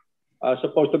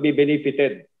supposed to be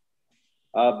benefited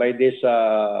by this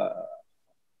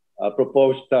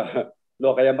proposed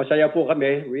law. Kaya masaya po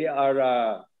kami. We are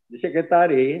the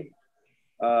Secretary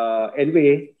and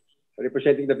we,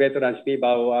 representing the veterans,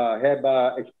 PIBAW, have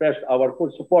expressed our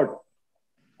full support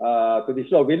to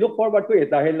this law. We look forward to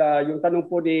it dahil yung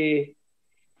tanong po ni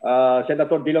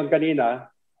Senator Dillon kanina,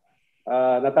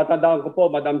 natatandaan ko po,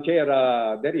 Madam Chair,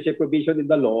 there is a provision in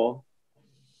the law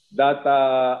that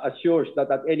assures that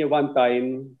at any one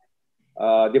time,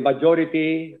 the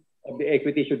majority of the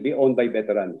equity should be owned by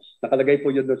veterans. Nakalagay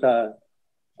po yun doon sa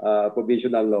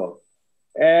provisional law.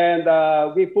 And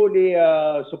we fully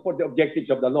support the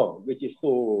objectives of the law, which is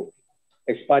to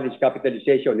expand its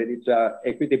capitalization and its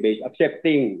equity base,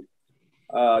 accepting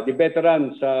the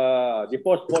veterans, the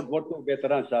post-World War II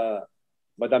veterans,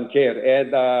 Madam Chair.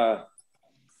 And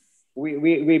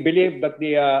we believe that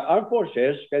the armed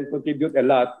forces can contribute a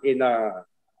lot in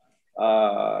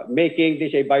making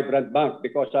this a vibrant bank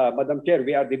because, Madam Chair,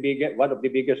 we are one of the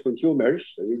biggest consumers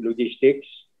in logistics.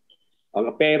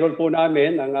 Ang payroll po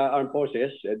namin, ang armed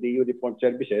forces, the uniformed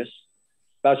services,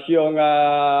 plus yung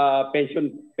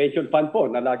pension fund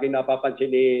po na laging napapansin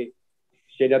ni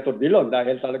Senator Dillon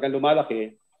dahil talagang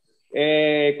lumalaki.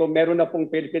 Kung meron na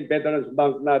pong Philippine Veterans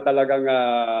Bank na talagang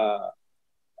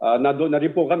nandun na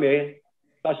rin po kami.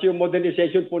 Tapos yung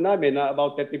modernization po namin na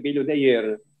about 30 billion a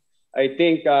year, I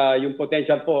think yung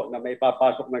potential po na may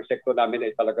papasok ng sektor namin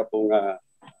ay talaga pong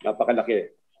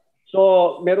napakalaki.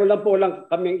 So meron lang po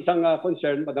kaming isang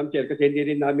concern, Madam Chair, kasi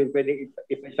hindi rin namin pwedeng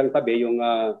isang tabi yung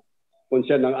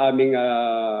concern ng aming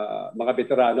mga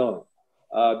veterano.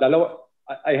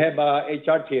 I have a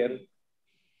chart here.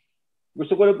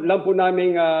 Gusto ko lang po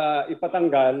namin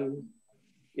ipatanggal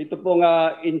ito pong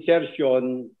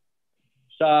insertion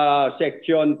sa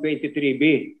section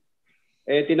 23B.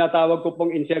 Tinatawag ko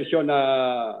pong insertion na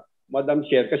Madam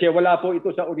Chair kasi wala po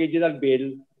ito sa original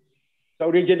bill, sa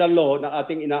original law na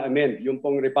ating ina-amend, yung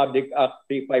pong Republic Act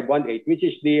 3518, which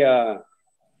is the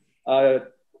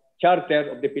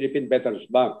charter of the Philippine Veterans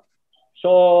Bank.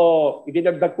 So,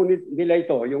 idinagdag po nila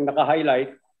ito, yung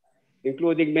naka-highlight,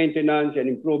 including maintenance and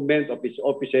improvement of its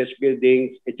offices,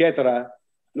 buildings, etc.,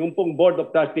 nung pong Board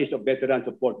of Trustees of Veterans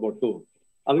of World War II.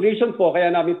 Ang reason po kaya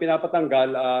namin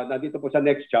pinapatanggal, nandito po sa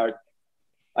next chart,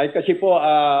 ay kasi po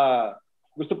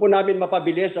gusto po namin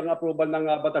mapabilis ang approval ng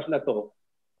batas na to.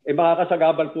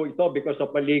 Makakasagabal po ito because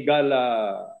of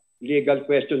legal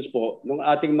questions po ng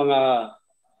ating mga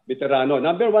veterano.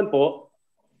 Number one po,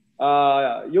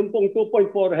 yung pong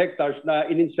 2.4 hectares na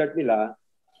in-insert nila,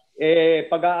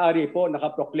 pag-aari po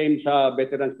nakaproclaim sa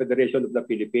Veterans Federation of the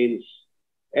Philippines.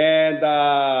 And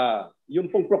yung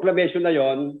pong proclamation na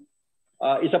yon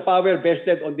is a power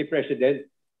vested on the President.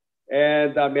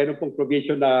 And meron pong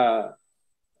provision na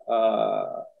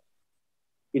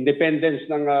independence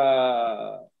ng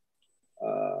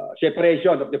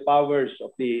separation of the powers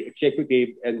of the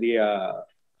executive and the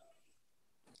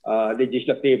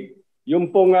legislative.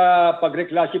 Yung pong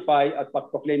pag-reclassify at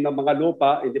pag-proclaim ng mga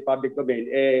lupa in the public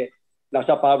domain,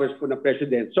 nasa powers po ng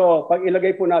President. So, pag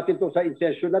ilagay po natin to sa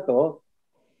insertion na to,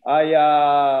 ay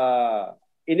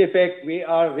in effect, we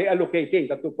are reallocating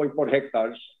the 2.4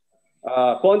 hectares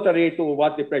contrary to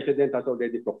what the President has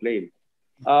already proclaimed.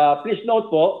 Please note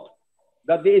po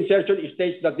that the insertion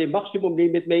states that the maximum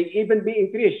limit may even be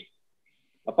increased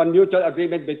upon mutual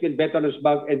agreement between Veterans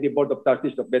Bank and the Board of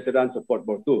Trustees of Veterans of World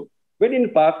War II. When in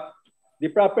fact, the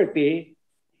property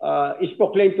is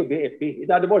proclaimed to BFP. In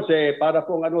other words, para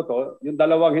pong yung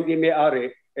dalawang hindi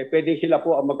may-ari, pwede sila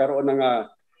po ang magkaroon ng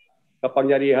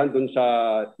kapangyarihan dun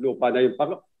sa lupa na yung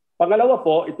pangalawa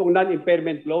po, itong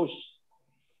non-impairment clause.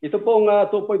 Ito pong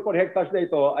 2.4 hectares na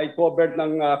ito ay covered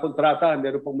ng kontrata,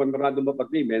 meron pong memorandum of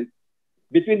agreement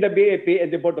between the BFP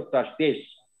and the Board of Trustees.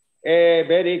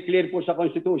 Very clear po sa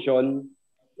Constitution,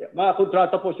 mga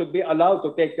kontrata po should be allowed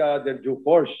to take their due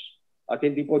course at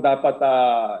hindi po dapat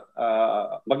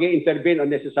mag-i-intervene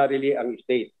unnecessarily ang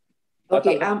state.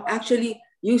 Okay, actually,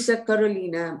 Yusek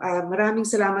Carolina, maraming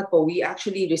salamat po. We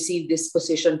actually received this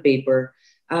position paper.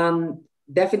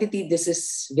 Definitely, this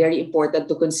is very important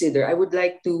to consider. I would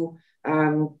like to,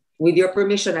 with your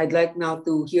permission, I'd like now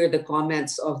to hear the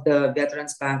comments of the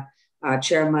Veterans Bank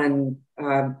Chairman,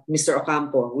 Mr.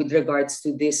 Ocampo, with regards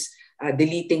to this,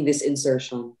 deleting this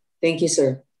insertion. Thank you,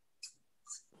 sir.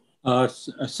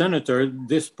 Senator,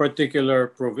 this particular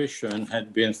provision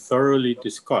had been thoroughly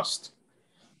discussed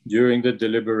during the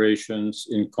deliberations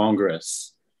in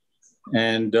Congress.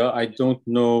 And I don't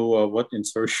know what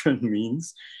insertion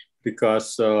means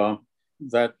because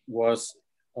that was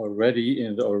already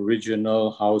in the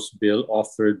original House bill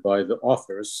offered by the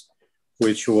authors,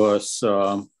 which was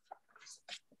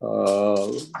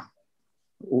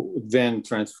then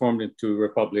transformed into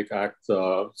Republic Act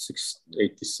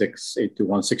 86,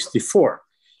 81, 64.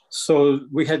 So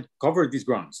we had covered these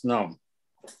grounds. Now,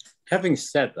 having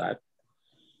said that,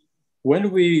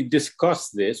 when we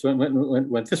discussed this,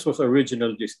 when this was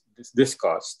originally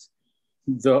discussed,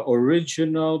 the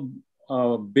original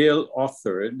bill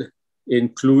authored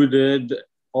included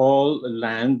all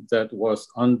land that was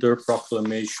under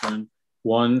Proclamation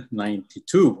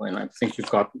 192, and I think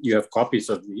you have copies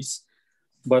of these.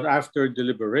 But after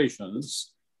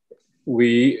deliberations,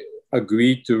 we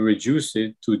agreed to reduce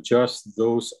it to just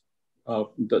those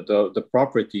the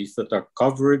properties that are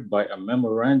covered by a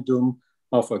memorandum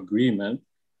of agreement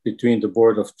between the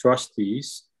Board of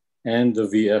Trustees and the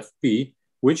VFP,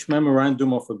 which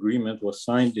memorandum of agreement was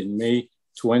signed in May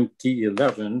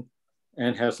 2011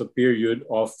 and has a period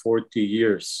of 40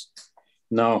 years.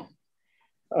 Now,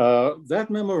 that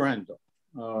memorandum,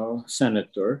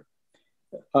 Senator,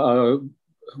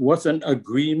 was an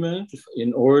agreement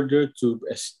in order to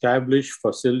establish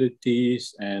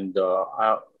facilities and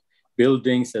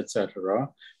buildings, etc.,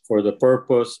 for the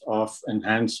purpose of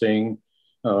enhancing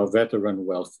veteran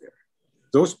welfare.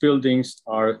 Those buildings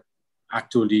are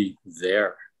actually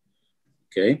there,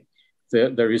 okay?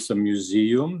 There is a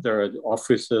museum, there are the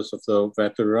offices of the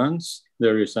veterans,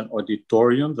 there is an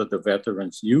auditorium that the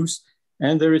veterans use,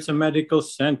 and there is a medical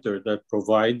center that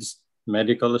provides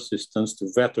medical assistance to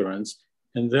veterans.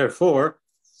 And therefore,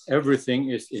 everything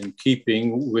is in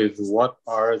keeping with what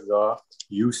are the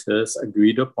uses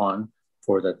agreed upon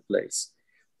for that place.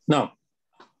 Now,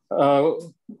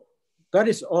 that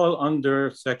is all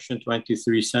under Section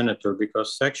 23, Senator,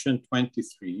 because Section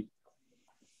 23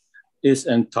 is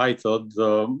entitled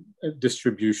the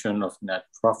distribution of net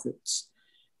profits.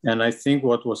 And I think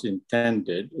what was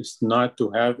intended is not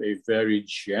to have a very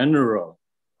general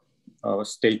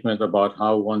statement about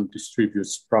how one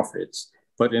distributes profits,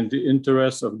 but in the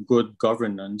interest of good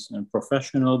governance and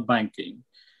professional banking,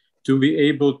 to be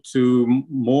able to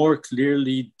more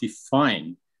clearly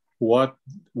define what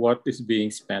is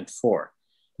being spent for.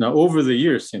 Now, over the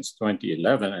years since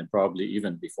 2011, and probably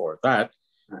even before that,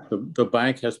 the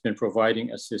bank has been providing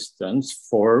assistance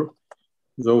for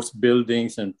those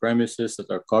buildings and premises that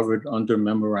are covered under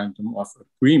memorandum of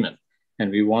agreement.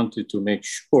 And we wanted to make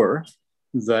sure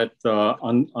that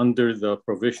under the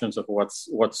provisions of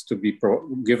what's to be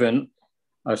given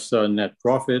as a net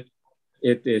profit,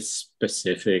 it is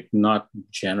specific, not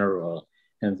general,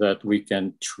 and that we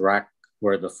can track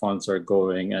where the funds are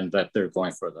going and that they're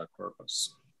going for that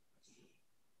purpose.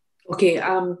 Okay,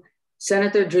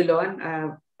 Senator Drilon,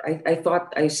 I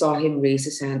thought I saw him raise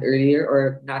his hand earlier,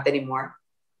 or not anymore?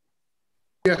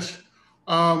 Yes.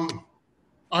 I'm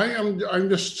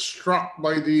just struck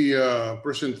by the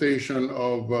presentation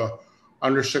of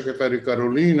Undersecretary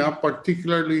Carolina,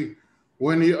 particularly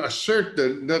when he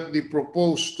asserted that the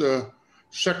proposed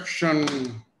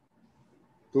Section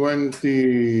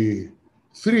 23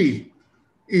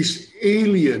 is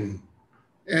alien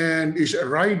and is a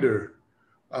rider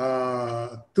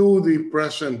to the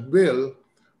present bill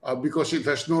because it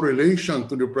has no relation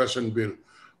to the present bill.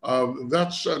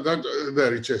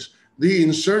 There it says, the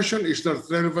insertion is not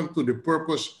relevant to the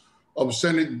purpose of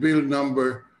Senate Bill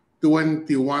number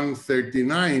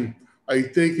 2139. I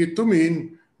take it to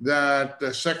mean that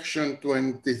Section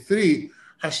 23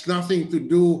 has nothing to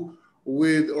do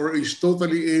with or is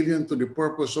totally alien to the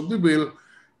purpose of the bill,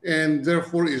 and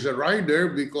therefore is a rider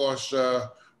because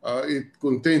it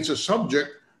contains a subject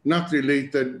not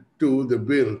related to the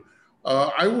bill.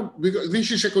 Because this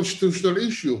is a constitutional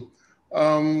issue.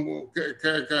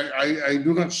 I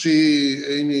do not see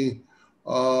any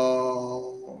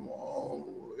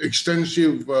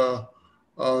extensive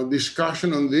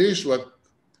discussion on this, but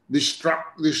this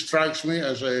strikes me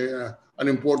as an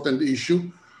important issue.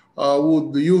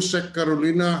 Would the USEC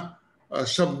Carolina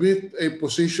submit a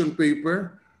position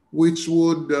paper which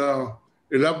would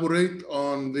elaborate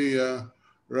on the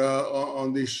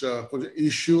on this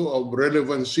issue of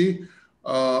relevancy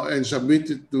and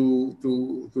submit it to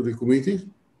the committee?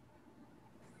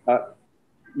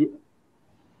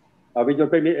 With your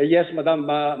permission, yes,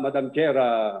 Madam Chair,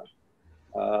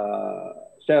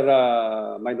 Sir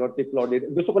Minority Floor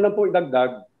Leader. Gusto ko lang po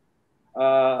idagdag,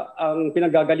 ang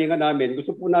pinanggagalingan namin,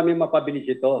 gusto po namin mapabilis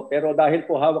ito. Pero dahil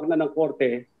po hawak na ng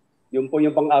korte, yung po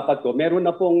yung pang-apat ko, meron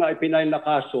na pong ipinail na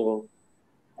kaso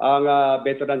ang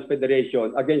Veterans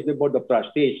Federation against the Board of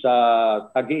Trustees sa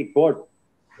Taguig Court.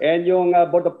 And yung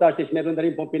Board of Trustees, meron na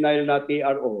rin pong pinail na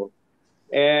TRO.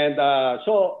 And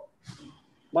so,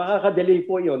 makakadelay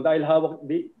po yun dahil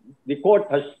the court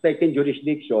has taken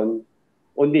jurisdiction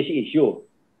on this issue.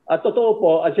 At totoo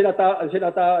po, ang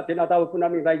tinatawag po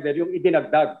namin rider, yung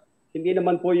idinagdag. Hindi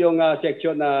naman po yung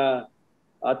section na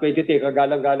 23,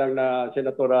 kagalang-galang na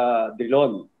Senator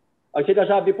Drilon. Ang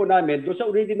sinasabi po namin, doon sa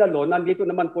original law, nandito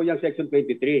naman po yung section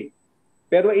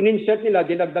 23. Pero in-insert nila,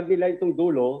 dinagdag nila itong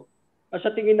dulo. At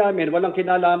sa tingin namin, walang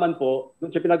kinalaman po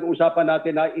doon sa pinag-uusapan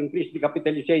natin na increase the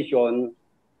capitalization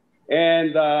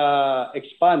and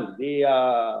expand the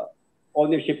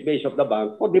ownership base of the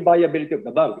bank for the viability of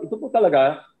the bank. Ito po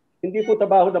talaga, hindi po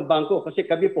trabaho ng bangko kasi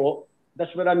kami po,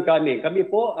 that's where I'm coming. Kami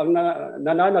po ang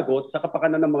nananagot sa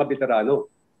kapakanan ng mga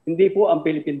veterano. Hindi po ang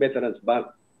Philippine Veterans Bank.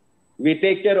 We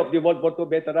take care of the World War II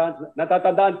veterans.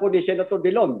 Natatandaan po ni Senator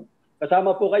Drilon.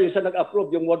 Kasama po kayo sa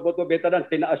nag-approve yung World War II veterans.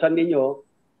 Tinaasan ninyo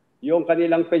yung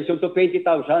kanilang pension to 20,000.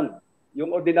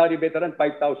 Yung ordinary veteran,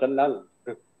 5,000 lang.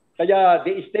 Kaya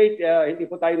the state, hindi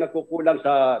po tayo nagkukulang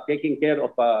sa taking care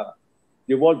of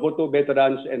the World War II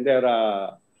veterans and their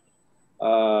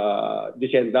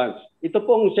descendants. Ito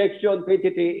pong Section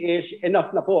 23 is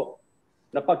enough na po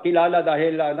na pagkilala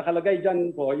dahil nakalagay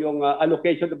dyan po yung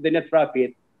allocation of the net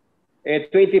profit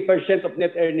 20% of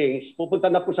net earnings pupunta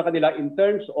na po sa kanila in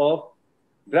terms of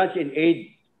grants and aid.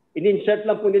 In-insert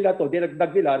lang po nila to,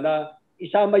 dinagdag nila na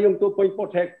isama yung 2.4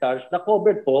 hectares na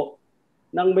covered po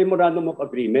ng Memorandum of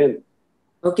Agreement.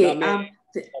 Okay,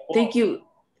 thank you.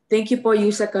 Thank you po,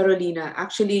 Yusa Carolina.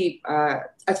 Actually,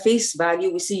 at face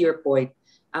value, we see your point.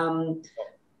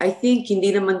 I think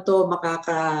hindi naman to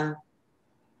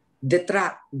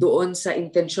makaka-detract doon sa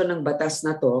intensyon ng batas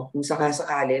na to, kung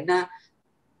sakasakali, na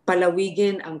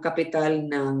palawigin ang kapital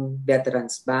ng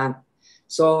Veterans Bank.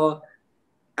 So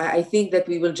I think that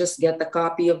we will just get a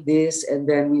copy of this and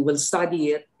then we will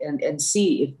study it and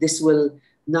see if this will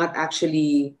not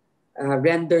actually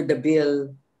render the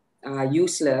bill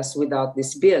useless without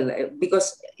this bill.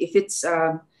 Because if it's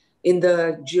in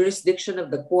the jurisdiction of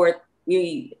the court,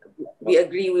 we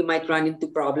agree we might run into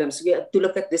problems. We have to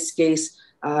look at this case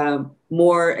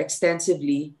more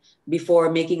extensively before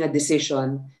making a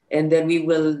decision. And then we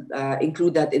will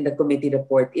include that in the committee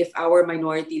report. If our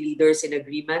minority leaders in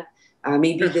agreement,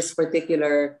 maybe this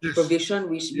particular provision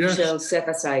we shall set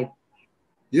aside.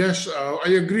 Yes,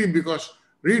 I agree because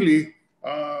really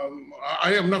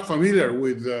I am not familiar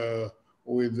with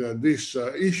this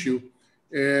issue,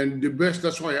 and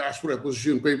that's why I asked for a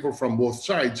position paper from both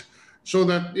sides, so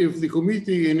that if the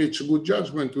committee in its good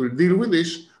judgment will deal with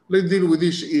this, let's deal with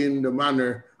this in the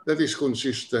manner that is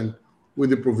consistent with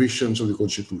the provisions of the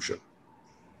Constitution.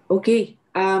 Okay.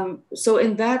 So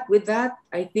with that,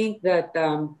 I think that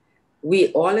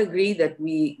we all agree that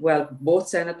both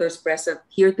senators present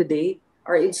here today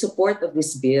are in support of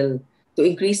this bill to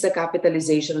increase the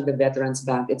capitalization of the Veterans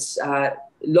Bank. It's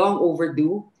long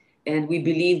overdue, and we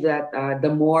believe that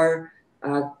the more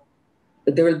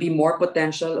there will be more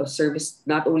potential of service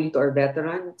not only to our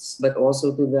veterans but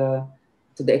also to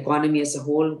the economy as a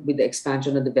whole with the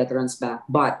expansion of the Veterans Bank.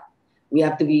 But we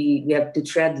have to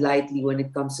tread lightly when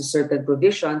it comes to certain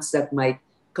provisions that might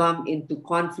come into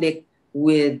conflict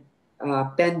with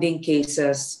pending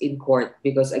cases in court,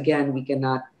 because again, we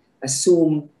cannot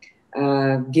assume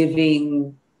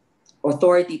giving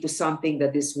authority to something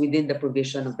that is within the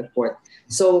provision of the court.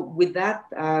 So with that,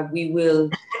 we will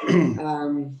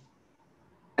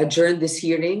adjourn this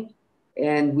hearing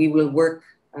and we will work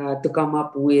to come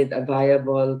up with a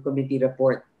viable committee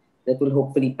report that will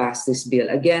hopefully pass this bill.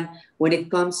 Again, when it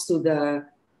comes to the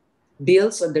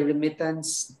bills on the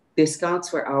remittance discounts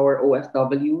for our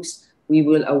OFWs, we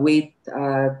will await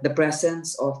the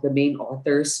presence of the main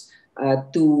authors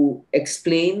to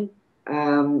explain,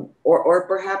 or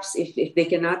perhaps if they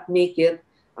cannot make it,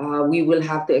 we will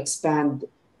have to expand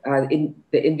in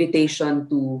the invitation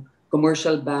to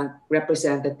commercial bank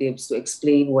representatives to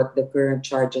explain what the current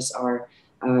charges are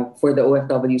for the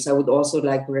OFWs. I would also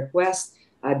like to request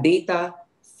data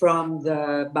from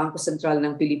the Bangko Sentral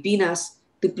ng Pilipinas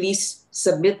to please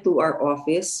submit to our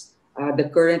office the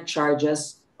current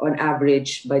charges on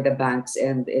average by the banks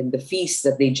and the fees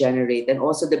that they generate, and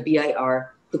also the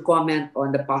BIR to comment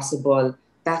on the possible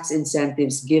tax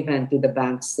incentives given to the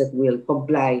banks that will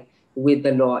comply with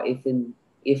the law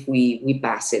if we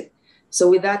pass it. So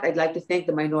with that, I'd like to thank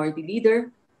the minority leader,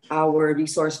 our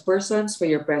resource persons for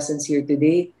your presence here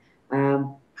today.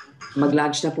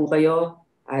 Mag-lunch na po kayo.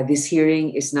 This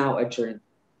hearing is now adjourned.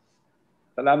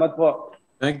 Salamat po.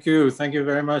 Thank you. Thank you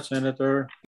very much, Senator.